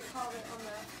see if it caught it on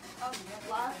the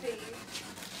live feed.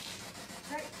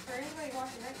 For anybody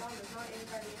watching that call, there's not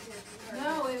anybody in here.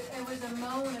 No, it was a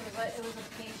moan. It was a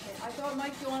patient. I thought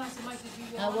Mike yawned. I said, Mike, did you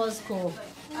yawn? That was cool.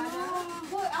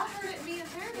 Well, I heard it. Me and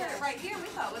Sarah heard it right here. We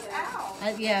thought it was Al.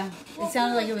 Yeah, it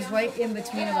sounded like it was right in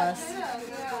between of us.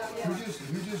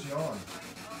 Who just yawned?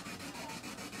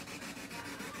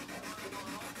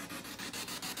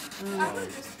 I would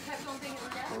have just kept on thinking it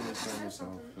was Al. I'm gonna turn this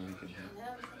off so we can have.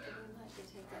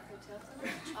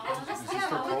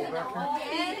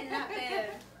 Not bad.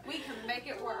 We can make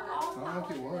it work. I don't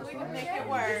think it was. We can make it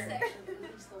work.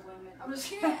 I'm just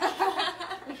kidding.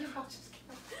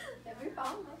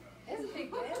 It's a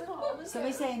big bed.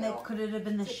 Somebody's saying that could it have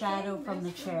been the shadow from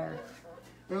the chair?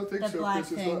 I don't think The so, black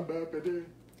because it's thing. not bad today.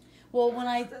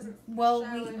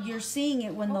 Well, you're seeing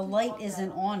it when the light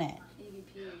isn't on it.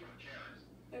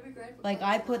 Like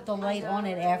I put the light on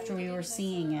it after we were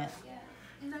seeing it.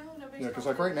 Yeah, because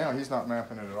like right now, he's not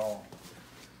mapping it at all.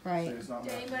 Right. He's not Is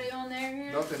mapping. anybody on there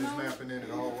here? Nothing is mapping in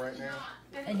at all right now.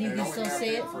 And you It can only still mapped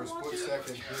see in it? for a split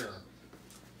second here.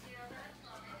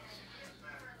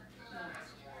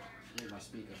 Here's my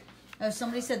speaker. Oh,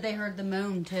 somebody said they heard the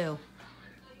moan too.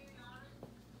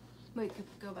 Wait,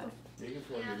 go back. You can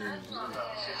plug it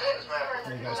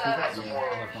in. You guys speak up? Yeah,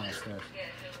 I left mine upstairs.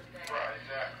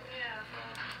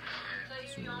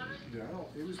 Yeah,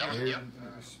 it was weird.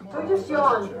 I just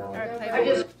yawned.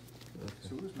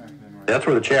 So it was mapping in right. That's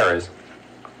where the chair is.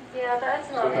 Yeah, that's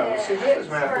So not now, it. see, this is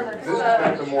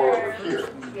mapping more over here.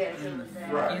 Yes, it was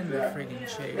that. Right. In the exactly.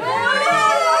 friggin' chair. Did you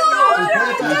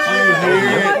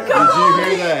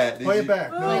hear that? Did Play you- it back.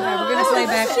 Play No. back. We're gonna play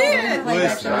back. We're gonna play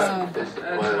back the moan.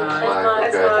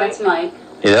 That's Mike.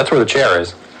 Yeah, that's where the chair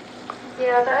is.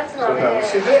 Yeah, that's So not now, it.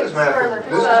 see, this is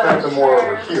mapping more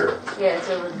over here. Yes,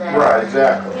 it was that. Right,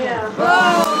 exactly. Yeah.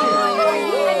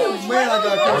 Oh, man, I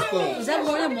got goosebumps. Was that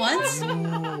more than once?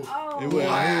 It was.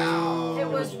 Wow. It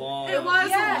was long. It was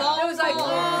long. It was like, Did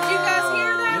you guys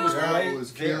hear that? It was That right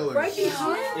was there. killer. right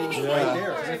behind It was me. right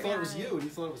there. 'Cause I thought it was you, and you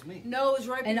thought it was me. No, it was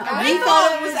right And behind we me.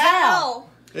 thought it was Al.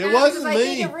 It wasn't I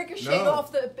think me. it ricocheted No. off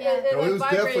the. No, it was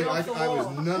definitely. I was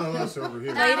none of us over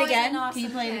here. Play it again. Can you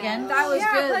play it again? That was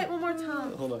Yeah, good. play it one more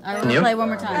time. Hold on. All right, we'll play one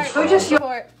more time. Who just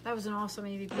yawned? That was an awesome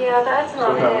EVP. Yeah, that's So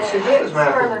not now, it. see, this is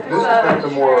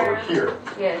mapping more over here.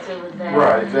 Yes, it was that.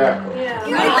 Right, exactly.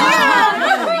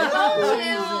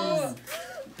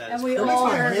 And we It all makes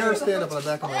my heard hair it. stand up on the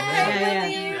back of my Yeah,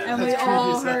 head. yeah. And we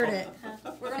all heard it.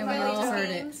 And we all heard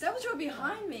it. That was right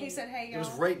behind me. He said, "Hey, It was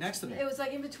y'all." right next to me. It was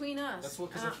like in between us. That's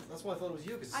what. That's why I thought it was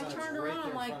you. Because I turned around.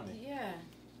 I'm like, yeah.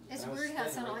 It's I was weird how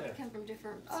it standing sounded right like it there. came from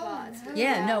different spots.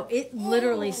 Yeah, no, it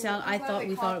literally sounded. I glad thought we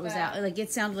we thought caught it was that. out. Like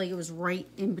it sounded like it was right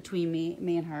in between me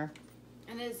and her.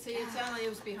 And it sounded like it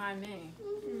was behind me.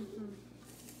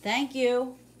 Thank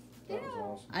you. That was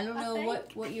awesome. I don't know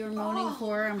what you were moaning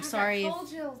for. I'm sorry, if, Cold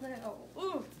chills now.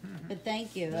 Ooh, but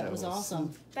thank you. That was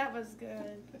awesome. that was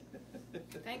good.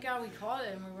 Thank God we caught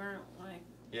it and we weren't like.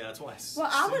 Yeah, that's why. Well,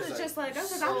 I would have just like I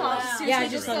was like, I thought Yeah, seriously I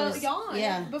just just thought it was- yawned.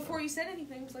 yeah. Before you said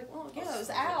anything, it was like, well, yeah, it was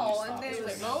Oh, Al, stop. and then It he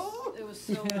was was like, oh. It was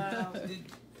so loud.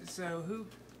 So who,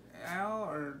 Al,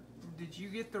 or did you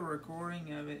get the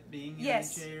recording of it being in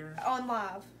Yes. the chair? On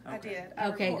live, I Okay. did.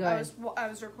 Okay, good. I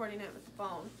was recording it with the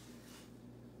phone.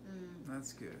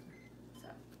 That's good.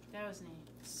 That was neat.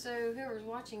 So whoever's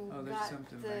watching Oh, there's got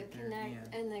something the back there,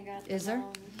 Connect yeah. and they got Is the there?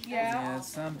 Yeah.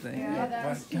 something. Yeah, that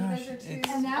was- gosh, it's, And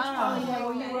that's probably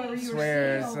where you were. I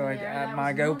swear, it's like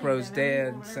my GoPro's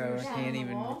dead, so I Yeah. can't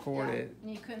even record it.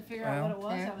 And you couldn't figure out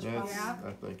what it was. That was That's, probably.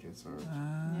 I think it's her.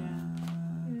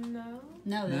 No.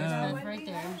 No, there's No. one right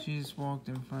there. She just walked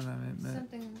in front of it, but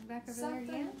something back over there Something.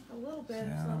 again. A little bit. I of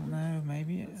don't something. know.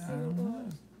 Maybe Let's I see don't what know. it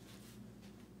was.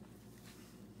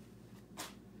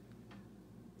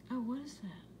 Oh, what is that?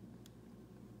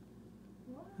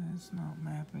 It's not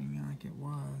mapping like it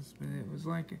was, but it was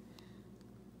like.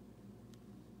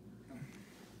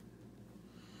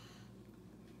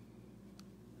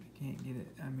 I can't get it.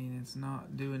 I mean, it's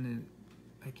not doing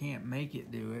it. I can't make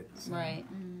it do it. So. Right.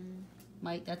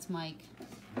 Mike, that's Mike.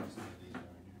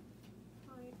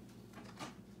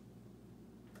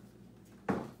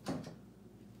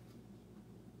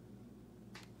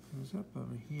 It was up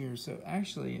over here. So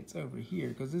actually, it's over here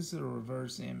because this is a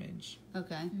reverse image.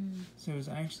 Okay. So it's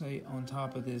actually on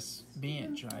top of this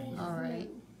bench right here. All right.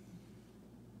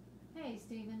 Hey,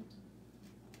 Steven.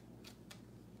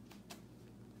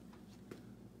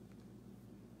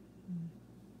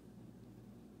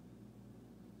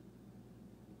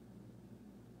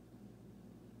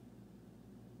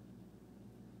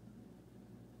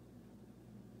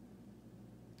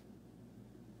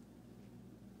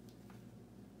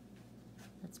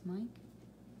 That's Mike.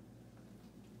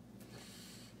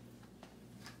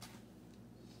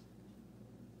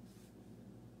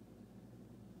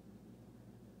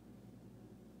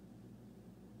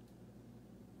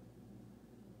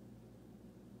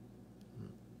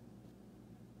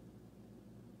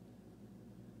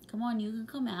 Come on, you can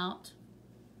come out.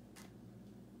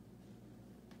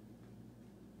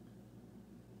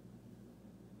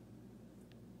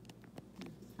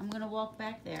 I'm gonna walk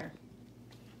back there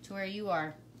to where you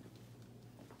are.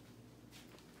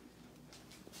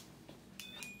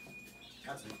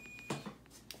 That's it.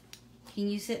 Can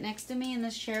you sit next to me in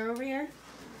this chair over here?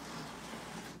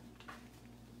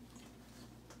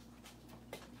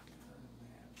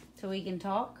 So we can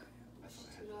talk?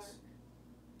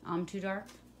 I'm too dark?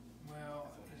 Well,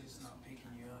 it's just not picking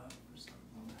you up or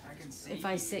something. I can see. If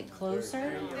I sit closer?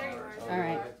 There you are. All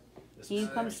right. Can you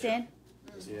come stand?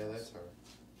 Yeah, that's her.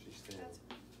 She's standing.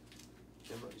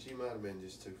 She might have been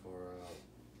just too far out.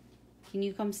 Can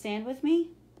you come stand with me?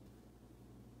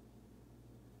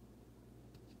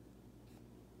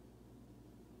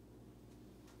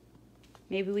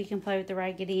 Maybe we can play with the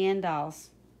Raggedy Ann dolls.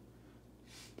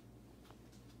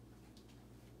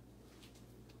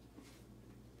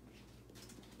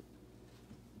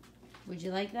 Would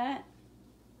you like that?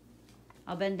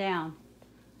 I'll bend down.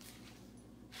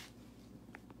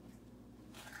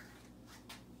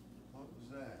 What was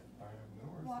that? I have no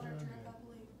idea. Water drip, I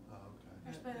believe. Oh, okay.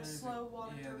 There's been a slow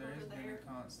water Yeah, drip there over has been there. a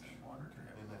constant water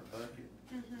drip. In that bucket?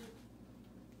 Mm-hmm.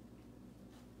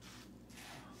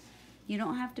 You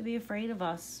don't have to be afraid of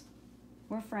us.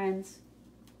 We're friends.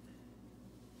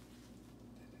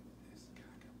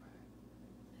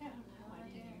 I don't know. I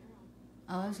didn't hear 'em.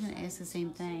 Oh, I was going to ask the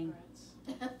same thing.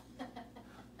 Cigarettes.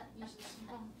 Usually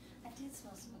smell. I did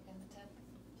smell smoke in the tub.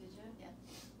 Did you? Yeah.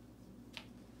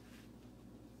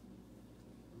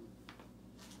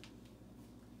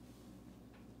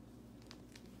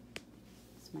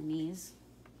 It's my knees.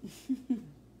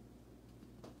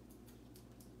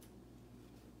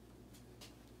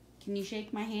 Can you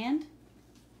shake my hand?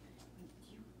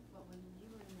 But when you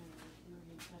were in there, you were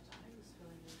in touch, I was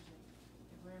feeling there was like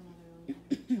your grandmother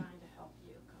trying to help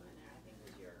you come in there. I think it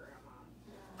was your grandma.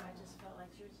 I just felt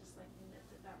like she was just like,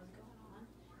 that was going on.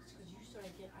 Because you started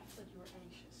getting, I felt you were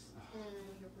anxious.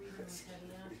 Your breathing was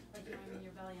heavy, like you were in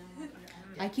your belly. And I'm like,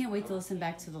 I can't wait to listen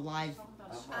back to the live, I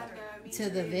know, me to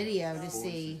too. the video to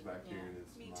see. Back here and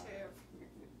it's Me mine. too.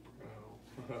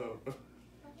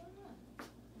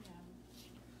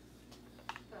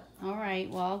 All right,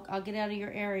 well, I'll get out of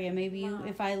your area. Maybe you,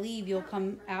 if I leave, you'll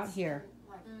come out here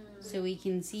so we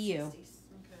can see you.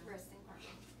 Resting part.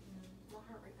 My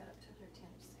heart rate got up to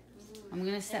 110. I'm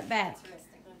going to step back. That's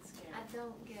scary. I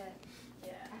don't get.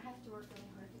 Yeah. I have to work really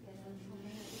hard to get it under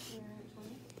 120. It's near 120,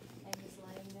 and just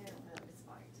laying there, it's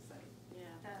spiked. So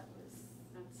Yeah. that's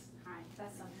high.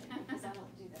 that's something because I don't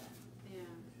do that. Yeah.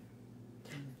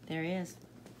 There he is.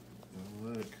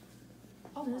 Oh, look.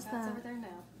 Oh my God, it's over there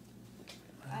now.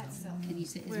 That's so. Can you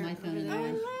see? Is my phone in the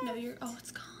way? No, you're. Oh,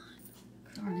 it's gone.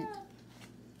 Darn it.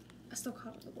 I still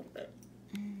caught it a little bit.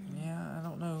 Yeah, I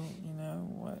don't know,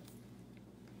 what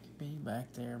could be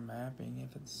back there mapping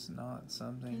if it's not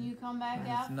something. Can you come back It's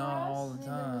out for not us? all the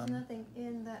There was time. nothing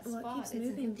in that Well, it spot. keeps It's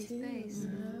moving an empty too. space. No.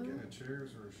 Again, the chairs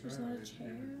or a There's show, not a it chair.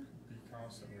 would be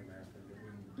constantly mapping. It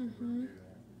wouldn't Mhm. do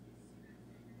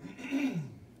that.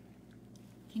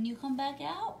 Can you come back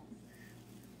out?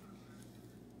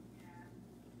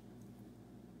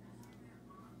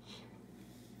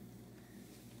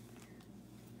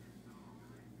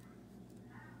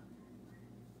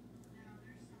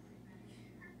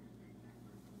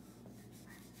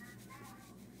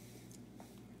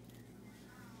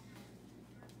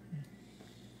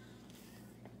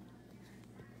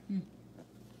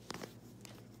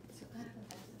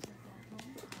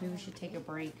 Maybe we should take a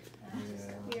break.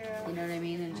 Yeah. You know what I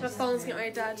mean? And My just, phone's getting ready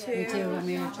to die too. me too. I'm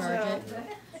going to charge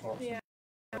it. Yeah.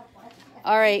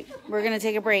 All right, we're going to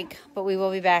take a break, but we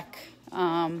will be back.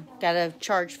 Got to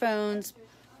charge phones,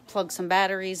 plug some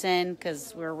batteries in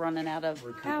because we're running out of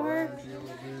power.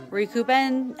 Recoup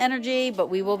energy, but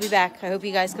we will be back. I hope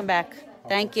you guys come back.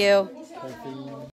 Thank you.